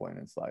at some point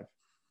in its life.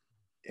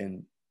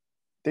 And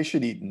they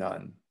should eat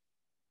none.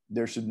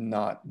 There should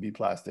not be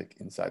plastic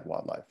inside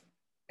wildlife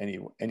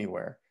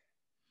anywhere,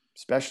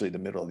 especially the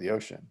middle of the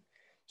ocean.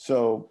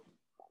 So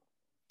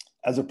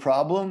as a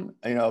problem,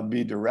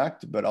 be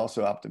direct, but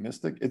also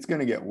optimistic. It's going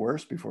to get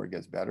worse before it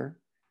gets better.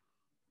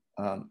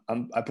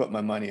 I put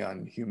my money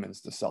on humans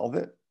to solve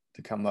it,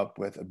 to come up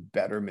with a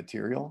better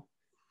material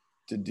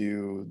to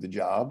do the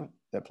job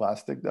that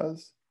plastic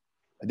does,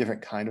 a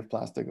different kind of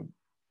plastic,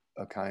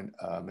 a kind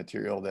of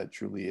material that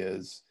truly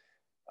is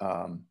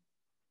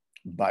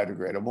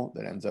biodegradable,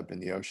 that ends up in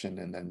the ocean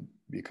and then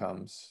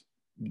becomes,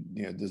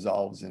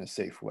 dissolves in a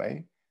safe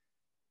way,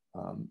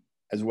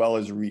 as well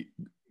as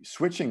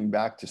switching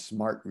back to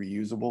smart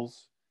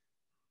reusables,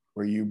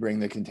 where you bring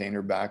the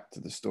container back to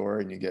the store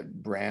and you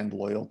get brand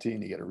loyalty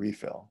and you get a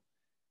refill.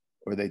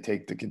 Or they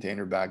take the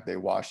container back, they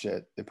wash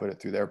it, they put it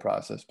through their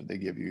process, but they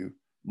give you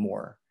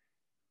more.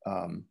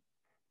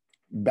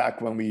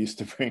 Back when we used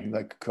to bring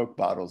like Coke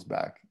bottles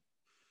back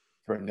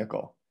for a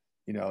nickel,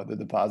 the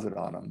deposit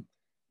on them,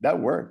 that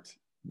worked.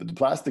 But the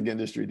plastic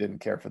industry didn't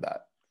care for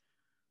that.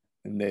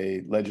 And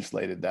they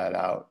legislated that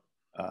out.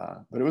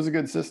 But it was a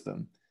good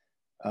system.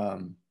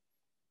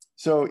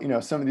 So,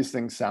 some of these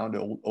things sound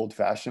old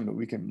fashioned, but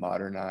we can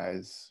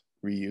modernize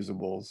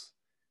reusables.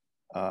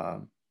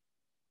 And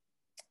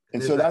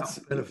so that's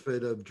the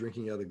benefit of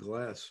drinking out of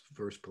glass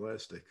versus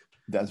plastic.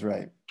 That's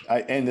right.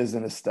 And there's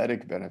an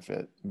aesthetic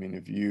benefit. I mean,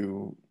 if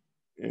you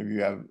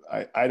have,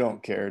 I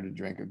don't care to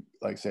drink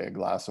say a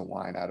glass of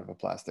wine out of a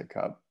plastic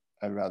cup.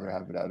 I'd rather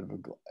have it out of a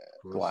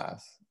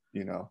glass,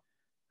 And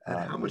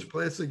how much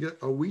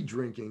plastic are we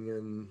drinking?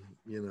 And,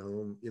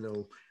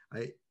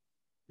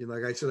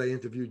 like I said, I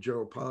interviewed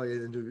Joe Polly, I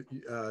interviewed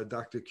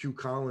Dr. Q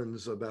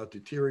Collins about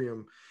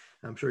deuterium.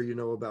 I'm sure you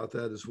know about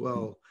that as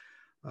well.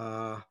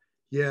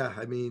 Yeah,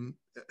 I mean,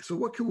 so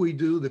what can we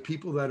do? The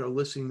people that are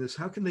listening to this,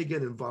 how can they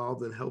get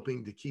involved in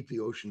helping to keep the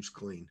oceans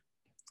clean?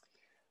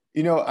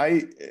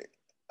 I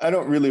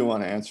don't really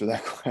want to answer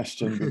that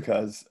question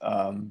because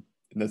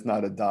that's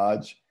not a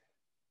dodge.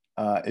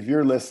 If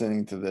you're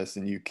listening to this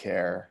and you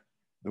care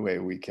the way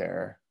we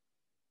care,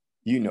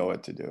 you know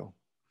what to do.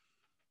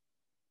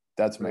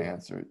 That's my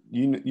answer.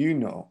 You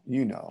know.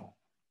 No,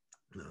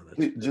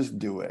 just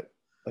do it.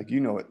 Like, I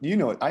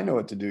know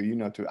what to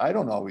do. I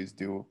don't always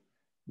do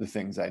the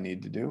things I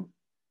need to do.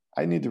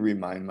 I need to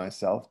remind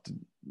myself to,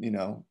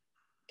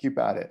 keep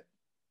at it.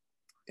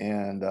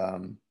 And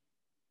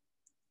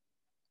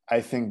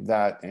I think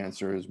that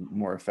answer is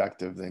more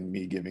effective than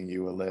me giving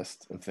you a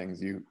list of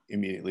things you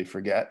immediately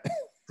forget.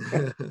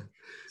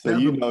 So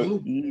the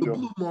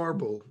blue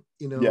marble,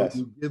 yes.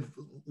 You give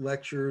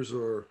lectures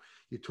or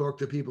you talk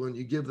to people and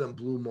you give them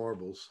blue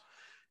marbles.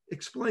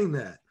 Explain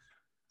that.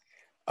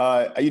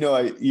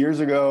 Years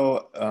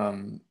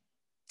ago,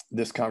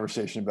 this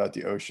conversation about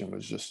the ocean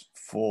was just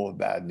full of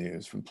bad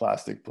news, from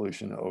plastic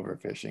pollution to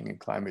overfishing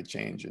and climate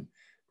change and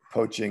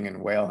poaching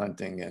and whale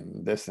hunting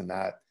and this and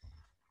that.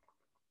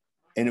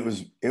 And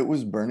it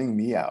was burning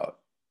me out.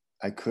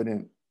 I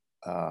couldn't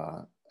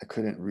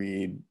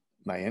read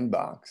my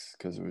inbox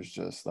because it was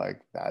just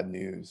like bad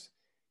news.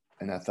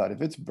 And I thought,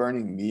 if it's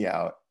burning me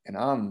out and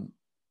I'm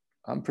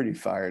pretty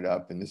fired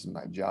up and this is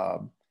my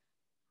job,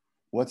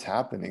 what's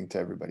happening to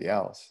everybody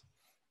else?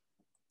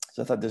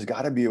 So I thought there's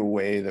got to be a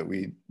way that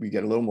we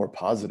get a little more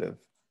positive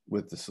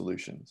with the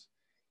solutions.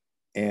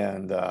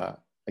 And I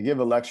gave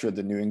a lecture at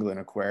the New England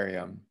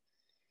Aquarium,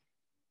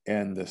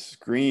 and the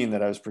screen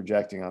that I was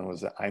projecting on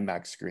was an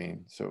IMAX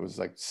screen. So it was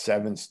like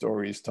 7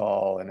 stories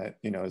tall, and it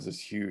was this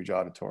huge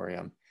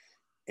auditorium.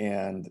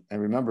 And I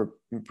remember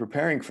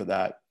preparing for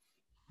that,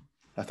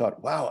 I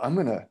thought, wow, I'm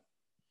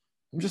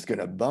just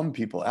gonna bum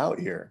people out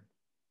here.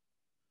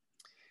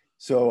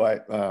 So I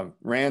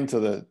ran to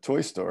the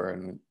toy store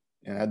and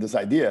had this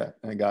idea,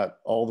 and I got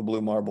all the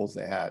blue marbles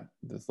they had,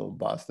 this little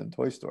Boston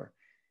toy store.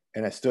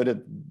 And I stood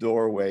at the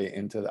doorway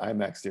into the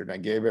IMAX theater, and I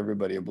gave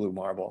everybody a blue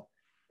marble,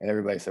 and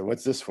everybody said,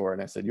 "What's this for?"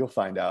 And I said, "You'll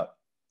find out."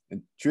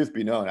 And truth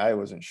be known, I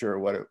wasn't sure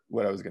what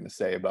I was going to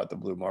say about the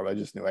blue marble. I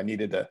just knew I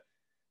needed to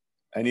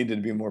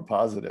be more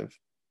positive.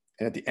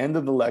 And at the end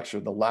of the lecture,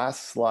 the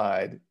last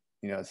slide,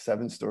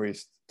 7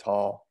 stories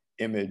tall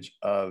image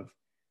of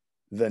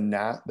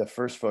the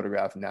first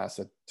photograph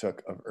NASA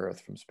took of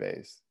Earth from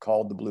space,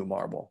 called the Blue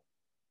Marble.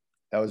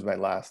 That was my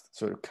last,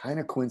 sort of kind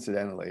of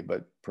coincidentally,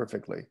 but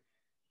perfectly.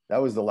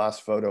 That was the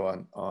last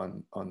photo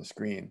on the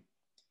screen.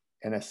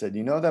 And I said,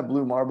 you know that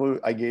blue marble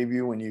I gave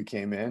you when you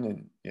came in,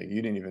 and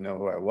you didn't even know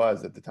who I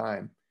was at the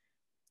time?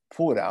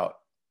 Pull it out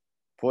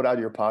of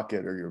your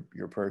pocket or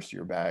your purse,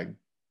 your bag,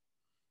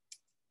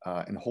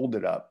 and hold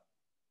it up.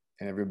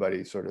 And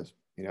everybody sort of,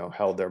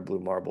 held their blue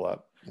marble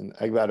up. And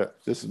I got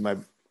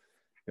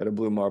got a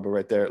blue marble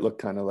right there. It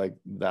looked kind of like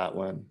that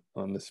one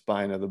on the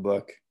spine of the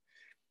book.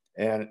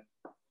 And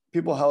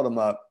people held them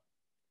up.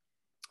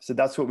 So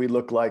that's what we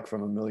look like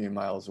from 1 million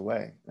miles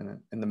away. And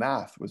the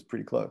math was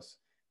pretty close.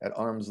 At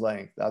arm's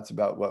length, that's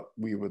about what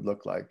we would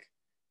look like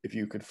if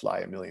you could fly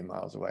 1 million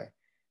miles away.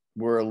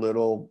 We're a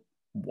little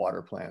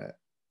water planet.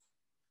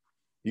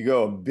 You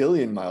go 1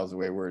 billion miles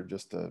away, we're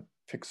just a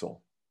pixel,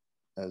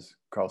 as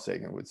Carl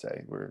Sagan would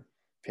say. We're a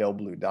pale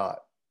blue dot.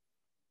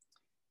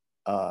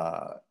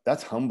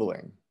 That's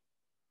humbling,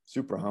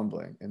 super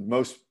humbling. And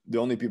the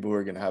only people who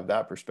are going to have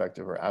that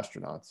perspective are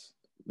astronauts,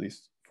 at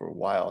least for a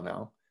while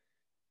now.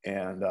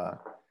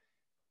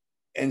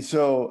 And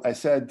so I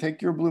said,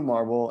 take your blue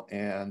marble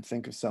and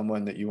think of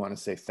someone that you want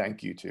to say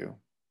thank you to.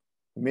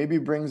 Maybe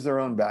brings their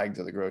own bag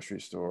to the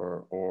grocery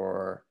store,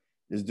 or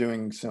is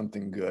doing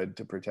something good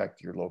to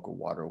protect your local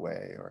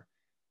waterway or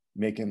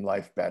making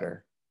life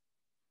better.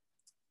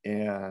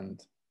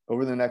 And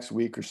over the next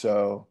week or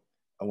so,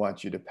 I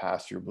want you to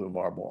pass your blue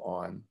marble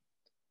on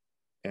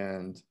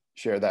and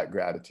share that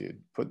gratitude.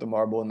 Put the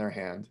marble in their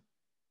hand,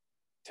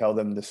 tell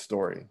them the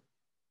story,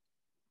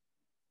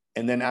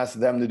 and then ask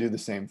them to do the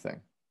same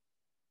thing.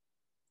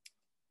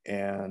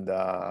 And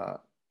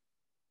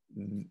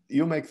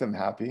you'll make them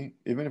happy,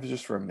 even if it's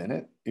just for a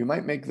minute. You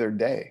might make their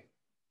day,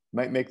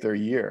 might make their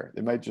year.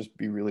 They might just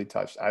be really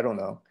touched. I don't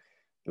know,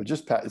 but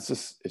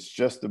it's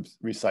just a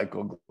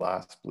recycled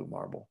glass blue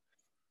marble.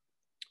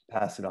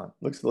 Pass it on.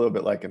 Looks a little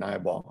bit like an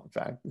eyeball, in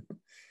fact.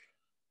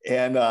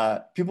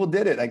 And people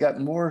did it. I got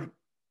more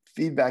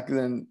feedback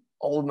than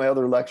all of my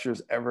other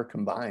lectures ever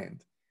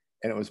combined,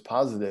 and it was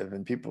positive.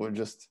 And people were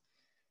just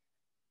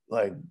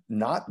like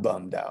not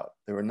bummed out.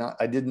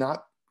 I did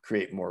not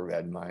create more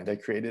red mind. I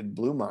created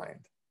blue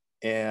mind,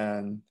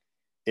 and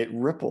it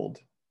rippled.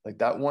 Like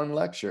that one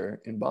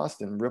lecture in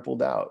Boston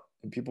rippled out,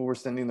 and people were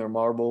sending their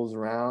marbles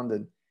around,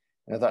 and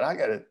I thought, I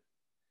gotta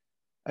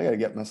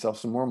get myself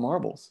some more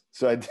marbles.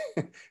 So I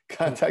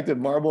contacted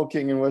Marble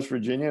King in West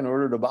Virginia and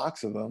ordered a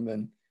box of them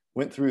and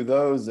went through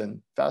those.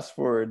 And fast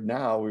forward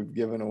now, we've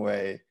given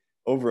away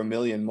over 1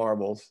 million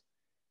marbles,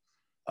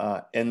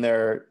 and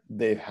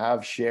they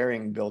have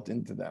sharing built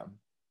into them.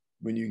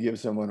 When you give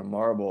someone a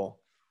marble,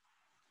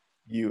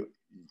 you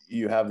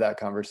have that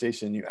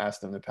conversation, you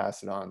ask them to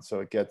pass it on.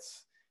 So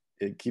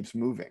it keeps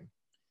moving.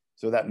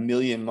 So that 1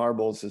 million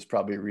marbles has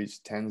probably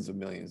reached tens of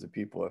millions of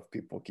people if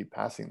people keep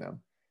passing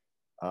them.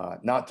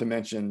 Not to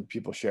mention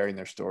people sharing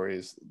their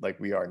stories like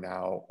we are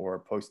now, or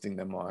posting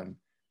them on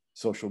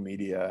social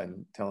media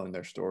and telling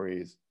their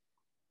stories.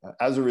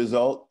 As a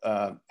result,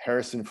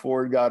 Harrison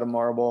Ford got a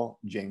marble,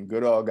 Jane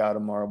Goodall got a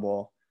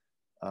marble,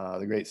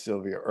 the great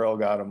Sylvia Earle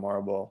got a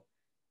marble,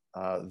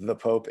 the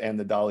Pope and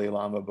the Dalai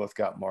Lama both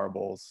got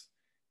marbles.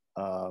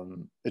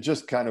 It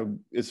just kind of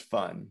is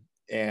fun.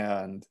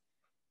 And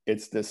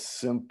it's this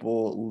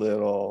simple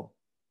little,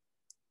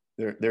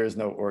 there is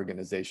no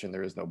organization,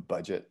 there is no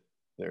budget,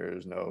 there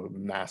is no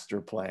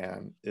master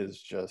plan. It's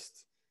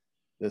just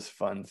this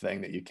fun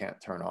thing that you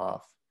can't turn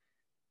off.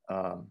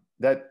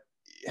 That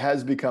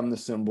has become the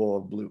symbol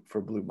of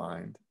Blue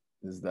Mind,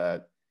 is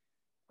that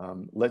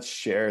let's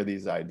share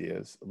these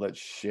ideas. Let's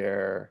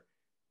share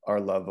our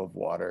love of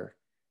water.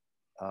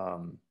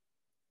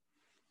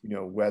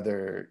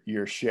 Whether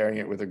you're sharing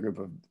it with a group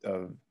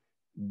of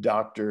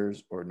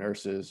doctors or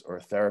nurses or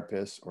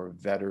therapists or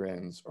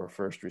veterans or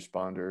first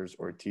responders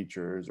or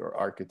teachers or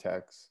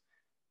architects,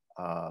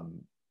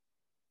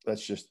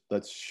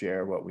 let's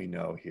share what we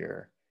know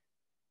here,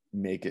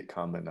 make it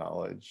common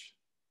knowledge,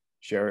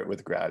 share it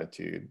with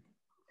gratitude.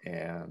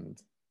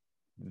 And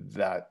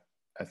that,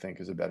 I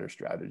think, is a better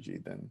strategy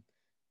than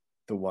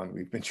the one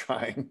we've been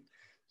trying.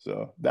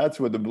 So that's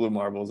what the blue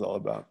marble is all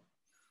about.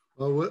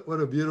 Well, what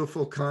a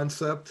beautiful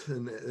concept,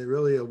 and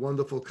really a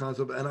wonderful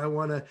concept. And I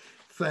want to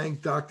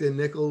thank Dr.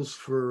 Nichols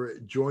for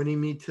joining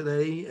me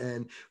today.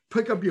 And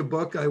pick up your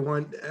book. I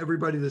want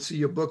everybody to see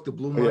your book, the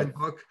Blue Mind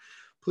book.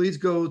 Please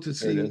go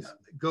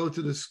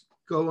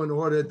and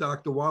order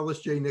Dr. Wallace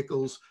J.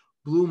 Nichols'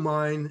 Blue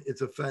Mind.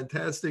 It's a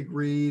fantastic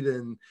read,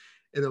 and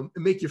it'll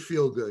make you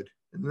feel good.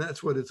 And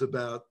that's what it's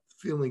about,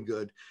 feeling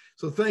good.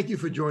 So thank you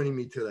for joining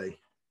me today.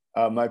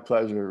 My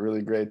pleasure.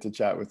 Really great to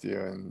chat with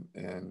you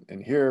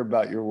and hear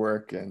about your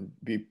work and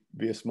be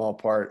a small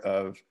part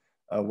of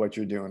what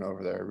you're doing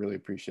over there. I really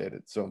appreciate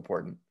it. So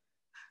important.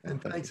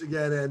 And thanks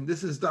again. And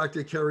this is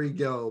Dr. Kerry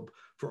Gelb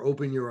for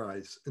Open Your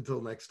Eyes.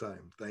 Until next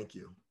time, thank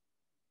you.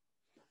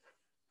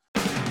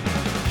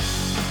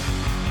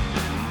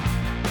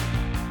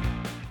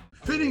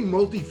 Fitting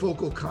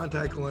multifocal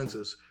contact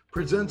lenses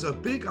presents a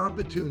big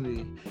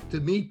opportunity to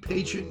meet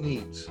patient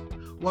needs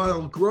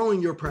while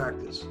growing your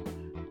practice.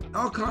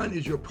 Alcon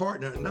is your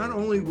partner not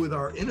only with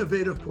our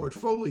innovative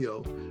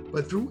portfolio,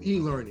 but through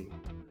e-learning.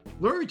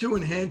 Learn to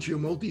enhance your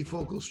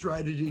multifocal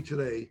strategy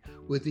today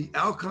with the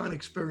Alcon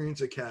Experience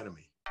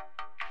Academy.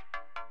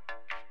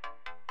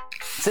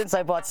 Since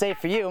I bought Safe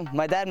For You,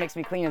 my dad makes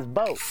me clean his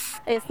boat.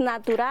 Es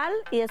natural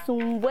y es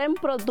un buen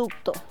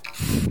producto.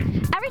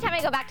 Every time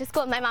I go back to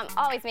school, my mom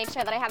always makes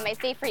sure that I have my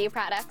Safe For You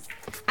products.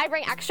 I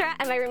bring extra,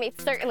 and my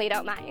roommates certainly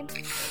don't mind.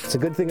 It's a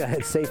good thing I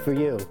had Safe For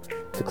You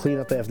to clean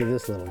up after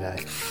this little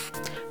guy.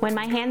 When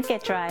my hands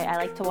get dry, I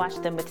like to wash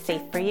them with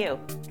Safe For You.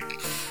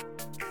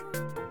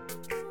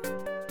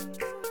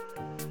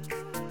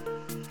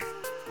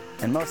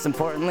 And most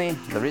importantly,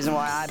 the reason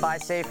why I buy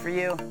Safe For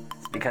You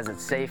is because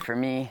it's safe for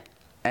me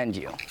and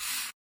you.